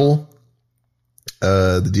DNS trouble.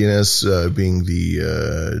 The DNS being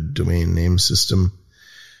the domain name system.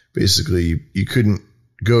 Basically, you couldn't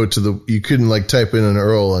like type in an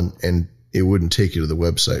URL and it wouldn't take you to the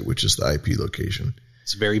website, which is the IP location.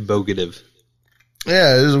 It's very bogative.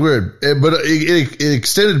 Yeah, it was weird. But it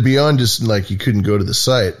extended beyond just like you couldn't go to the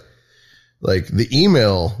site. Like the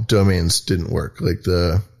email domains didn't work. Like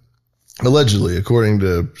allegedly, according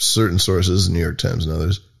to certain sources, the New York Times and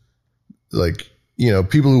others, like,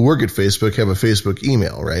 people who work at Facebook have a Facebook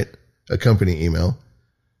email, right? A company email.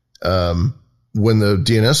 When the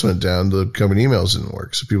DNS went down, the company emails didn't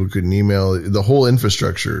work. So people couldn't email. The whole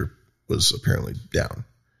infrastructure was apparently down.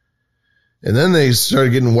 And then they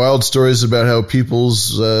started getting wild stories about how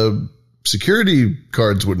people's security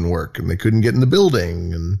cards wouldn't work and they couldn't get in the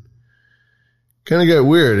building, and kind of got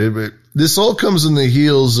weird. This all comes in the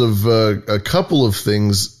heels of a couple of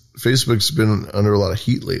things. Facebook's been under a lot of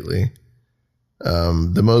heat lately.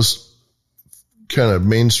 The most kind of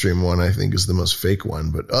mainstream one, I think, is the most fake one.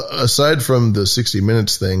 But aside from the 60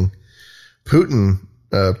 Minutes thing, Putin,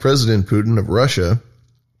 President Putin of Russia,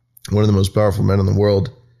 one of the most powerful men in the world,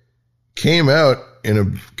 came out in a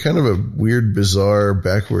kind of a weird, bizarre,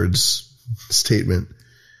 backwards statement.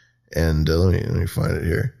 And let me find it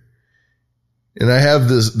here. And I have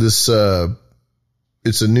this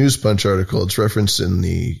it's a News Punch article. It's referenced in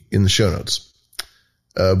the show notes.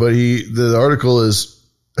 But the article is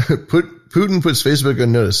Putin puts Facebook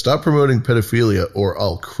on notice. Stop promoting pedophilia or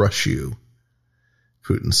I'll crush you.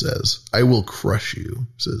 Putin says, I will crush you,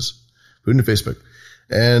 says Putin to Facebook.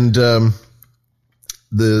 And,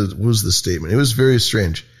 what was the statement? It was very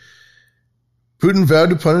strange. Putin vowed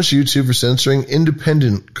to punish YouTube for censoring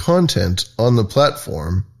independent content on the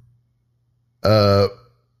platform. So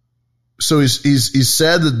he's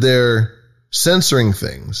sad that they're censoring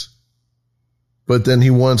things, but then he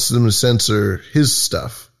wants them to censor his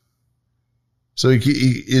stuff. So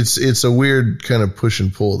it's a weird kind of push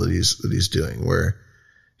and pull that he's doing, where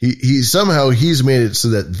he somehow he's made it so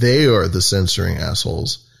that they are the censoring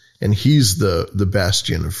assholes and he's the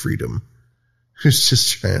bastion of freedom, who's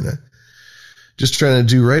just trying to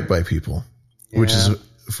do right by people, which is a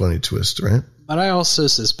funny twist, right? But I also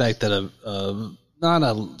suspect that not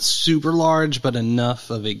a super large, but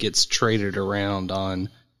enough of it gets traded around on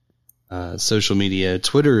social media,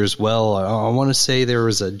 Twitter as well. I want to say there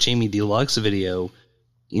was a Jamie Deluxe video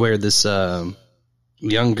where this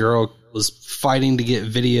young girl was fighting to get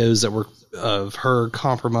videos that were of her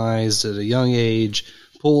compromised at a young age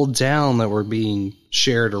pulled down that were being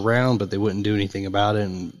shared around, but they wouldn't do anything about it,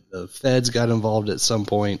 and the feds got involved at some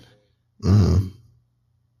point.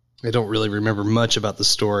 I don't really remember much about the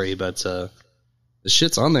story, but the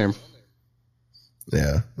shit's on there.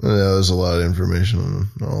 Yeah, there's a lot of information on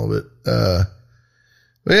all of it.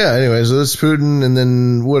 But yeah, anyway, so that's Putin, and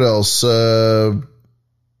then what else? I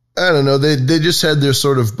don't know. They just had their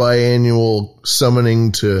sort of biannual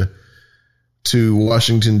summoning to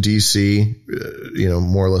Washington, D.C.,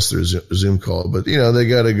 more or less their Zoom call. But, they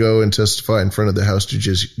got to go and testify in front of the House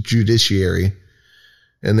Judiciary,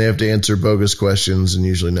 and they have to answer bogus questions, and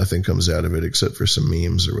usually nothing comes out of it except for some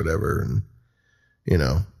memes or whatever. And,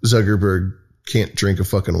 Zuckerberg can't drink a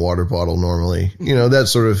fucking water bottle normally. That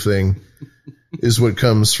sort of thing is what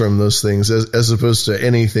comes from those things as opposed to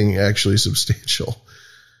anything actually substantial.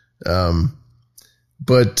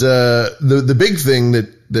 But the big thing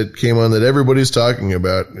that came on that everybody's talking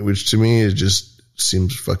about, which to me it just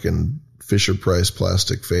seems fucking Fisher-Price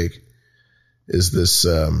plastic fake, is this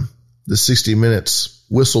the 60 Minutes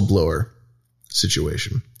whistleblower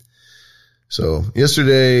situation. So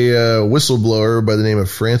yesterday, a whistleblower by the name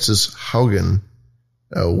of Frances Haugen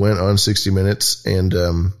went on 60 Minutes and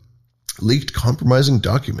leaked compromising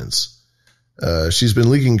documents. She's been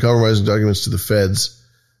leaking compromising documents to the feds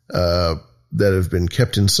that have been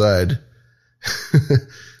kept inside,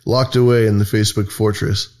 locked away in the Facebook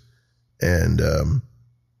fortress. And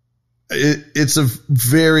it's a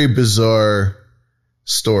very bizarre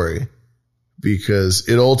story because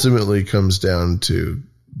it ultimately comes down to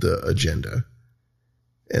the agenda.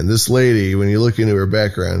 And this lady, when you look into her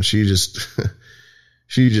background, she just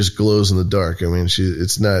glows in the dark. I mean, it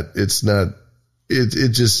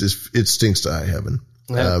stinks to high heaven.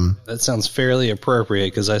 That sounds fairly appropriate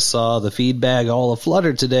because I saw the feed bag all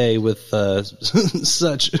aflutter today with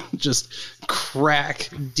such just crack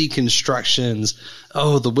deconstructions.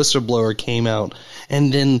 Oh, the whistleblower came out,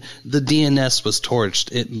 and then the DNS was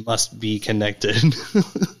torched. It must be connected.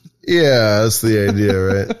 Yeah, that's the idea,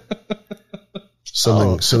 right?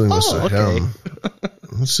 Something must have come.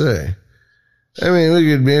 Let's say. I mean, we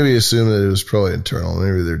could maybe assume that it was probably internal.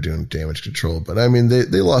 Maybe they're doing damage control. But, I mean,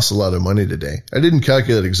 they lost a lot of money today. I didn't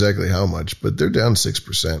calculate exactly how much, but they're down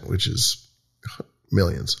 6%, which is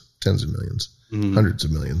millions, tens of millions, hundreds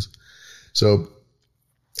of millions. So,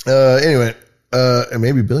 anyway, and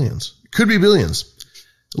maybe billions. Could be billions.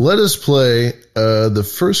 Let us play the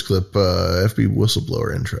first clip, FB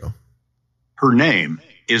whistleblower intro. Her name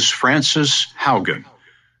is Frances Haugen.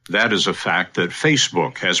 That is a fact that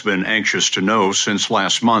Facebook has been anxious to know since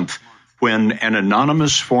last month when an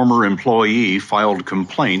anonymous former employee filed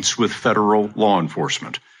complaints with federal law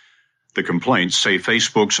enforcement. The complaints say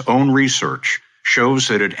Facebook's own research shows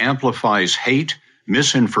that it amplifies hate,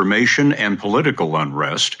 misinformation, and political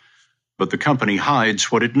unrest, but the company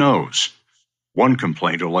hides what it knows. One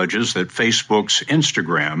complaint alleges that Facebook's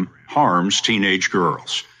Instagram harms teenage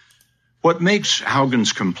girls. What makes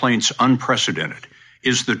Haugen's complaints unprecedented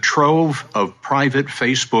is the trove of private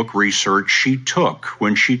Facebook research she took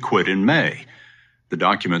when she quit in May. The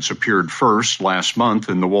documents appeared first last month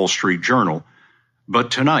in the Wall Street Journal, but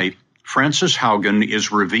tonight, Frances Haugen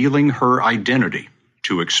is revealing her identity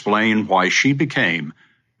to explain why she became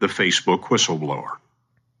the Facebook whistleblower.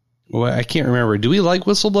 Well, I can't remember. Do we like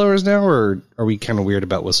whistleblowers now, or are we kind of weird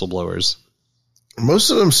about whistleblowers? Most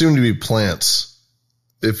of them seem to be plants.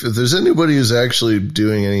 If there's anybody who's actually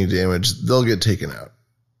doing any damage, they'll get taken out.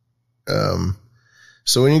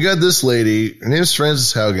 So when you got this lady, her name is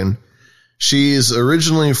Frances Haugen. She's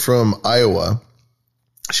originally from Iowa.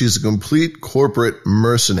 She's a complete corporate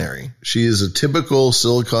mercenary. She is a typical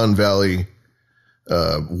Silicon Valley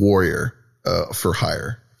warrior for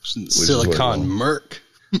hire. Silicon Merc.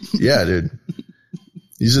 Yeah, dude.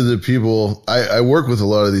 These are the people, I work with a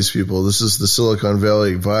lot of these people. This is the Silicon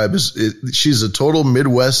Valley vibe. She's a total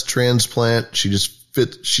Midwest transplant.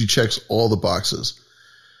 She checks all the boxes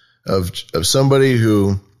of somebody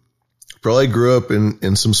who probably grew up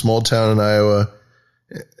in some small town in Iowa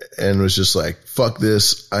and was just like, fuck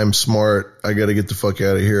this. I'm smart. I got to get the fuck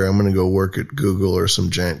out of here. I'm going to go work at Google or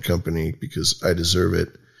some giant company because I deserve it.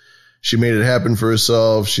 She made it happen for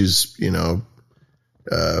herself. She's,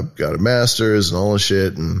 got a master's and all this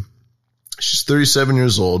shit, and she's 37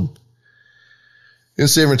 years old in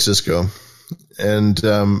San Francisco, and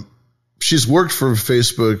she's worked for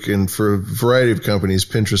Facebook and for a variety of companies,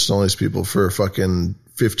 Pinterest and all these people, for fucking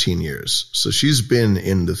 15 years. So she's been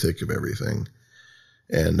in the thick of everything.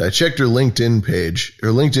 And I checked her LinkedIn page. Her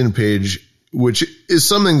LinkedIn page, which is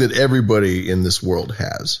something that everybody in this world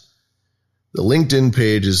has. The LinkedIn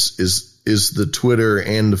page is the Twitter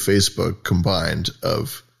and the Facebook combined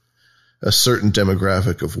of a certain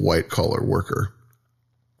demographic of white-collar worker,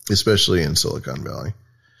 especially in Silicon Valley.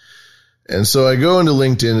 And so I go into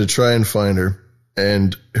LinkedIn to try and find her,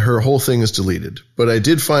 and her whole thing is deleted. But I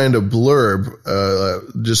did find a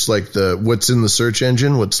blurb, just like what's in the search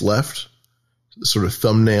engine, what's left, sort of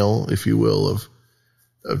thumbnail, if you will,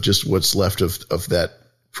 of just what's left of that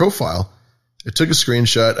profile. I took a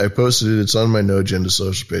screenshot. I posted it. It's on my No Agenda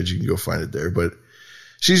social page. You can go find it there. But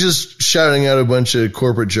she's just shouting out a bunch of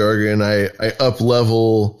corporate jargon. I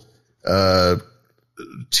up-level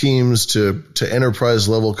teams to enterprise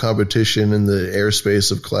level competition in the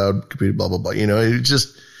airspace of cloud computing, blah, blah, blah. It's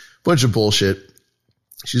just a bunch of bullshit.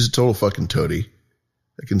 She's a total fucking toady.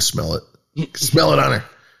 I can smell it. I can smell it on her.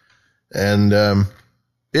 And,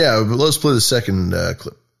 but let's play the second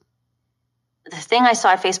clip. The thing I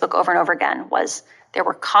saw at Facebook over and over again was there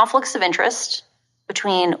were conflicts of interest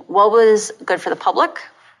between what was good for the public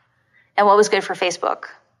and what was good for Facebook.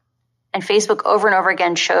 And Facebook over and over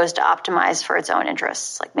again chose to optimize for its own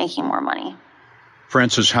interests, like making more money.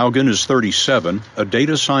 Frances Haugen is 37, a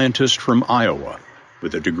data scientist from Iowa,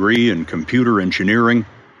 with a degree in computer engineering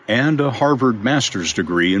and a Harvard master's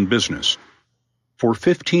degree in business. For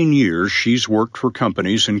 15 years, she's worked for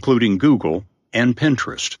companies including Google and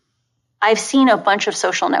Pinterest. I've seen a bunch of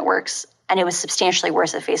social networks, and it was substantially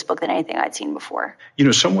worse at Facebook than anything I'd seen before.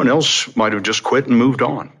 Someone else might have just quit and moved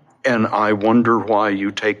on. And I wonder why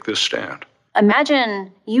you take this stand.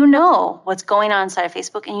 Imagine you know what's going on inside of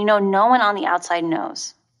Facebook, and no one on the outside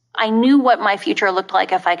knows. I knew what my future looked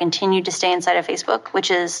like if I continued to stay inside of Facebook,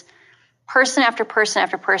 which is person after person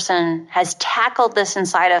after person has tackled this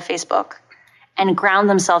inside of Facebook and ground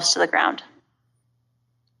themselves to the ground.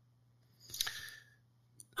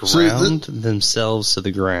 Ground themselves to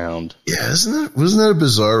the ground. Yeah, wasn't that a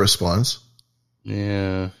bizarre response?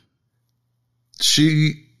 Yeah.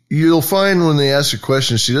 You'll find when they ask a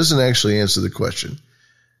question, she doesn't actually answer the question.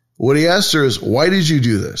 What he asked her is, why did you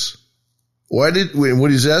do this? What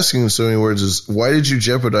he's asking in so many words is, why did you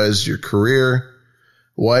jeopardize your career?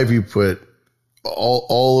 Why have you put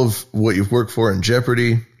all of what you've worked for in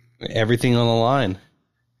jeopardy? Everything on the line.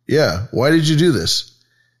 Yeah. Why did you do this?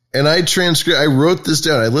 And I wrote this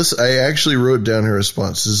down. I actually wrote down her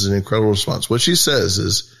response. This is an incredible response. What she says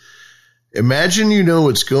is, imagine you know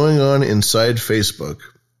what's going on inside Facebook,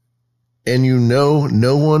 and no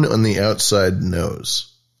one on the outside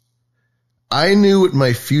knows. I knew what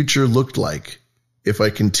my future looked like if I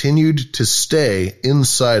continued to stay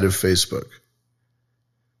inside of Facebook,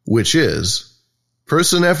 which is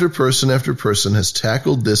person after person after person has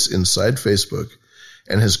tackled this inside Facebook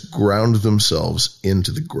and has ground themselves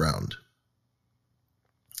into the ground.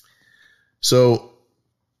 So,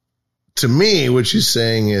 to me, what she's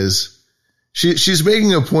saying is, she's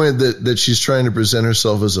making a point that she's trying to present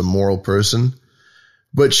herself as a moral person,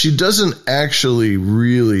 but she doesn't actually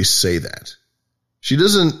really say that. She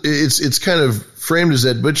doesn't, it's kind of framed as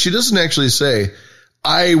that, but she doesn't actually say,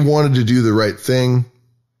 I wanted to do the right thing.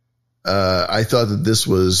 I thought that this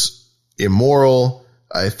was immoral.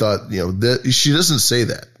 I thought, that she doesn't say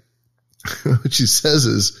that. What she says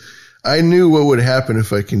is, I knew what would happen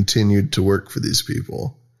if I continued to work for these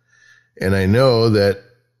people. And I know that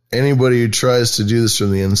anybody who tries to do this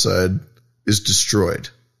from the inside is destroyed.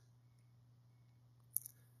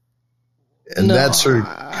 And that's her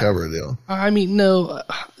cover deal. I mean, no.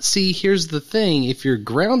 See, here's the thing. If you're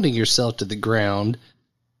grounding yourself to the ground,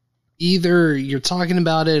 either you're talking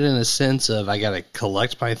about it in a sense of, I got to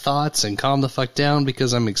collect my thoughts and calm the fuck down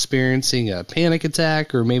because I'm experiencing a panic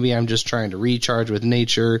attack, or maybe I'm just trying to recharge with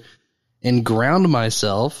nature and ground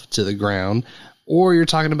myself to the ground, or you're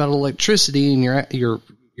talking about electricity and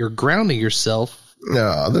you're grounding yourself.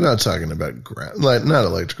 No, they're not talking about ground, not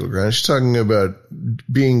electrical ground. She's talking about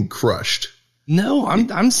being crushed. No,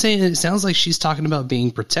 I'm saying it sounds like she's talking about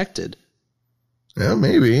being protected. Yeah,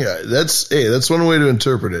 maybe. That's one way to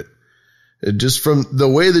interpret it. It just from the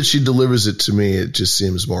way that she delivers it to me, it just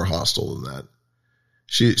seems more hostile than that.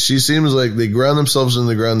 She seems like they ground themselves in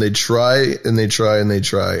the ground. They try and they try and they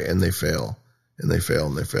try and they fail and they fail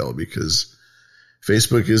and they fail because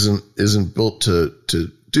Facebook isn't built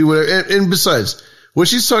to do whatever. And besides, what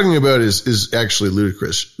she's talking about is actually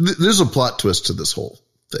ludicrous. There's a plot twist to this whole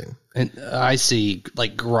thing. And I see,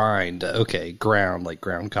 like, grind. Okay, ground, like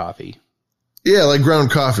ground coffee. Yeah, like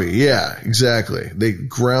ground coffee. Yeah, exactly. They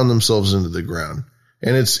ground themselves into the ground.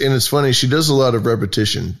 And it's funny, she does a lot of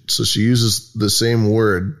repetition. So she uses the same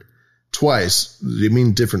word twice. They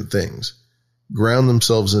mean different things. ground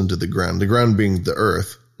themselves into the ground being the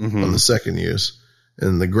earth on the second use,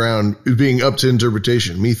 and the ground being up to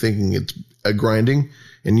interpretation, me thinking it's a grinding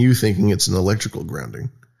and you thinking it's an electrical grounding.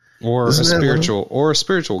 Or a spiritual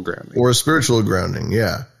grounding. Or a spiritual grounding,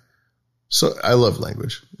 yeah. So I love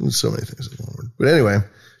language. There's so many things in one word. But anyway,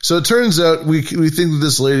 so it turns out we think that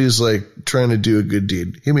this lady is like trying to do a good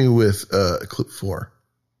deed. Hit me with clip 4.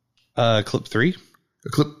 Clip 3?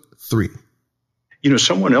 Clip 3.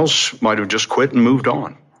 Someone else might have just quit and moved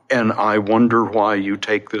on. And I wonder why you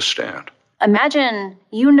take this stand. Imagine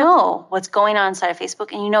you know what's going on inside of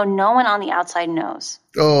Facebook, and you know no one on the outside knows.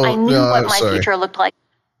 Oh, I knew what my future looked like.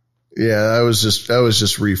 Yeah, I was just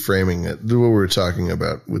reframing it. What we were talking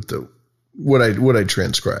about with what I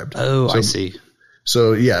transcribed. Oh, I see.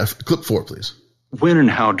 So yeah, clip 4, please. When and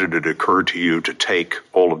how did it occur to you to take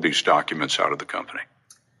all of these documents out of the company?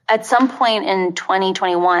 At some point in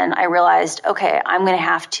 2021, I realized, okay, I'm going to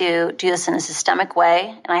have to do this in a systemic way,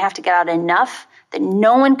 and I have to get out enough that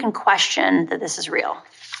no one can question that this is real.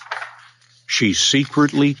 She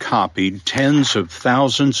secretly copied tens of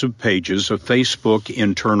thousands of pages of Facebook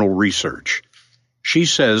internal research. She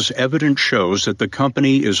says evidence shows that the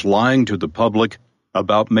company is lying to the public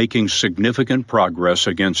about making significant progress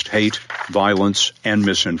against hate, violence, and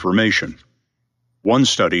misinformation. One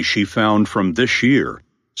study she found from this year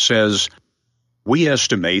says, we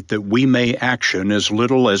estimate that we may action as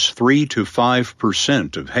little as 3 to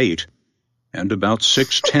 5% of hate and about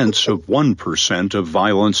 0.6% of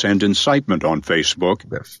violence and incitement on Facebook,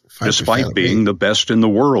 despite being the best in the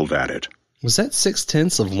world at it. Was that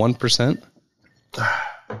 0.6%?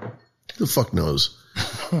 Who the fuck knows?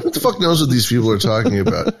 What the fuck knows what these people are talking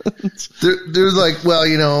about? They're like, well,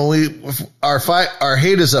 our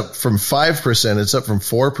hate is up from 5%. It's up from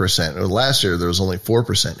 4%. Last year there was only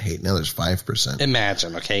 4% hate. Now there's 5%.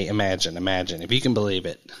 Imagine if you can believe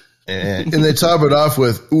it. And they top it off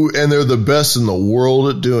with, ooh, and they're the best in the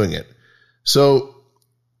world at doing it. So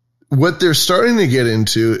what they're starting to get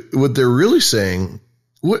into, what they're really saying,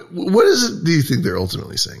 what is it do you think they're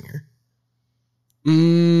ultimately saying here?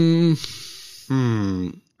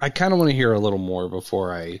 I kind of want to hear a little more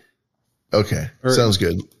before I... Okay, sounds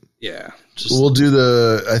good. Yeah. We'll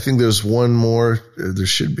do I think there's one more. There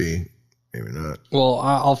should be. Maybe not. Well,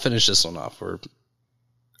 I'll finish this one off.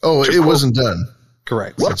 It wasn't done.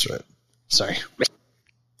 Correct. That's right. Sorry.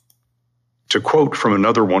 To quote from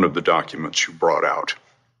another one of the documents you brought out,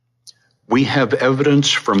 we have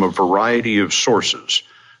evidence from a variety of sources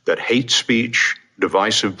that hate speech,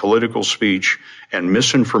 divisive political speech, and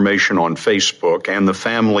misinformation on Facebook and the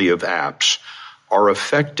family of apps are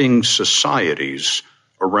affecting societies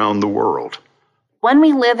around the world. When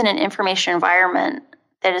we live in an information environment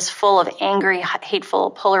that is full of angry,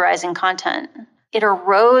 hateful, polarizing content, it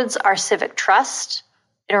erodes our civic trust,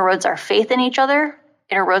 it erodes our faith in each other,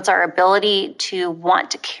 it erodes our ability to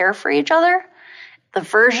want to care for each other. The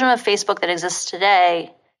version of Facebook that exists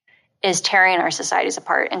today is tearing our societies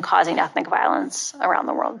apart and causing ethnic violence around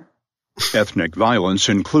the world. Ethnic violence,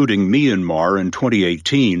 including Myanmar in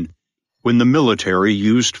 2018, when the military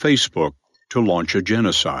used Facebook to launch a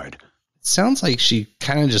genocide. Sounds like she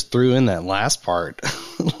kind of just threw in that last part.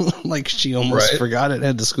 Like she almost forgot it,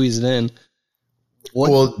 had to squeeze it in.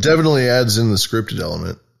 Well, it definitely adds in the scripted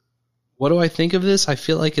element. What do I think of this? I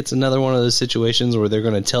feel like it's another one of those situations where they're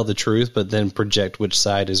going to tell the truth, but then project which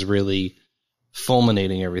side is really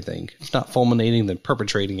fulminating everything. If not fulminating, then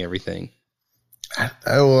perpetrating everything. I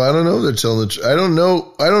don't know. They're telling the truth. I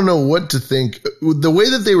don't know what to think. The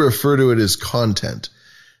way that they refer to it is content.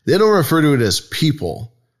 They don't refer to it as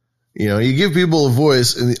people. You give people a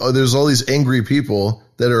voice, and there's all these angry people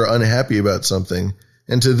that are unhappy about something.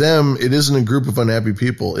 And to them, it isn't a group of unhappy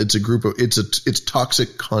people. It's a group of, it's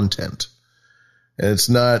toxic content. And it's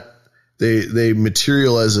not, they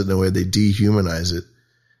materialize it in a way, they dehumanize it.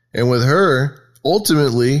 And with her,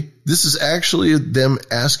 ultimately, this is actually them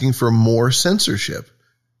asking for more censorship.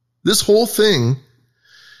 This whole thing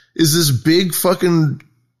is this big fucking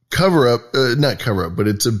cover up, not cover up, but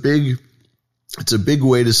it's a big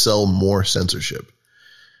way to sell more censorship.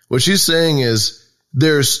 What she's saying is,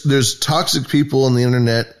 there's toxic people on the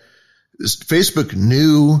internet. Facebook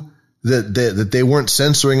knew that they weren't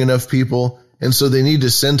censoring enough people, and so they need to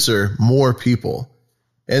censor more people.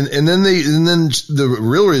 And then the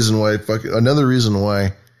real reason why, another reason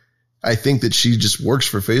why I think that she just works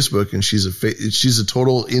for Facebook and she's a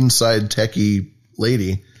total inside techie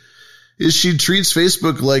lady, is she treats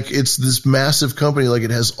Facebook like it's this massive company, like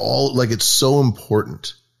it has like it's so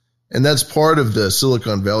important. And that's part of the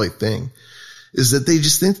Silicon Valley thing, is that they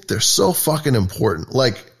just think that they're so fucking important.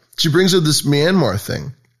 Like, she brings up this Myanmar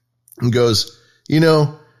thing and goes,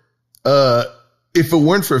 if it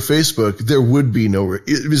weren't for Facebook, there would be no,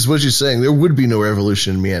 is what you're saying, there would be no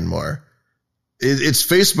revolution in Myanmar. It's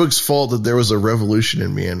Facebook's fault that there was a revolution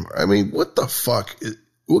in Myanmar. I mean, what the fuck?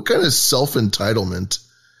 What kind of self-entitlement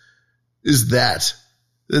is that?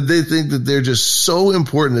 That they think that they're just so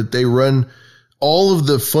important that they run all of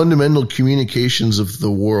the fundamental communications of the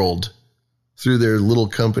world through their little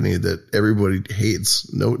company that everybody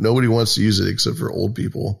hates. Nobody wants to use it except for old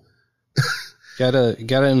people. Gotta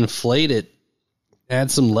inflate it. Add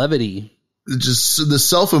some levity. Just the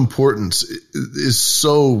self-importance is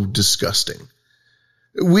so disgusting.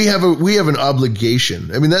 We have an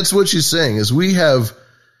obligation. I mean, that's what she's saying is we have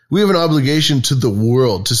an obligation to the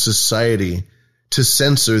world, to society, to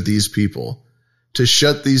censor these people, to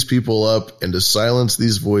shut these people up and to silence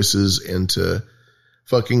these voices and to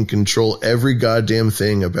fucking control every goddamn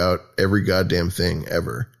thing about every goddamn thing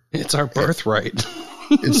ever. It's our birthright.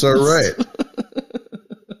 It's our right.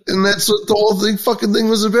 And that's what the whole fucking thing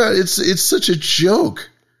was about. It's such a joke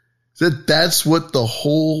that's what the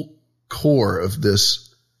whole core of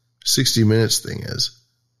this 60 Minutes thing is.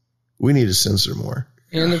 We need to censor more.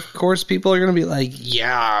 And of course, people are going to be like,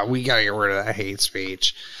 yeah, we got to get rid of that hate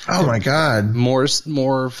speech. Oh my God.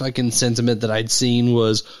 More fucking sentiment that I'd seen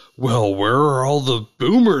was, well, where are all the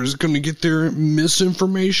boomers going to get their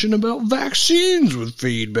misinformation about vaccines with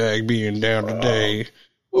feedback being down today?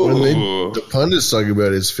 When the pundits talk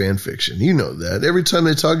about it, it's fan fiction. You know that. Every time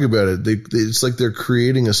they talk about it, it's like they're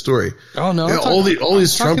creating a story. Oh, no. Yeah, all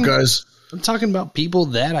these Trump guys. I'm talking about people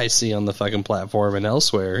that I see on the fucking platform and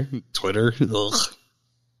elsewhere. Twitter. Ugh.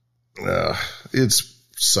 It's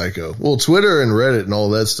psycho. Well, Twitter and Reddit and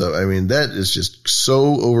all that stuff. I mean, that is just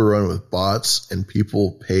so overrun with bots and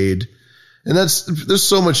people paid. And there's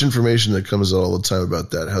so much information that comes out all the time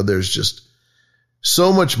about that. How there's just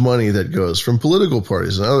so much money that goes from political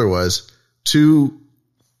parties and otherwise to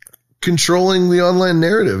controlling the online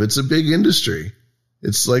narrative. It's a big industry.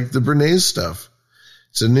 It's like the Bernays stuff.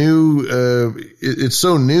 It's it's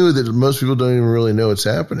so new that most people don't even really know it's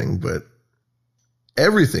happening, but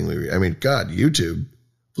everything YouTube,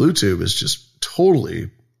 BlueTube is just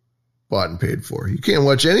totally bought and paid for. You can't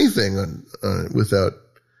watch anything on it without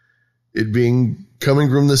it coming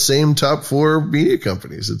from the same top 4 media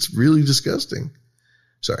companies. It's really disgusting.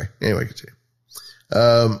 Sorry. Anyway, continue.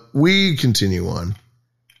 We continue on.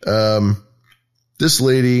 This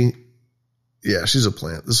lady, yeah, she's a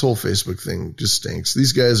plant. This whole Facebook thing just stinks.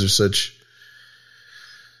 These guys are such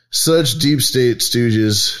deep state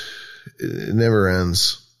stooges. It never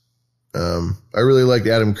ends. I really liked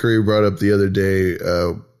Adam Curry brought up the other day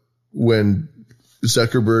when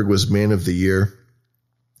Zuckerberg was Man of the Year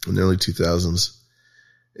in the early 2000s.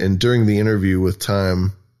 And during the interview with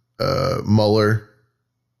Time, Robert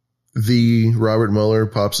Mueller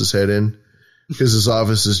pops his head in because his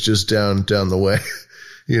office is just down the way,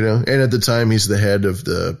 you know. And at the time, he's the head of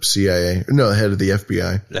the CIA. No, the head of the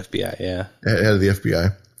FBI. FBI, yeah. Head of the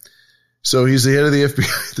FBI. So he's the head of the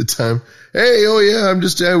FBI at the time. Hey, oh yeah,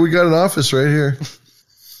 we got an office right here.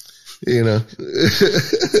 You know.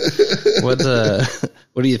 What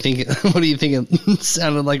do you think? What do you think it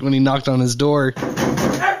sounded like when he knocked on his door?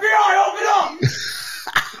 FBI, open up!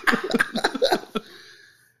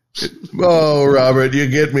 Oh, Robert, you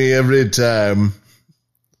get me every time.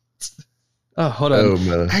 Oh, hold on. Oh,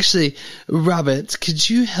 man. Actually, Robert, could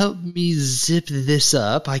you help me zip this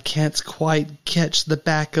up? I can't quite catch the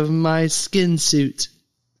back of my skin suit.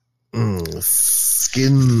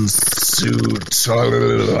 Skin suit.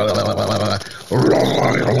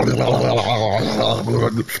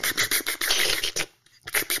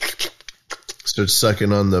 Start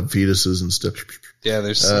sucking on the fetuses and stuff. Yeah,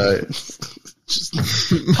 there's just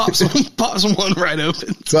pops one right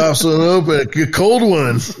open. Pops one open. A cold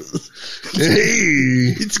one.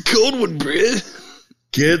 Hey, it's a cold one, Brad.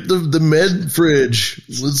 Get the med fridge.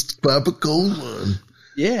 Let's pop a cold one.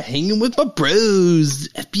 Yeah, hanging with my bros.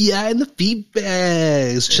 FBI and the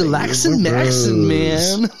feedbags. Chillaxing, maxing,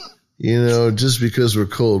 man. You know, just because we're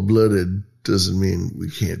cold-blooded doesn't mean we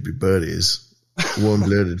can't be buddies.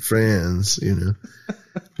 Warm-blooded friends, you know.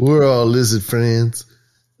 We're all lizard friends.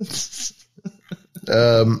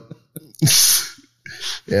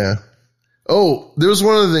 Yeah. Oh, there was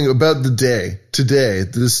one other thing about the day. Today,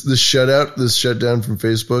 this shutdown from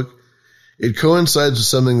Facebook, it coincides with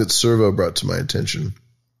something that Servo brought to my attention,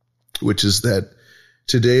 which is that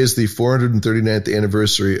today is the 439th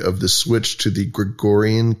anniversary of the switch to the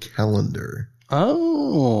Gregorian calendar.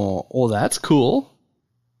 Oh, well, that's cool.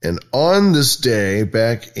 And on this day,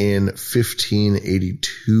 back in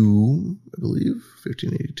 1582, I believe,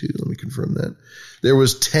 1582, let me confirm that, there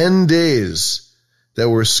was 10 days that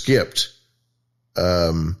were skipped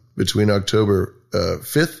between October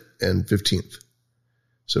 5th and 15th.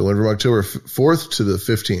 So it went from October 4th to the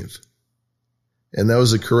 15th. And that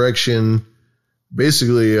was a correction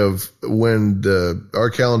basically of when our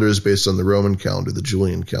calendar is based on the Roman calendar, the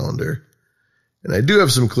Julian calendar. And I do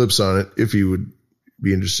have some clips on it if you would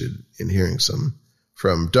be interested in hearing some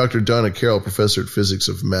from Dr. Donna Carroll, professor of physics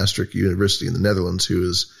of Maastricht University in the Netherlands, who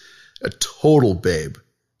is a total babe.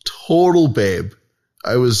 Total babe.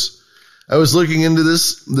 I was looking into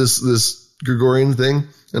this Gregorian thing,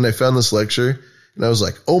 and I found this lecture, and I was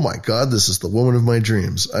like, oh my God, this is the woman of my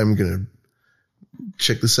dreams. I'm going to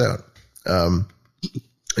check this out.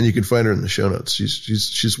 And you can find her in the show notes.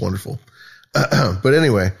 She's wonderful. But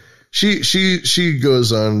anyway, she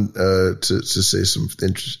goes on to say some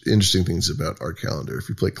interesting things about our calendar. If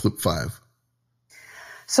you play clip 5.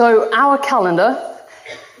 So our calendar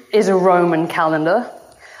is a Roman calendar.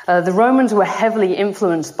 The Romans were heavily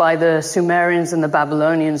influenced by the Sumerians and the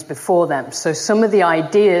Babylonians before them. So some of the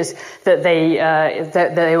ideas that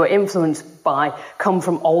they were influenced by come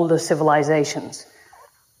from older civilizations.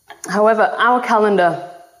 However, our calendar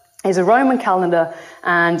is a Roman calendar,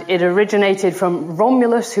 and it originated from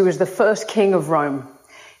Romulus, who was the first king of Rome.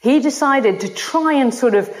 He decided to try and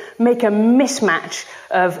sort of make a mismatch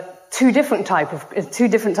of two different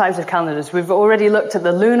types of calendars. We've already looked at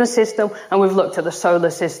the lunar system and we've looked at the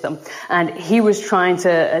solar system, and he was trying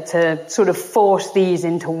to sort of force these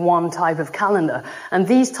into one type of calendar. And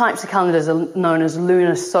these types of calendars are known as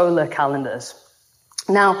lunar solar calendars.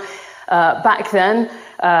 Now, back then,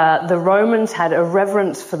 the Romans had a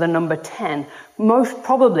reverence for the number 10, most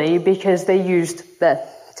probably because they used the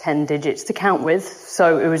 10 digits to count with,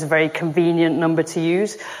 so it was a very convenient number to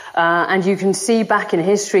use. And you can see back in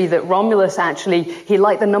history that Romulus actually, he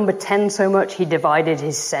liked the number 10 so much, he divided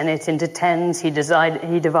his Senate into 10s,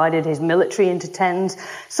 he divided his military into 10s.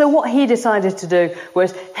 So what he decided to do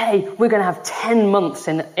was, hey, we're going to have 10 months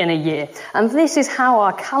in a year. And this is how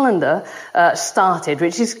our calendar started,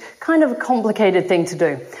 which is kind of a complicated thing to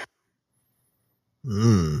do.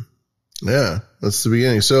 Yeah, that's the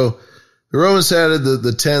beginning. So the Romans had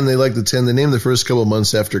the 10. They liked the 10. They named the first couple of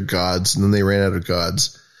months after gods, and then they ran out of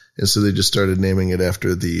gods. And so they just started naming it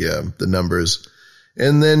after the numbers.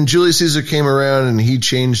 And then Julius Caesar came around, and he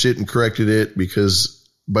changed it and corrected it, because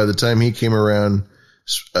by the time he came around,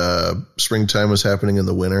 springtime was happening in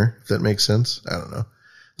the winter, if that makes sense. I don't know.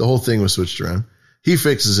 The whole thing was switched around. He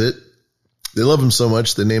fixes it. They love him so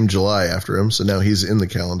much, they named July after him, so now he's in the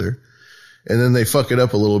calendar. And then they fuck it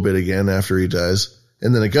up a little bit again after he dies.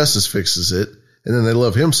 And then Augustus fixes it. And then they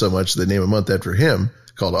love him so much they name a month after him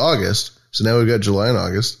called August. So now we've got July and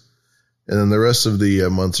August. And then the rest of the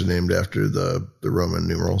months are named after the Roman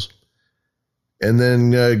numerals. And then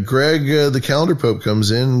Greg, the calendar pope, comes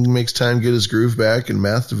in and makes time get his groove back, and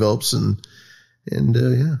math develops. And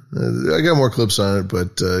I got more clips on it,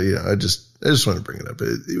 but I just wanted to bring it up.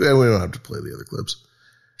 We don't have to play the other clips.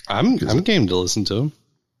 I'm game to listen to him.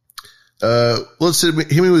 Let's hit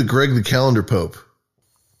me with Greg, the calendar pope.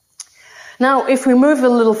 Now, if we move a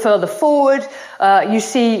little further forward, you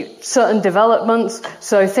see certain developments.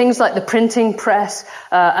 So things like the printing press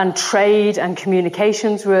and trade and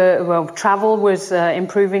communications travel was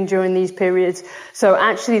improving during these periods. So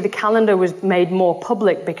actually the calendar was made more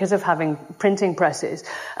public because of having printing presses.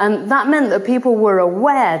 And that meant that people were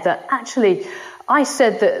aware that actually, I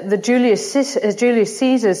said that the Julius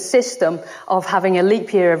Caesar's system of having a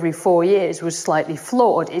leap year every 4 years was slightly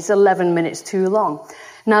flawed. It's 11 minutes too long.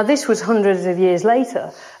 Now, this was hundreds of years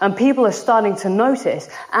later, and people are starting to notice,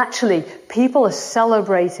 actually, people are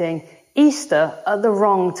celebrating Easter at the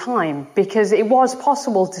wrong time, because it was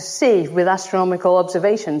possible to see with astronomical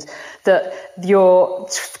observations that your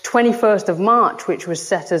 21st of March, which was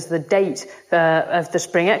set as the date of the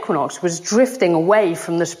spring equinox, was drifting away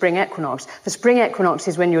from the spring equinox. The spring equinox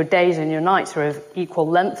is when your days and your nights are of equal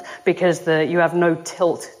length, because you have no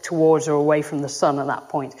tilt towards or away from the sun at that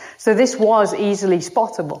point. So this was easily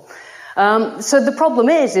spottable. So the problem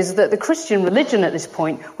is that the Christian religion at this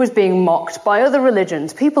point was being mocked by other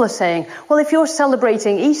religions. People are saying, well, if you're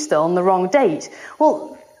celebrating Easter on the wrong date,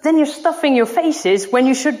 well, then you're stuffing your faces when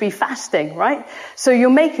you should be fasting, right? So you're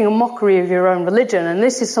making a mockery of your own religion, and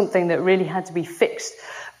this is something that really had to be fixed.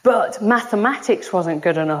 But mathematics wasn't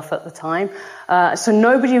good enough at the time, so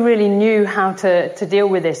nobody really knew how to deal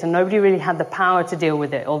with this, and nobody really had the power to deal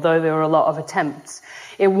with it, although there were a lot of attempts.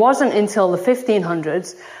 It wasn't until the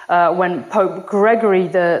 1500s when Pope Gregory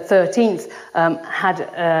XIII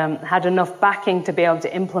had enough backing to be able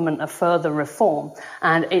to implement a further reform,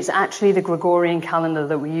 and it's actually the Gregorian calendar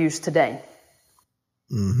that we use today.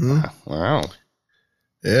 Mm-hmm. Wow.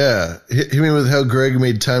 Yeah. Hit me with how Greg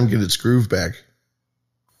made time get its groove back.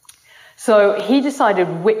 So he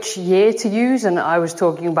decided which year to use, and I was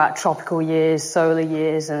talking about tropical years, solar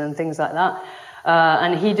years, and things like that.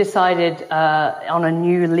 And he decided on a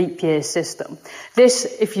new leap year system. This,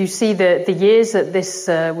 if you see the years that this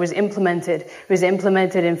was implemented in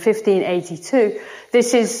 1582.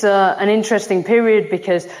 This is an interesting period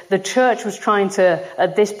because the church was trying to,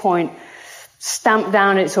 at this point, stamp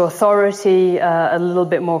down its authority a little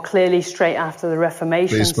bit more clearly straight after the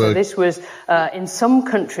Reformation. Facebook. So this was, in some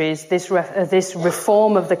countries, this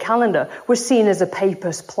reform of the calendar was seen as a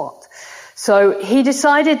papist plot. So he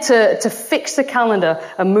decided to fix the calendar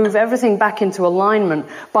and move everything back into alignment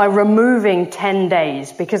by removing 10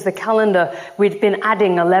 days, because the calendar, we'd been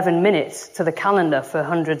adding 11 minutes to the calendar for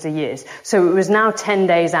hundreds of years. So it was now 10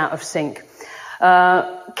 days out of sync.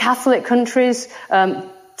 Catholic countries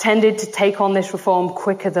tended to take on this reform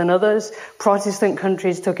quicker than others. Protestant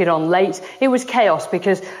countries took it on late. It was chaos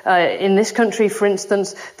because in this country, for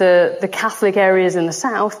instance, the Catholic areas in the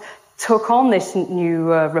south took on this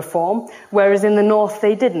new reform, whereas in the north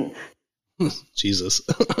they didn't. Jesus.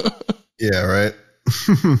 Yeah, right.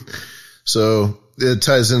 So it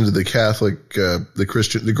ties into the Catholic,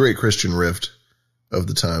 the great Christian rift of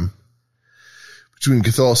the time between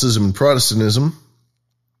Catholicism and Protestantism,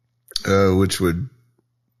 which would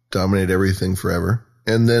dominate everything forever.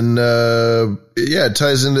 And then, it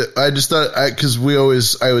ties into, I just thought, because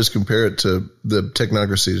I always compare it to the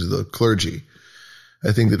technocracy to the clergy.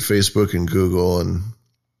 I think that Facebook and Google and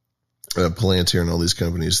Palantir and all these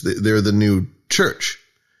companies, they're the new church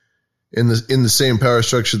in the same power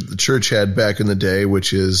structure that the church had back in the day,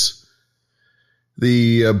 which is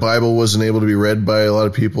the Bible wasn't able to be read by a lot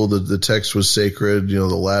of people. The text was sacred. The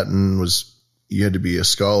Latin was, you had to be a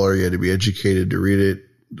scholar. You had to be educated to read it.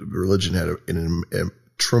 The religion had a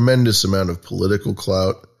tremendous amount of political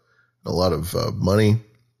clout, a lot of money,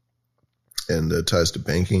 and ties to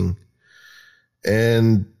banking.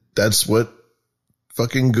 And that's what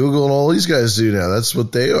fucking Google and all these guys do now. That's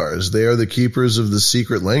what they are, is they are the keepers of the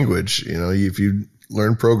secret language. If you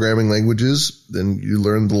learn programming languages, then you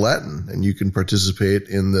learn the Latin, and you can participate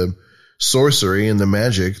in the sorcery and the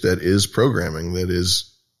magic that is programming, that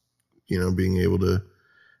is, being able to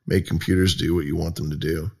make computers do what you want them to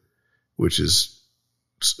do, which is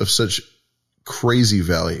of such crazy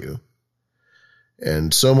value.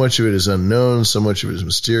 And so much of it is unknown, so much of it is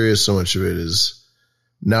mysterious, so much of it is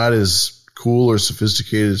not as cool or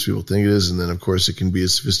sophisticated as people think it is. And then, of course, it can be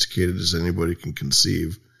as sophisticated as anybody can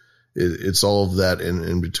conceive. It's all of that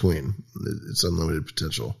in between. It's unlimited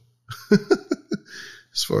potential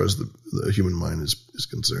as far as the human mind is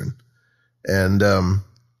concerned. And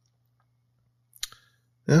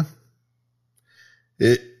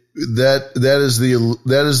that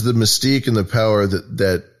is the mystique and the power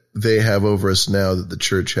that they have over us now that the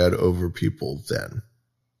church had over people then.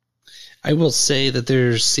 I will say that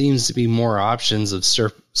there seems to be more options of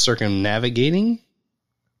circumnavigating.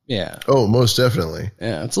 Yeah. Oh, most definitely.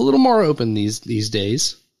 Yeah, it's a little more open these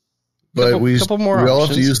days. But we all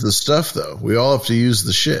have to use the stuff, though. We all have to use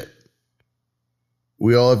the shit.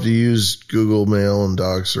 We all have to use Google Mail and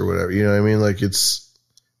Docs or whatever. You know what I mean? Like,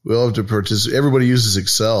 we all have to participate. Everybody uses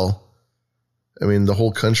Excel. I mean, the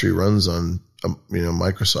whole country runs on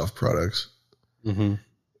Microsoft products. Mm-hmm.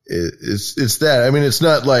 It's that. I mean, it's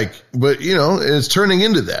not like, but it's turning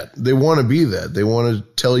into that. They want to be that. They want to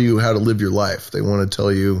tell you how to live your life. They want to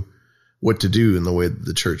tell you what to do in the way that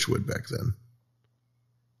the church would back then.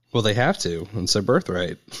 Well, they have to. It's their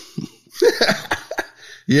birthright.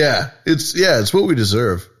 Yeah, it's what we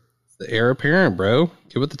deserve. The heir apparent, bro.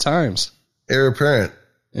 Get with the times. Heir apparent.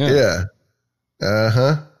 Yeah.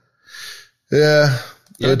 Uh-huh. Yeah.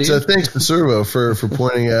 But thanks to Servo for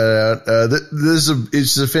pointing that out.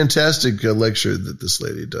 It's a fantastic lecture that this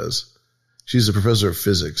lady does. She's a professor of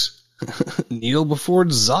physics. Kneel before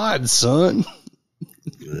Zod, son.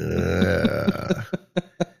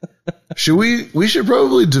 We should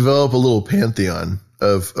probably develop a little pantheon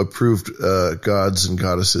of approved gods and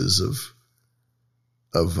goddesses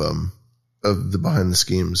of the behind the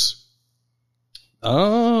schemes.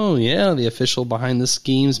 Oh yeah, the official behind the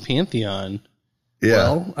schemes pantheon. Yeah.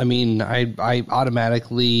 Well, I mean, I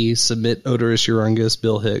automatically submit Odorous Urungus,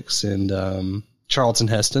 Bill Hicks, and Charlton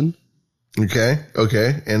Heston. Okay.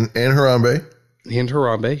 And Harambe. And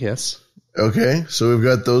Harambe, yes. Okay, so we've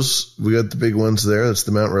got those. We got the big ones there. That's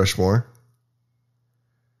the Mount Rushmore.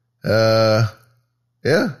 Yeah.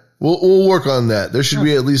 We'll work on that. There should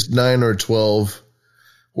be at least 9 or 12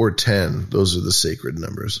 or 10. Those are the sacred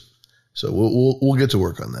numbers. So we'll get to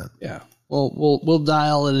work on that. Yeah. We'll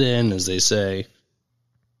dial it in, as they say.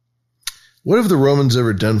 What have the Romans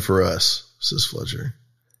ever done for us? Says Fletcher.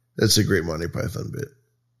 That's a great Monty Python bit.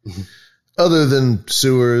 other than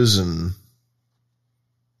sewers and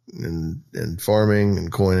farming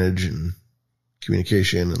and coinage and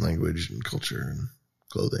communication and language and culture and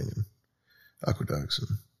clothing and aqueducts and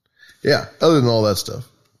other than all that stuff.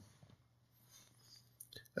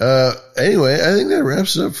 Anyway, I think that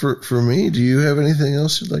wraps it up for me. Do you have anything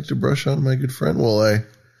else you'd like to brush on, my good friend? While I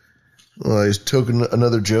token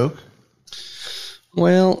another joke.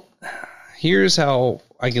 Well, here's how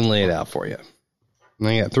I can lay it out for you. And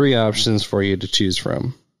I got 3 options for you to choose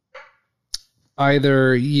from.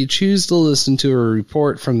 Either you choose to listen to a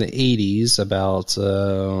report from the 80s about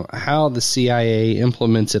how the CIA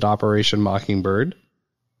implemented Operation Mockingbird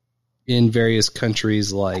in various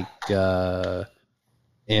countries like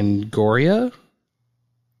Angoria?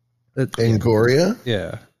 Angoria?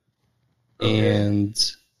 Yeah. Okay. And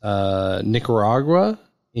Nicaragua.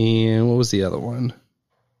 And what was the other one?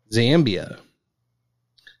 Zambia.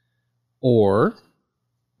 Or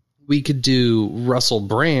we could do Russell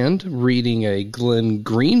Brand reading a Glenn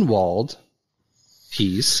Greenwald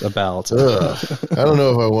piece about... I don't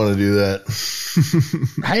know if I want to do that.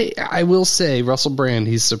 I will say, Russell Brand,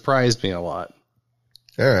 he's surprised me a lot.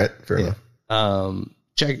 All right, fair enough.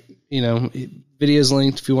 Check, video's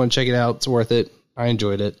linked if you want to check it out. It's worth it. I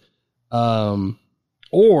enjoyed it.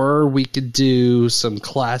 Or we could do some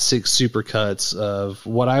classic supercuts of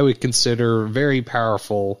what I would consider very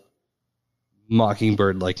powerful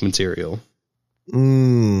Mockingbird-like material.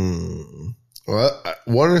 Well,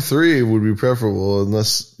 1 or 3 would be preferable,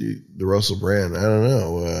 unless the Russell Brand. I don't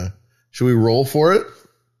know. Should we roll for it,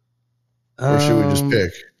 or should we just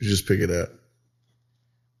pick? Just pick it out.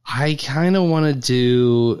 I kind of want to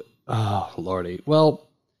do. Oh lordy! Well,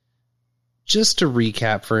 just to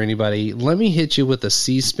recap for anybody, let me hit you with a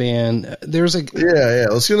C-SPAN. There's a Let's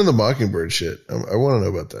get into the Mockingbird shit. I want to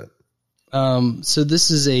know about that. So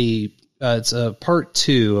this is it's a part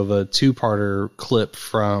 2 of a 2-parter clip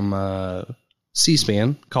from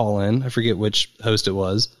C-SPAN. Call in. I forget which host it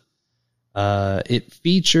was. It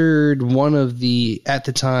featured one of the at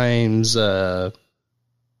the time's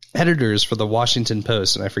editors for the Washington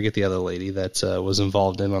Post, and I forget the other lady that was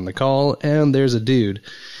involved on the call. And there's a dude.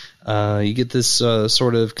 You get this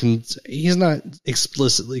sort of he's not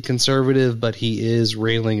explicitly conservative, but he is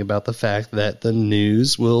railing about the fact that the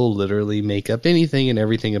news will literally make up anything and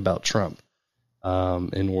everything about Trump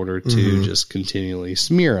in order to just continually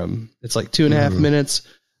smear him. It's like 2.5 minutes.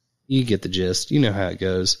 You get the gist. You know how it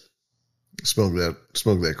goes. Smoke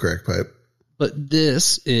that crack pipe. But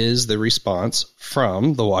this is the response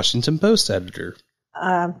from the Washington Post editor.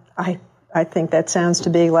 I think that sounds to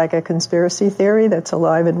be like a conspiracy theory that's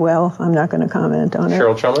alive and well. I'm not going to comment on it.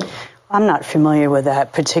 Cheryl Chumley? I'm not familiar with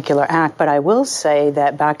that particular act, but I will say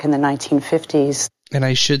that back in the 1950s. And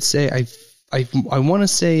I should say, I want to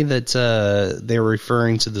say that they're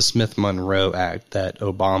referring to the Smith-Monroe Act that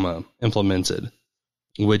Obama implemented,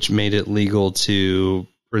 which made it legal to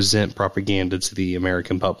present propaganda to the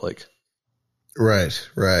American public. Right.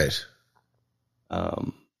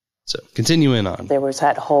 So continuing on. There was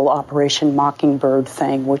that whole Operation Mockingbird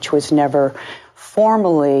thing, which was never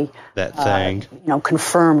formally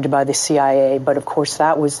confirmed by the CIA. But of course,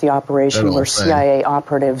 that was the operation where CIA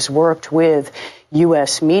operatives worked with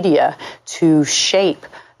U.S. media to shape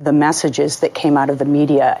the messages that came out of the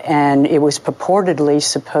media. And it was purportedly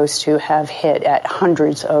supposed to have hit at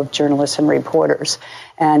hundreds of journalists and reporters.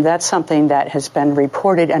 And that's something that has been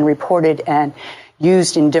reported and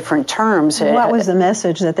used in different terms. What was the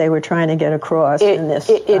message that they were trying to get across in this?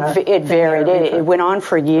 It varied. It went on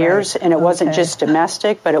for years, and it wasn't just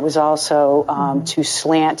domestic, but it was also to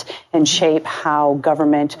slant and shape how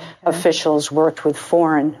government officials worked with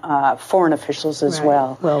foreign officials as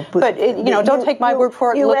well. But don't take my word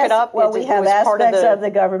for it. Look it up. Well, we have aspects of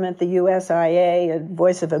the government, the USIA and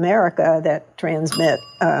Voice of America, that transmit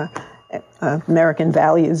American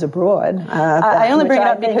values abroad. I only bring it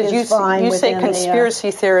up because you say conspiracy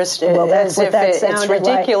theorist as if it's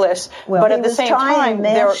ridiculous. Like. But at the same time, he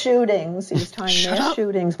was tying mass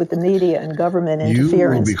shootings with the media and government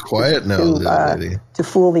interference. You will be quiet now, lady. To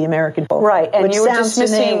fool the American people. Right, and you were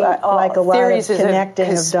dismissing like a theories lot of connecting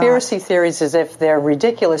conspiracy theories as if they're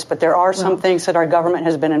ridiculous, but there are some things that our government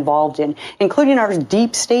has been involved in, including our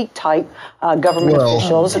deep state type government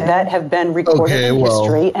officials that have been recorded in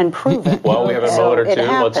history and proven. Well, we have a minute or two.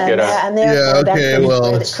 Let's get out.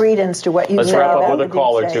 That credence to what you let's said. Let's wrap up with a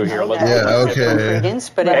call or two here. Credence,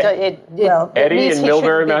 but Eddie in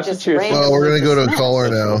Millbury, Massachusetts. Well, we're going to go to a caller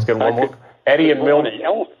now. Let's get one more. Eddie in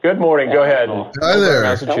Millbury. Good morning. Go ahead. Hi there.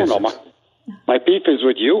 Massachusetts. My beef is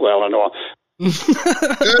with you, Eleanor.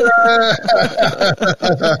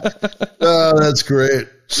 Oh, that's great.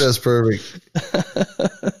 That's perfect.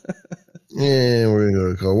 Yeah, we're going to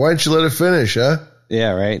go to call. Why don't you let it finish, huh?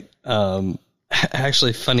 Yeah, right.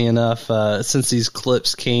 Actually, funny enough, since these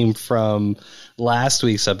clips came from last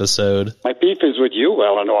week's episode, my beef is with you,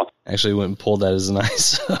 Eleanor. Actually went and pulled that as an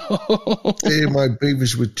ISO. Hey, my beef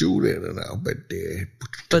is with you, Eleanor.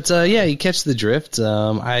 But yeah, you catch the drift.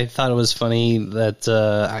 I thought it was funny that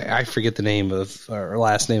I forget the name of, or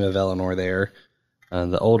last name of Eleanor there,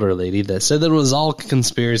 the older lady that said that it was all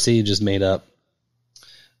conspiracy, just made up.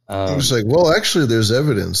 I'm just like, well, actually, there's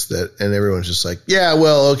evidence that, and everyone's just like, yeah,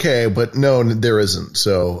 well, okay, but no, there isn't.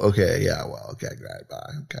 So, okay, yeah, well, okay, great,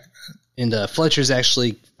 bye. Okay, great. And Fletcher's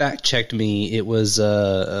actually fact-checked me. It was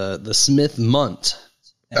the Smith-Munt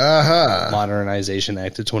Modernization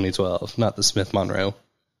Act of 2012, not the Smith-Monroe.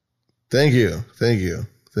 Thank you.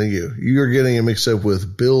 You're getting it mixed up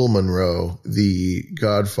with Bill Monroe, the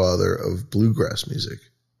godfather of bluegrass music.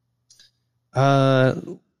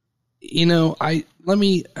 You know, let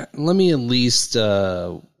me at least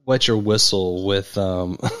wet your whistle with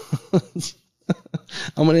I'm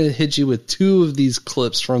going to hit you with two of these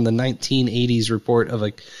clips from the 1980s report of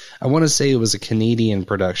I want to say it was a Canadian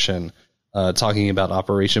production talking about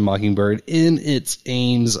Operation Mockingbird in its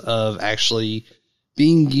aims of actually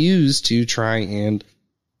being used to try and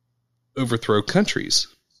overthrow countries.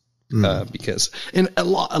 Because a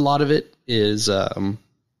lot of it is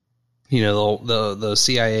you know, the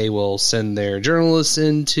CIA will send their journalists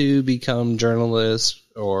in to become journalists,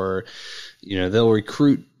 or, you know, they'll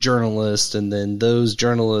recruit journalists, and then those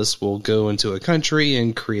journalists will go into a country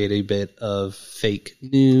and create a bit of fake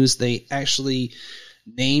news. They actually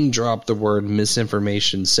name drop the word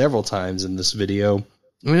misinformation several times in this video.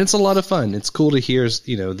 I mean, it's a lot of fun. It's cool to hear,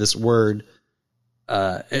 you know, this word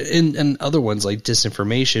and other ones like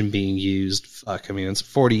disinformation being used. Fuck, I mean, it's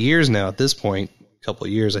 40 years now at this point. Couple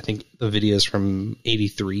of years. I think the video is from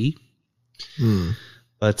 83.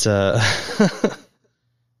 But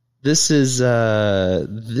this is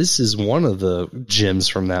one of the gems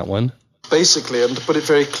from that one. Basically, and to put it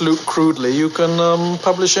very crudely, you can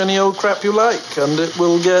publish any old crap you like, and it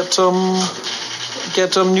will get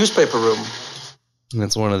newspaper room. And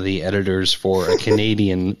that's one of the editors for a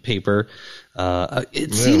Canadian paper.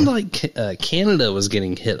 It seemed like Canada was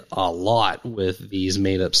getting hit a lot with these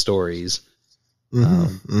made up stories.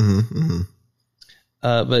 But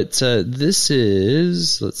this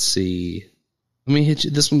is, let's see, let me hit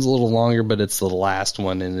you. This one's a little longer, but it's the last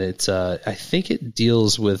one, and it's I think it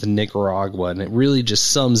deals with Nicaragua, and it really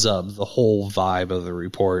just sums up the whole vibe of the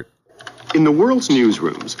report. In the world's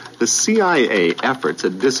newsrooms, the CIA efforts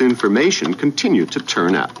at disinformation continue to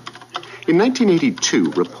turn up. In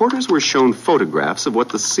 1982, reporters were shown photographs of what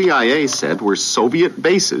the CIA said were Soviet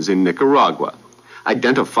bases in Nicaragua,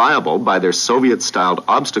 identifiable by their Soviet-styled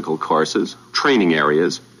obstacle courses, training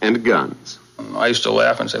areas, and guns. I used to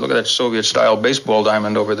laugh and say, look at that Soviet-style baseball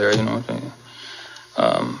diamond over there, you know.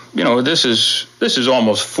 This is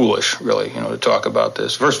almost foolish, really, you know, to talk about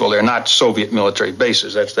this. First of all, they're not Soviet military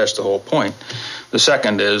bases. That's the whole point. The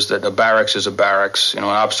second is that a barracks is a barracks, you know,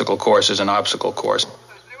 an obstacle course is an obstacle course.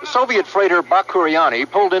 The Soviet freighter Bakuriani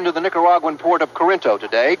pulled into the Nicaraguan port of Corinto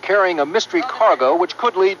today, carrying a mystery cargo which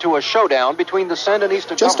could lead to a showdown between the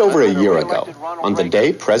Sandinista Just over a year ago, on the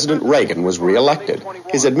day President Reagan was reelected,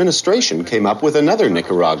 his administration came up with another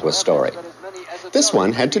Nicaragua story. This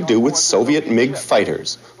one had to do with Soviet MiG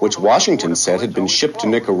fighters, which Washington said had been shipped to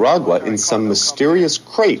Nicaragua in some mysterious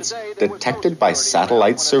crates detected by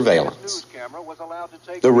satellite surveillance.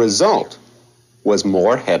 The result was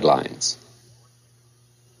more headlines.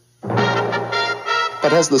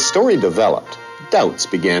 But as the story developed, doubts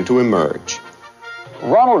began to emerge.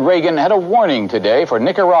 Ronald Reagan had a warning today for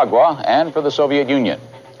Nicaragua and for the Soviet Union.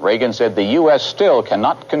 Reagan said the U.S. still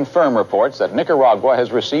cannot confirm reports that Nicaragua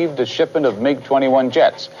has received a shipment of MiG-21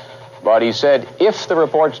 jets. But he said if the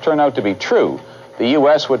reports turn out to be true, the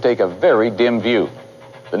U.S. would take a very dim view.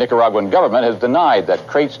 The Nicaraguan government has denied that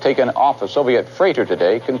crates taken off a Soviet freighter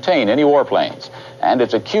today contain any warplanes, and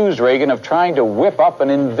it's accused Reagan of trying to whip up an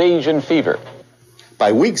invasion fever.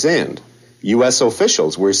 By week's end, U.S.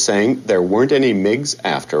 officials were saying there weren't any MiGs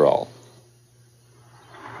after all.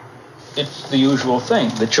 It's the usual thing.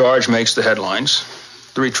 The charge makes the headlines.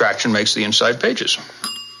 The retraction makes the inside pages.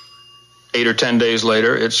 8 or 10 days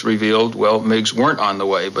later, it's revealed, well, MiGs weren't on the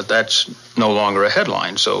way, but that's no longer a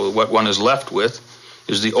headline. So what one is left with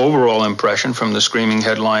is the overall impression from the screaming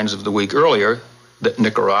headlines of the week earlier that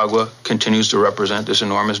Nicaragua continues to represent this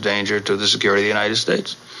enormous danger to the security of the United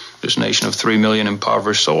States. This nation of 3 million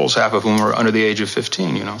impoverished souls, half of whom are under the age of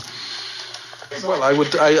 15, you know. Well, I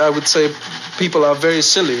would say people are very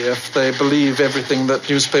silly if they believe everything that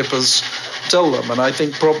newspapers tell them. And I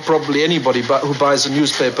think probably anybody who buys a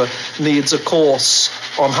newspaper needs a course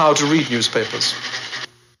on how to read newspapers.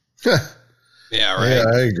 Yeah, right. Yeah,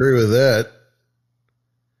 I agree with that.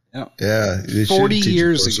 Yeah. 40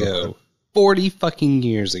 years ago. 40 fucking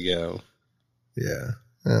years ago. Yeah.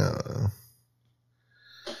 I don't know.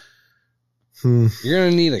 You're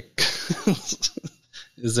going to need a...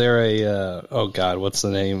 Is there a... oh, God, what's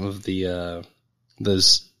the name of the...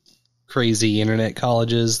 those crazy internet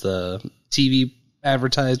colleges, the TV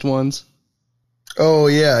advertised ones? Oh,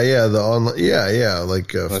 yeah. The online... Yeah.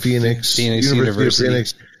 Like Phoenix University.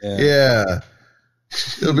 Phoenix. Yeah.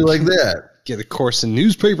 It'll be like that. Get a course in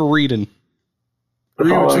newspaper reading. Has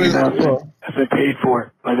been paid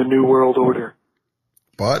for by the New World Order.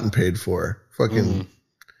 Bought and paid for. Fucking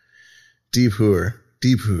deep hooer.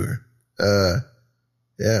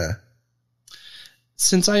 Yeah.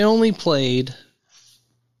 Since I only played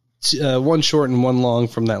one short and one long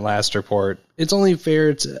from that last report, it's only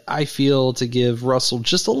fair, I feel, to give Russell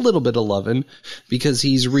just a little bit of lovin' because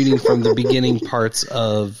he's reading from the beginning parts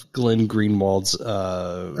of Glenn Greenwald's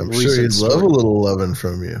I'm sure he'd love a little lovin'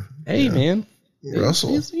 from you. Hey, man.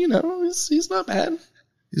 Russell. He's not bad.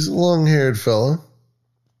 He's a long-haired fellow.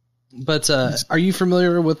 But are you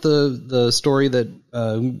familiar with the story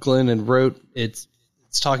that Glenn had wrote? It's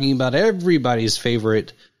talking about everybody's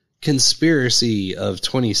favorite conspiracy of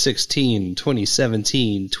 2016,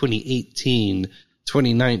 2017, 2018,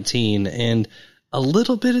 2019, and a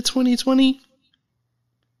little bit of 2020.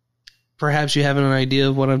 Perhaps you have an idea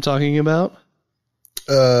of what I'm talking about?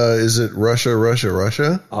 Is it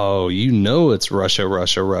Russia? Oh, you know it's Russia.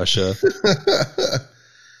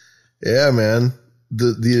 Yeah, man.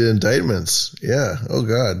 The indictments. Yeah. Oh,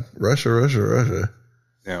 God. Russia.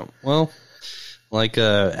 Yeah. Well, like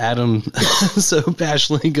Adam so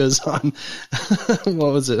passionately goes on,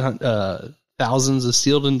 what was it? Thousands of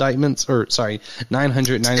sealed indictments,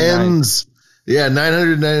 999. Tens. Yeah,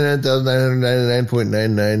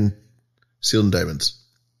 999,999.99 sealed indictments.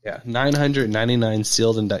 Yeah, 999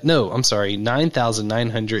 sealed indictments. No, I'm sorry,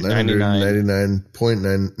 9,999.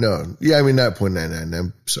 999.9. No, yeah, I mean not 0.99.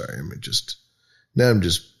 I'm sorry. I'm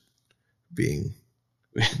just being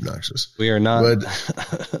obnoxious. We are not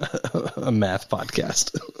a math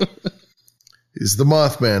podcast. He's the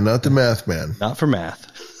Mothman, not the Math Man. Not for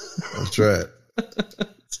math. That's right.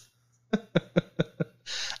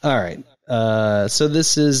 All right. So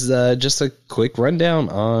this is just a quick rundown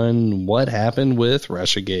on what happened with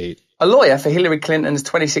Russiagate. A lawyer for Hillary Clinton's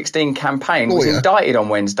 2016 campaign was indicted on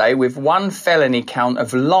Wednesday with one felony count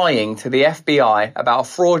of lying to the FBI about a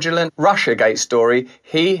fraudulent Russiagate story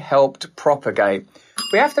he helped propagate.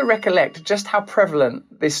 We have to recollect just how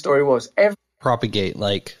prevalent this story was. Propagate,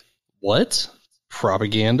 like what?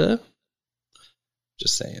 Propaganda?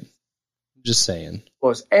 Just saying.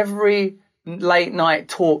 Was every late night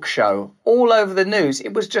talk show all over the news.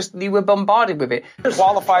 It was just, you were bombarded with it. It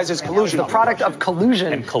qualifies as collusion. The product of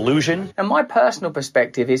collusion. And collusion. And my personal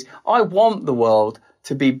perspective is I want the world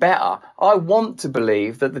to be better. I want to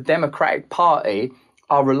believe that the Democratic Party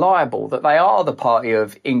are reliable, that they are the party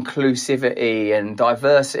of inclusivity and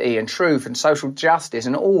diversity and truth and social justice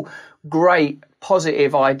and all great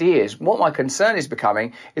positive ideas. What my concern is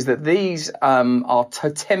becoming is that these are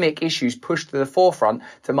totemic issues pushed to the forefront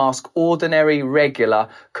to mask ordinary, regular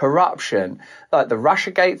corruption. Like the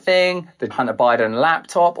Russiagate thing, the Hunter Biden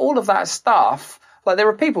laptop, all of that stuff. Like there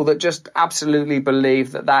are people that just absolutely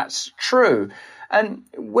believe that that's true. And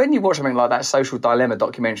when you watch something like that Social Dilemma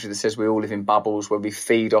documentary that says we all live in bubbles where we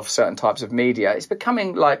feed off certain types of media, it's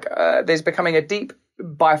becoming like there's becoming a deep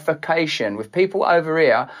bifurcation with people over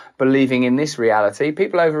here believing in this reality,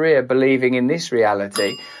 people over here believing in this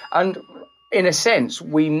reality. And in a sense,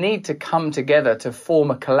 we need to come together to form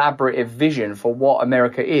a collaborative vision for what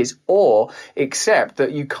America is, or accept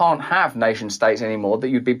that you can't have nation states anymore, that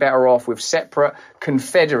you'd be better off with separate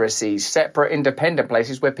confederacies, separate independent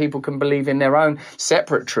places where people can believe in their own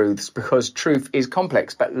separate truths, because truth is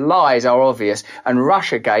complex, but lies are obvious, and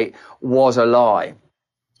Russiagate was a lie.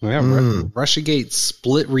 Yeah, Russiagate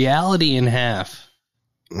split reality in half.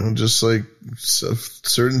 Just like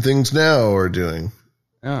certain things now are doing.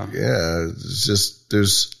 Oh. Yeah, it's just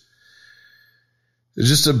there's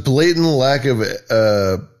just a blatant lack of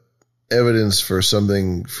evidence for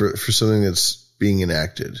something that's being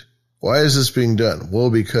enacted. Why is this being done?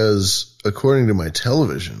 Well, because according to my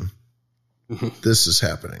television, this is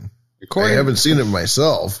happening. I haven't seen it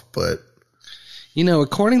myself, but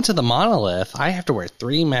according to the monolith, I have to wear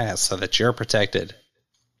 3 masks so that you're protected.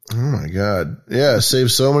 Oh my God. Yeah,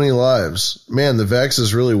 save so many lives. Man, the vax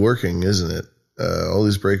is really working, isn't it? All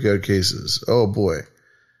these breakout cases. Oh boy.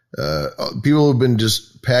 People have been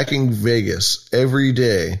just packing Vegas every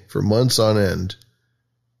day for months on end.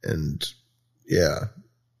 And yeah,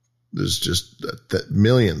 there's just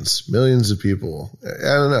millions of people.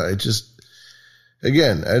 I don't know. It just,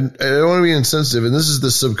 again, I don't want to be insensitive. And this is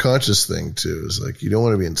the subconscious thing too. It's like, you don't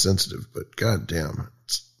want to be insensitive, but goddamn,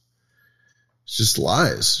 it's just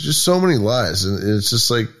lies. Just so many lies. And it's just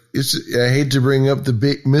like, I hate to bring up the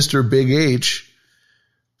big Mr. Big H,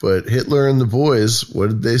 but Hitler and the boys, what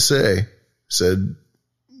did they say? Said,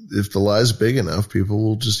 if the lie's big enough, people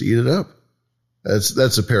will just eat it up.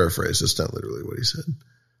 That's a paraphrase. That's not literally what he said.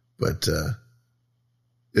 But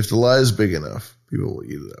if the lie is big enough, people will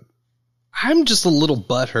eat it up. I'm just a little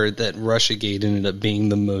butthurt that Russiagate ended up being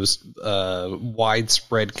the most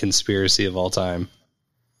widespread conspiracy of all time.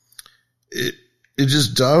 It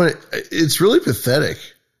just dominates. It's really pathetic.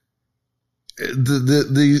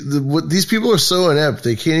 What these people are so inept,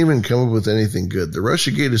 they can't even come up with anything good. The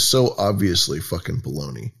Russiagate is so obviously fucking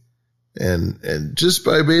baloney. And just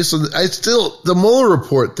by based on, the Mueller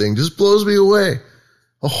report thing just blows me away.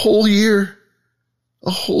 A whole year,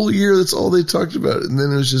 that's all they talked about. And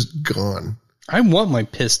then it was just gone. I want my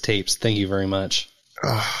piss tapes. Thank you very much.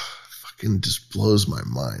 Fucking just blows my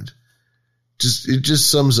mind. It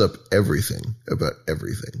just sums up everything about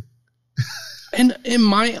everything. And in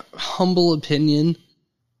my humble opinion,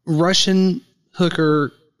 Russian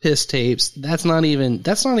hooker piss tapes, that's not even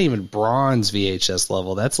bronze VHS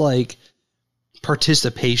level. That's like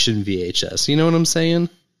participation VHS. You know what I'm saying?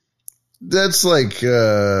 That's like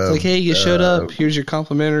it's like, hey, you showed up. Here's your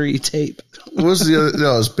complimentary tape. What's the other?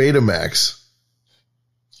 No, it's Betamax.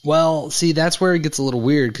 Well, see, that's where it gets a little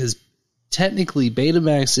weird because technically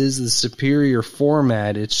Betamax is the superior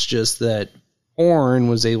format. It's just that porn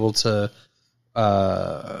was able to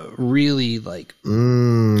really like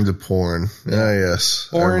the porn. Yes.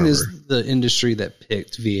 Porn is the industry that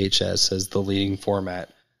picked VHS as the leading format.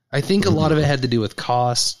 I think a lot of it had to do with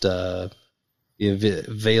cost, the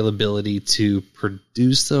availability to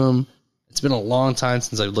produce them. It's been a long time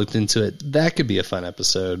since I've looked into it. That could be a fun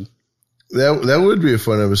episode. That would be a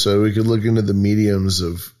fun episode. We could look into the mediums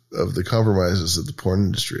of the compromises that the porn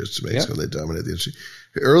industry has to make so they dominate the industry.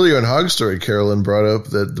 Earlier in Hog Story, Carolyn brought up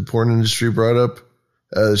that the porn industry brought up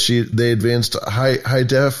they advanced high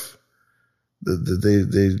def.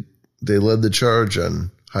 They led the charge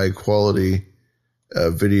on high quality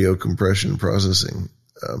video compression processing.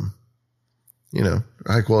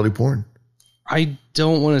 High quality porn. I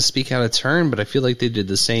don't want to speak out of turn, but I feel like they did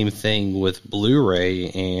the same thing with Blu-ray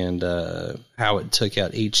and how it took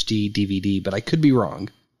out HD, DVD, but I could be wrong.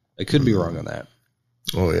 I could be wrong on that.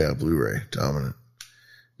 Oh, yeah, Blu-ray, dominant.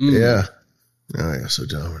 Yeah. Oh, yeah, so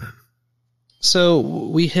dominant. So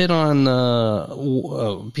we hit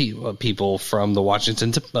on people from the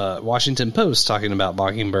Washington Post talking about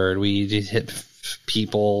Mockingbird. We hit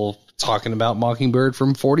people talking about Mockingbird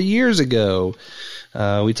from 40 years ago.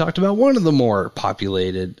 We talked about one of the more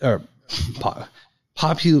popular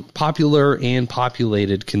and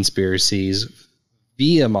populated conspiracies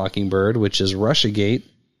via Mockingbird, which is Russiagate.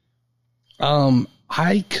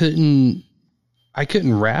 I couldn't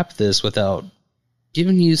wrap this without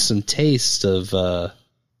giving you some taste of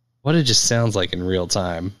what it just sounds like in real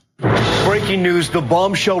time. Breaking news, the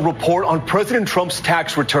bombshell report on President Trump's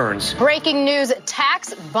tax returns. Breaking news,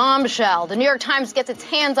 tax bombshell. The New York Times gets its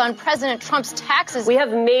hands on President Trump's taxes. We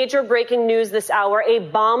have major breaking news this hour, a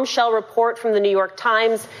bombshell report from the New York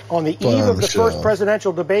Times. On the eve of the first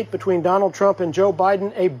presidential debate between Donald Trump and Joe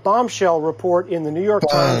Biden, a bombshell report in the New York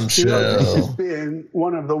Times. This has been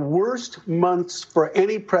one of the worst months for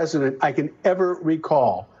any president I can ever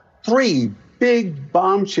recall. 3 big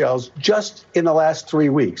bombshells just in the last 3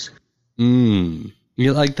 weeks. You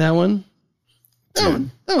like that one?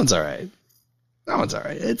 That one's all right. That one's all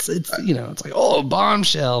right. It's it's like, oh,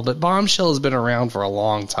 bombshell, but bombshell has been around for a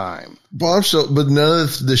long time. Bombshell, but none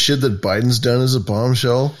of the shit that Biden's done is a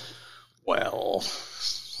bombshell. Well,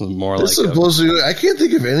 more like I can't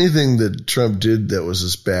think of anything that Trump did that was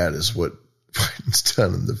as bad as what Biden's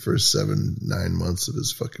done in the first 7-9 months of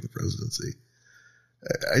his fucking presidency.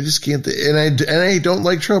 I just can't. And I don't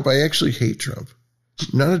like Trump. I actually hate Trump.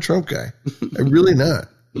 I'm not a Trump guy. I'm really not.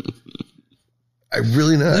 It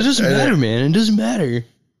doesn't matter, man. It doesn't matter.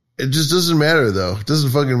 It just doesn't matter, though. It doesn't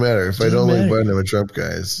fucking matter. If I don't like Biden, I'm a Trump guy.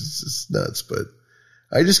 It's nuts. But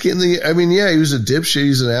I just can't think. I mean, yeah, he was a dipshit.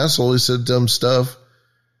 He's an asshole. He said dumb stuff.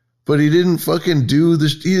 But he didn't fucking do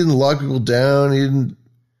this. He didn't lock people down. He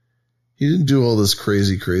didn't do all this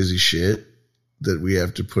crazy, crazy shit that we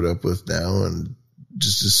have to put up with now, and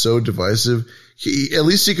just is so divisive. At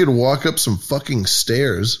least he could walk up some fucking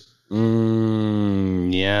stairs.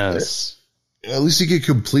 Yes. At least he could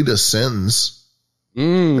complete a sentence. At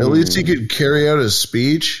least he could carry out his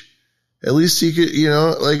speech. At least he could,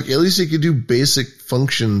 at least he could do basic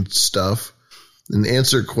function stuff and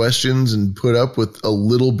answer questions and put up with a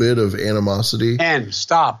little bit of animosity. End.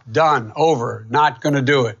 Stop. Done. Over. Not going to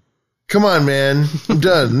do it. Come on, man. I'm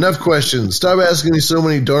done. Enough questions. Stop asking me so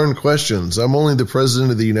many darn questions. I'm only the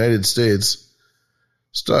president of the United States.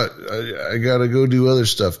 Stop. I got to go do other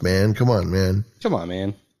stuff, man. Come on, man. Come on,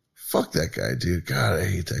 man. Fuck that guy, dude. God, I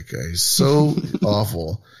hate that guy. He's so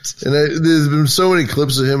awful. And there's been so many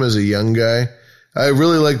clips of him as a young guy. I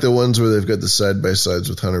really like the ones where they've got the side-by-sides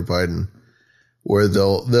with Hunter Biden, where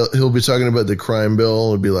he'll be talking about the crime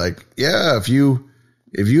bill and be like, yeah, if you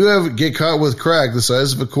get caught with crack the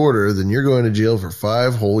size of a quarter, then you're going to jail for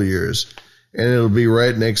 5 whole years. And it'll be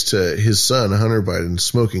right next to his son, Hunter Biden,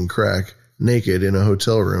 smoking crack naked in a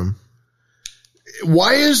hotel room.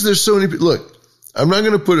 Why is there so many people? Look, I'm not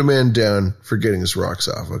going to put a man down for getting his rocks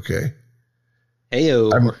off, okay?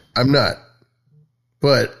 Heyo. I'm not.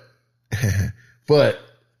 But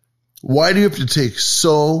why do you have to take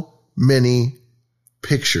so many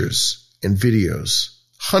pictures and videos?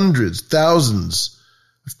 Hundreds, thousands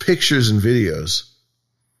of pictures and videos.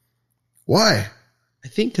 Why? I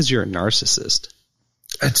think because you're a narcissist.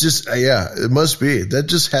 It's just, it must be. That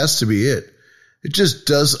just has to be it. It just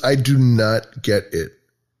does. I do not get it.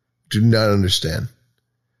 Do not understand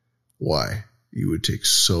why you would take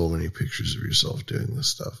so many pictures of yourself doing this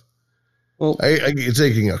stuff. Well, I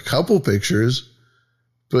taking a couple pictures,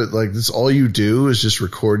 but like this, all you do is just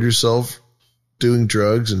record yourself doing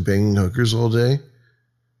drugs and banging hookers all day.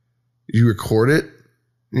 You record it,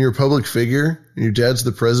 and you're a public figure, and your dad's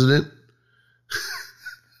the president,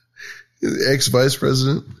 ex-vice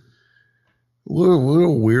president. What a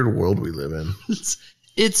weird world we live in.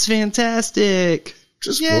 It's fantastic.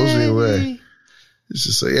 Just blows me away. It's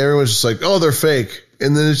just like everyone's just like, oh, they're fake,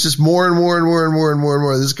 and then it's just more and more and more and more and more and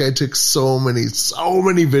more. This guy took so many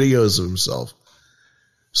videos of himself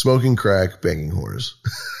smoking crack, banging whores.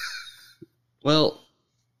 Well,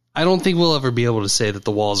 I don't think we'll ever be able to say that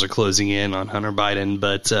the walls are closing in on Hunter Biden,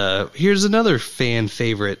 but here's another fan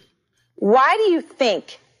favorite. Why do you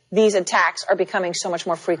think these attacks are becoming so much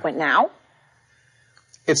more frequent now?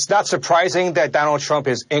 It's not surprising that Donald Trump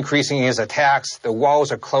is increasing his attacks. The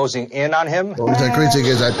walls are closing in on him. He's increasing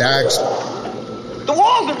his attacks. The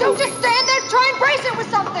walls are... Don't just stand there. Try and brace it with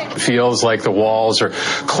something. It feels like the walls are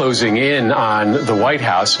closing in on the White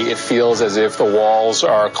House. It feels as if the walls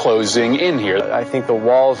are closing in here. I think the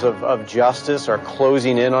walls of justice are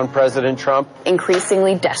closing in on President Trump.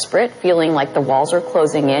 Increasingly desperate, feeling like the walls are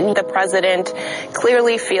closing in. The president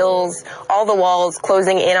clearly feels all the walls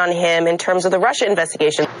closing in on him in terms of the Russia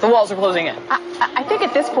investigation. The walls are closing in. I think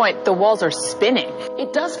at this point, the walls are spinning.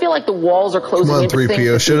 It does feel like the walls are closing in. Come on,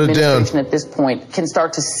 3PO, shut it down. At this point, can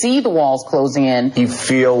start to see the walls closing in. He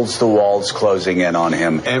feels the walls closing in on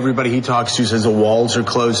him. Everybody he talks to says the walls are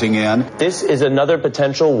closing in. This is another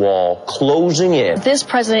potential wall closing in. This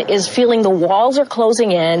president is feeling the walls are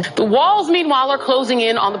closing in. The walls, meanwhile, are closing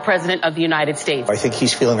in on the president of the United States. I think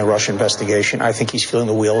he's feeling the Russia investigation. I think he's feeling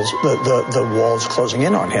the walls closing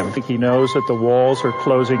in on him. I think he knows that the walls are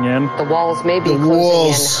closing in. The walls may be closing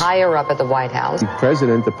in higher up at the White House. The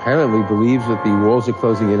president apparently believes that the walls are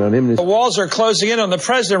closing in on him. The walls are closing in on the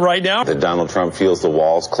president right now. That Donald Trump feels the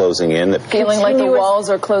walls closing in. Feeling like the walls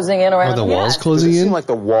are closing in around. Are the walls closing in? Like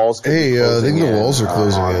the walls. Hey, I think the walls are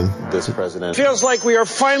closing in. This president feels like we are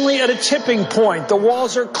finally at a tipping point. The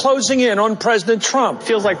walls are closing in on President Trump.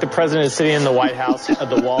 Feels like the president is sitting in the White House.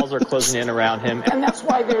 The walls are closing in around him, and that's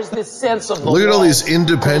why there's this sense of. Look at all these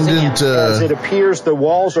independent. As it appears, the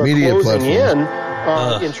walls are closing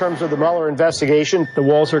in terms of the Mueller investigation. The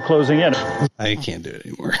walls are closing in. I can't do it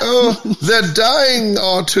anymore. Oh, they're dying,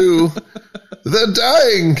 R2. They're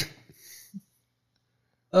dying.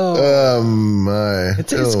 Oh my! It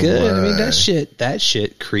tastes good. I mean, that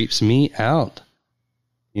shit creeps me out.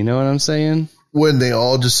 You know what I'm saying? When they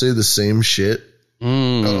all just say the same shit.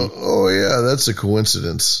 Oh yeah, that's a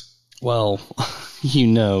coincidence. Well, you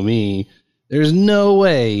know me. There's no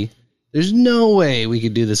way we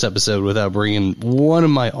could do this episode without bringing one of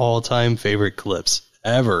my all-time favorite clips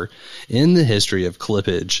ever in the history of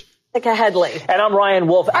clippage. Headley. And I'm Ryan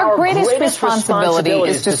Wolf. Our greatest responsibility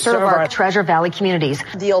is to serve our Treasure Valley communities.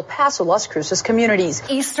 The El Paso, Las Cruces communities.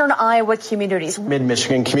 Eastern Iowa communities.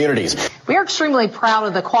 Mid-Michigan communities. We are extremely proud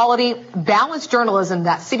of the quality, balanced journalism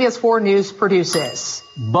that CBS 4 News produces.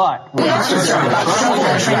 But we are concerned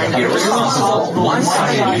about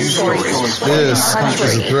one-sided news stories. This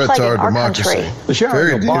is a threat to our democracy. The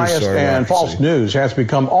sharing of biased and false news has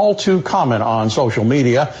become all too common on social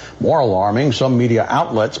media. More alarming, some media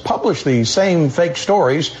outlets publish publish these same fake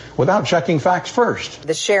stories without checking facts first.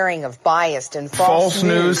 The sharing of biased and false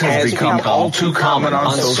news has become all too common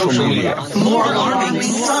on social media. More alarming,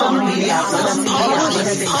 some media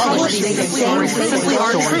outlets publish these stories that simply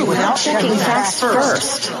aren't true without checking facts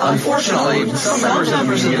first. Unfortunately, some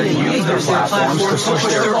members of the media use their platforms to push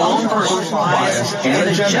their own personal bias and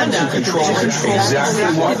agenda to control exactly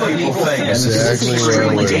what people think. And this is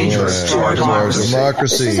extremely dangerous to our democracy.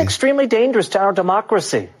 This is extremely dangerous to our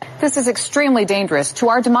democracy. This is extremely dangerous to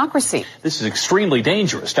our democracy. This is extremely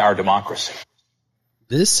dangerous to our democracy.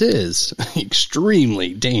 This is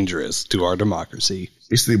extremely dangerous to our democracy.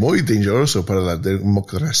 Es muy dangeroso para la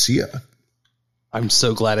democracia. I'm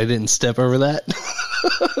so glad I didn't step over that.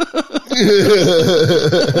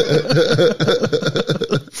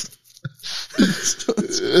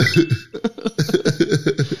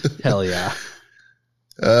 Hell yeah.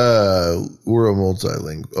 We're a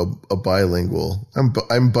multilingual, a bilingual.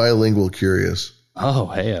 I'm bilingual curious.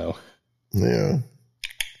 Oh, heyo. Yeah.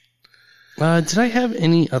 Did I have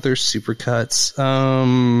any other supercuts?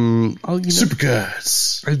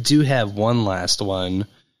 Supercuts. I do have one last one.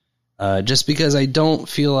 Just because I don't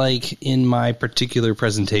feel like in my particular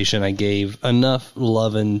presentation I gave enough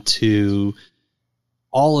loving to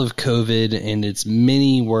all of COVID and its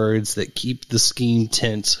many words that keep the scheme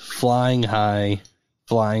tent flying high,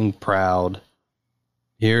 flying proud.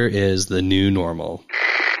 Here is the new normal.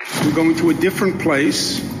 We're going to a different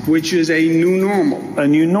place, which is a new normal. A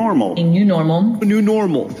new normal. A new normal. A new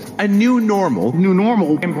normal. A new normal. New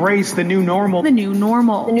normal. Embrace the new normal. The new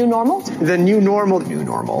normal. The new normal? The new normal. New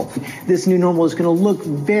normal. This new normal is going to look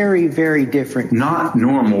very, very different. Not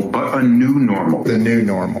normal, but a new normal. The new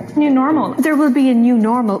normal. New normal. There will be a new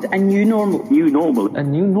normal. A new normal. New normal. A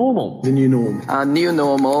new normal. The new normal. A new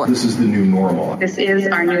normal. This is the new normal. This is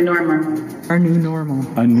our new normal. Our new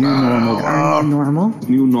normal. A new normal. Our new normal.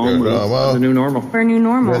 New normal. The new normal. Our new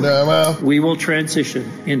normal. We will transition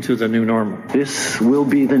into the new normal. This will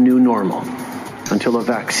be the new normal until a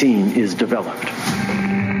vaccine is developed.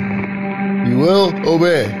 You will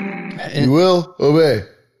obey. You will obey.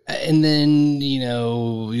 And then,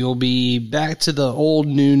 you'll be back to the old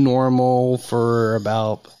new normal for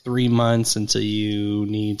about 3 months until you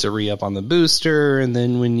need to re-up on the booster. And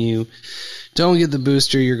then when you don't get the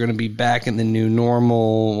booster, you're going to be back in the new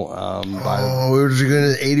normal. We're going to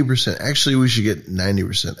get 80%. Actually, we should get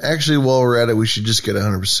 90%. Actually, while we're at it, we should just get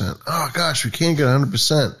 100%. Oh, gosh, we can't get 100%.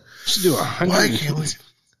 We should do 100. Why can't we?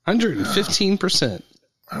 115%.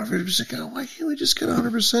 150%. Why can't we just get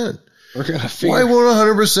 100%? We're gonna figure. Why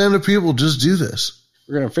won't 100% of people just do this?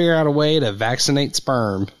 We're gonna figure out a way to vaccinate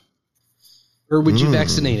sperm, or would you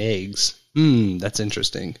vaccinate eggs? That's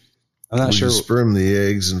interesting. I'm not sure. You sperm the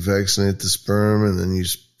eggs and vaccinate the sperm, and then you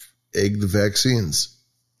egg the vaccines.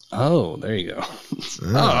 Oh, there you go.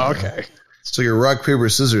 Oh, okay. It's like a rock paper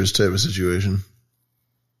scissors type of situation.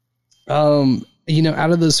 Out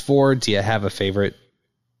of those four, do you have a favorite?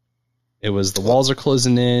 It was the walls are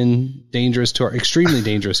closing in, extremely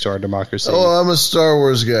dangerous to our democracy. Oh, I'm a Star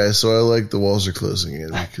Wars guy, so I like the walls are closing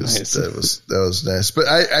in because nice. that was nice. But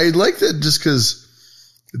I like that just because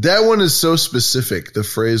that one is so specific. The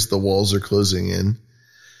phrase "the walls are closing in,"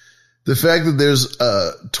 the fact that there's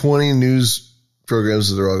 20 news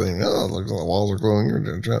programs that are all going, "Oh, look, the walls are closing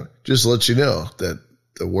in," just lets you know that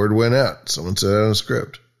the word went out. Someone said it on a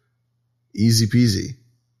script. Easy peasy.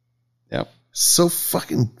 Yep. So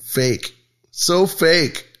fucking fake. So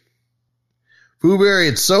fake. Pooh Berry,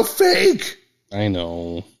 it's so fake. I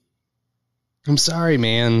know. I'm sorry,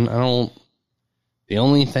 man. The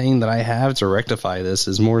only thing that I have to rectify this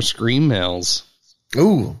is more scream mails.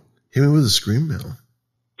 Ooh, hit me with a scream mail.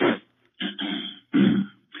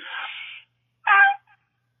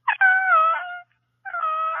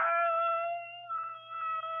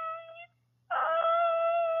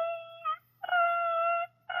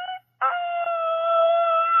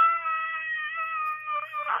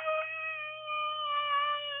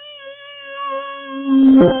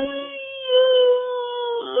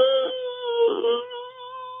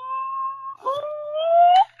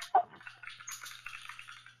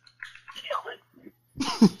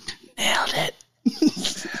 Nailed it.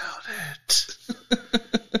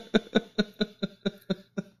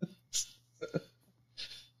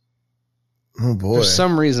 Oh boy. For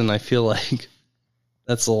some reason I feel like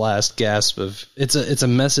that's the last gasp of it's a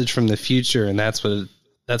message from the future, and that's what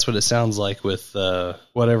it sounds like with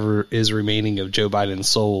whatever is remaining of Joe Biden's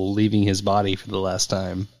soul leaving his body for the last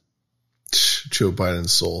time. Joe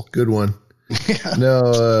Biden's soul. Good one. Yeah.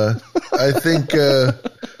 No, I think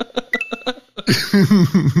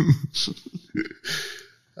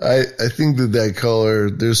I think that caller,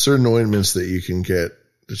 there's certain ointments that you can get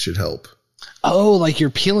should help. Oh, like you're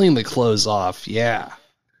peeling the clothes off. Yeah.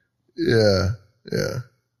 Yeah.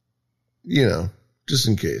 You know, just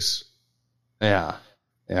in case. Yeah.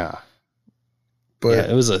 But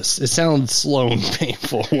yeah, it sounded slow and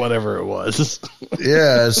painful, whatever it was.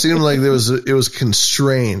 Yeah, it seemed like it was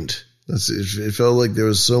constrained. It felt like there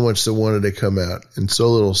was so much that wanted to come out and so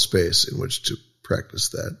little space in which to practice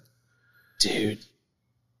that. Dude,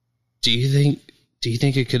 do you think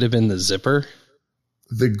it could have been the zipper?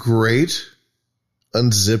 The great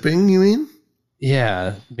unzipping, you mean?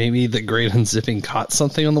 Yeah, maybe the great unzipping caught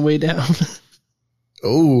something on the way down.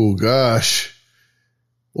 Oh gosh.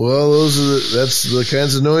 Well, that's the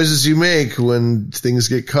kinds of noises you make when things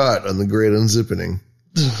get caught on the great unzipping.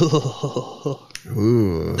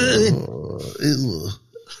 Ooh.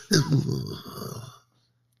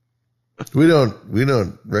 We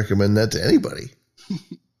don't recommend that to anybody.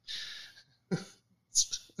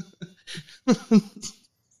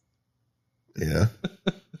 Yeah.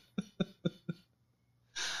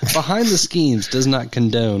 Behind the Schemes does not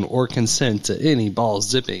condone or consent to any ball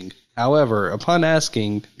zipping. However, upon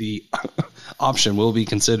asking, the option will be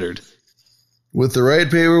considered. With the right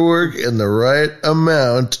paperwork and the right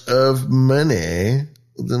amount of money,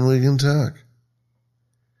 then we can talk.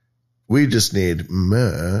 We just need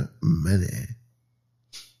more money.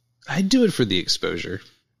 I'd do it for the exposure.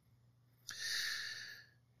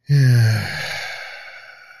 Yeah.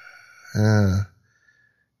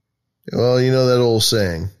 Well, you know that old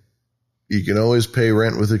saying, you can always pay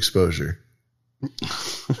rent with exposure.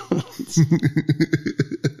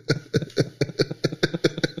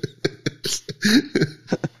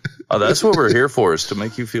 Oh, that's what we're here for, is to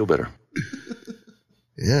make you feel better.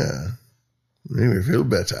 Yeah. Make me feel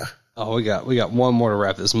better. Oh, we got one more to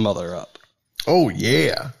wrap this mother up. Oh,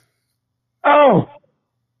 yeah. Oh,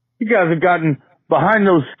 you guys have gotten behind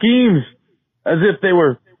those schemes as if they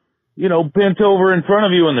were, bent over in front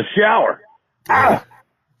of you in the shower. Ah!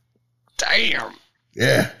 Damn.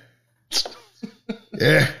 Yeah.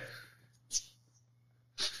 Yeah.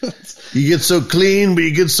 You get so clean, but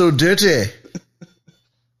you get so dirty.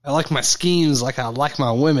 I like my schemes like I like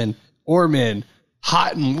my women or men,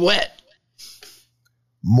 hot and wet.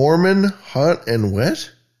 Mormon, hot and wet?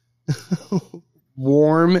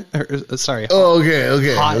 Warm, sorry.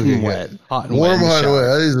 Okay. Hot and wet. Hot and warm, wet. Hot and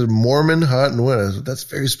wet. These are Mormon, hot and wet. That's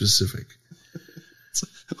very specific.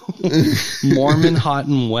 Mormon, hot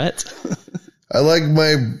and wet? I like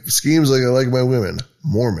my schemes like I like my women.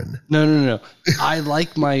 Mormon. No. I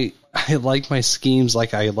like my schemes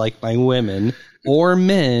like I like my women or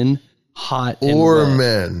men, hot and wet. Or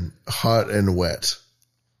men, hot and wet.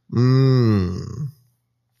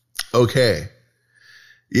 Okay.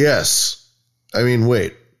 Yes. I mean,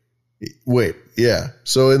 wait. Yeah.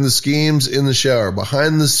 So in the schemes, in the shower,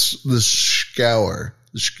 behind the shower,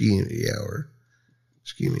 the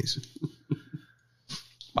schemies.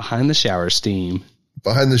 Behind the shower steam.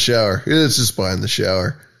 Behind the shower. It's just behind the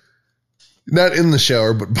shower. Not in the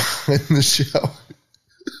shower, but behind the shower.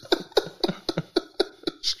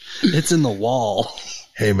 It's in the wall.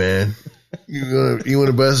 Hey, man. You want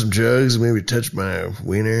to buy some drugs and maybe touch my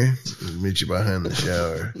wiener? I'll meet you behind the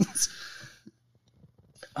shower.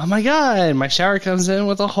 Oh, my God. My shower comes in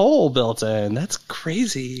with a hole built in. That's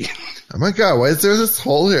crazy. Oh, my God. Why is there this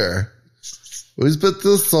hole here? Who's put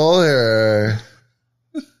this hole here?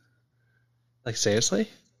 Like, seriously?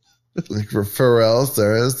 Like for Pharrell,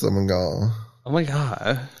 there is. Oh, my God. Oh, my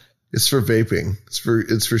God. It's for vaping.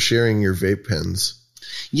 It's for sharing your vape pens.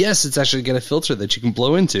 Yes, it's actually got a filter that you can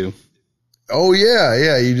blow into. Oh,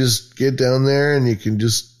 yeah. You just get down there and you can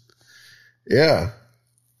just, yeah.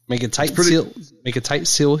 Make a tight seal. Make a tight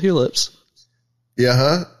seal with your lips.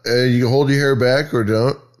 Yeah, you can hold your hair back or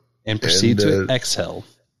don't. And proceed to exhale.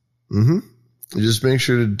 Mm-hmm. Just make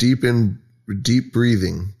sure to deep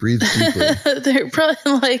breathing. Breathe deeply. They're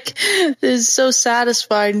probably they're so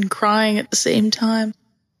satisfied and crying at the same time.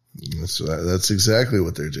 That's exactly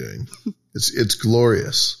what they're doing. It's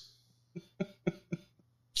glorious.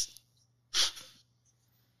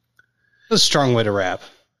 A strong way to rap.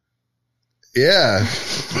 Yeah.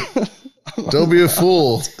 Don't be a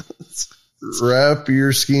fool. Wrap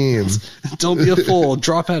your scheme. Don't be a fool.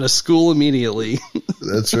 Drop out of school immediately.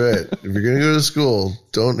 That's right. If you're going to go to school,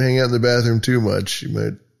 don't hang out in the bathroom too much.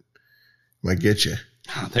 You might get you.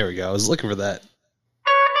 Oh, there we go. I was looking for that.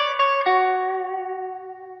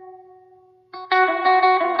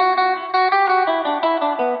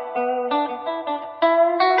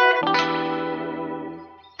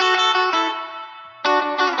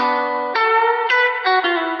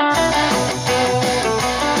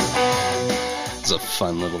 It's a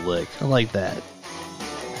fun little lick. I like that.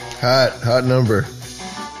 Hot number.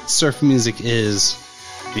 surf music is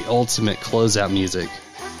the ultimate closeout music.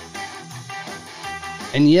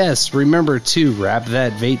 And yes, remember to wrap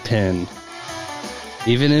that vape pen.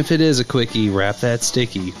 Even if it is a quickie, wrap that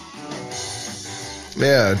sticky.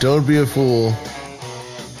 Yeah, don't be a fool.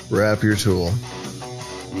 Wrap your tool.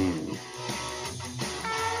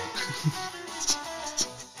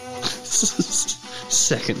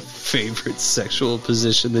 Second favorite sexual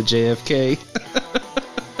position, the JFK.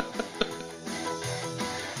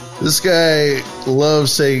 This guy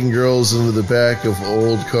loves taking girls into the back of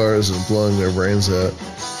old cars and blowing their brains out.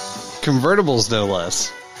 Convertibles, no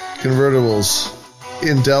less. Convertibles.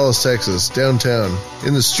 In Dallas, Texas, downtown.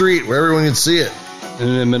 In the street where everyone can see it.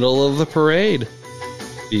 In the middle of the parade.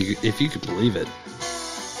 If you could believe it.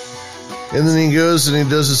 And then he goes and he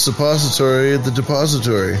does his suppository at the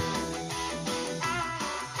depository.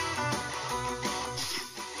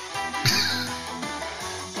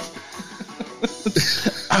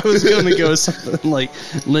 I was going to go something like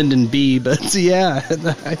Lyndon B, but yeah,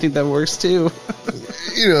 I think that works too.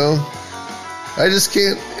 You know, I just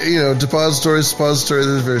can't, depository, there's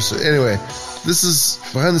verse. Anyway, this is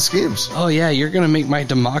Behind the Schemes. Oh yeah, you're going to make my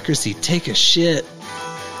democracy take a shit.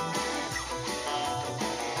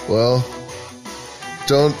 Well,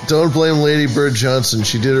 don't blame Lady Bird Johnson.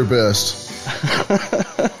 She did her best.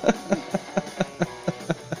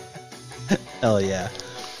 Hell yeah.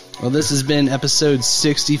 Well, this has been episode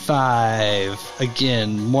 65.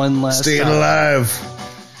 Again, one last Staying time. alive.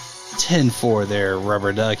 10-4 there,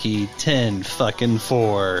 Rubber Ducky.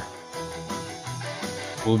 10-4.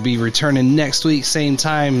 We'll be returning next week, same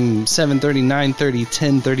time, 7:30, 9:30,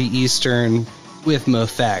 10:30 Eastern, with Mo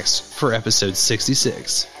Facts for episode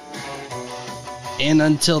 66. And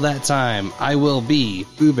until that time, I will be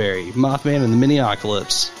Booberry, Mothman, and the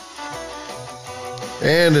Miniocalypse.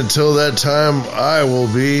 And until that time, I will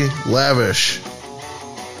be Lavish.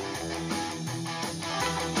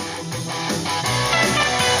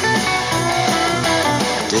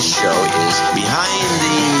 This show is Behind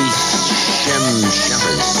the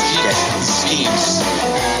Schemes.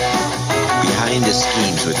 Behind the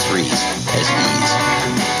Schemes with 3's as E's.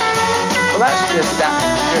 Well, that's just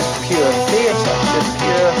pure theatre. Just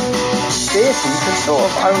pure theatre. You can sort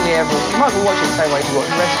of only ever... You might be watching the same way you watch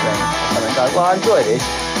wrestling or something. Go, well, I enjoy this,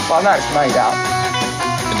 but I know it's made up.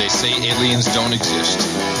 And they say aliens don't exist.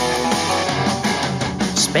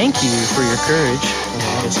 Spank you for your courage.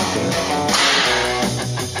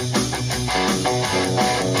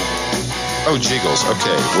 Oh, jiggles.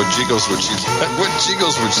 Okay, what jiggles would she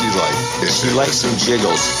like? She likes some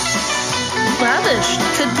jiggles. Lavish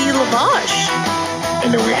could be Lavash.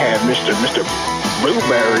 And then we have Mr.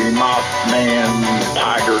 Blueberry, Mothman,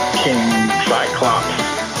 Tiger King, Cyclops.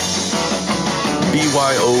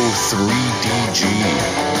 BYO3DG.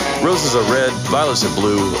 Roses are red, violets are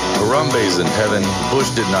blue, Harambe's in heaven, Bush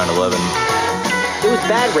did 9/11. It was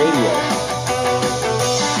bad radio.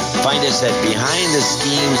 Find us at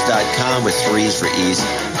BehindTheSchemes.com with 3's for E's.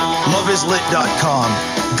 Loveislit.com.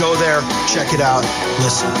 Go there, check it out,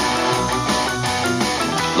 listen.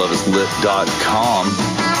 Loveislit.com.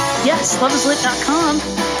 Yes, loveislit.com.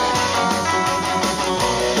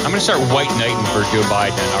 I'm going to start white knighting for Joe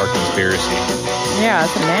Biden and our conspiracy. Yeah,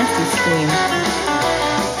 it's a nasty scheme.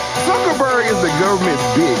 Zuckerberg is the government's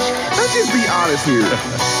bitch. Let's just be honest here.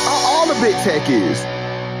 All the big tech is.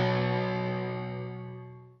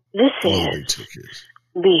 This is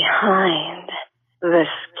Behind the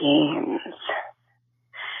Schemes.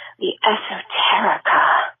 The esoterica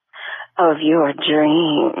of your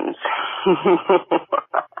dreams.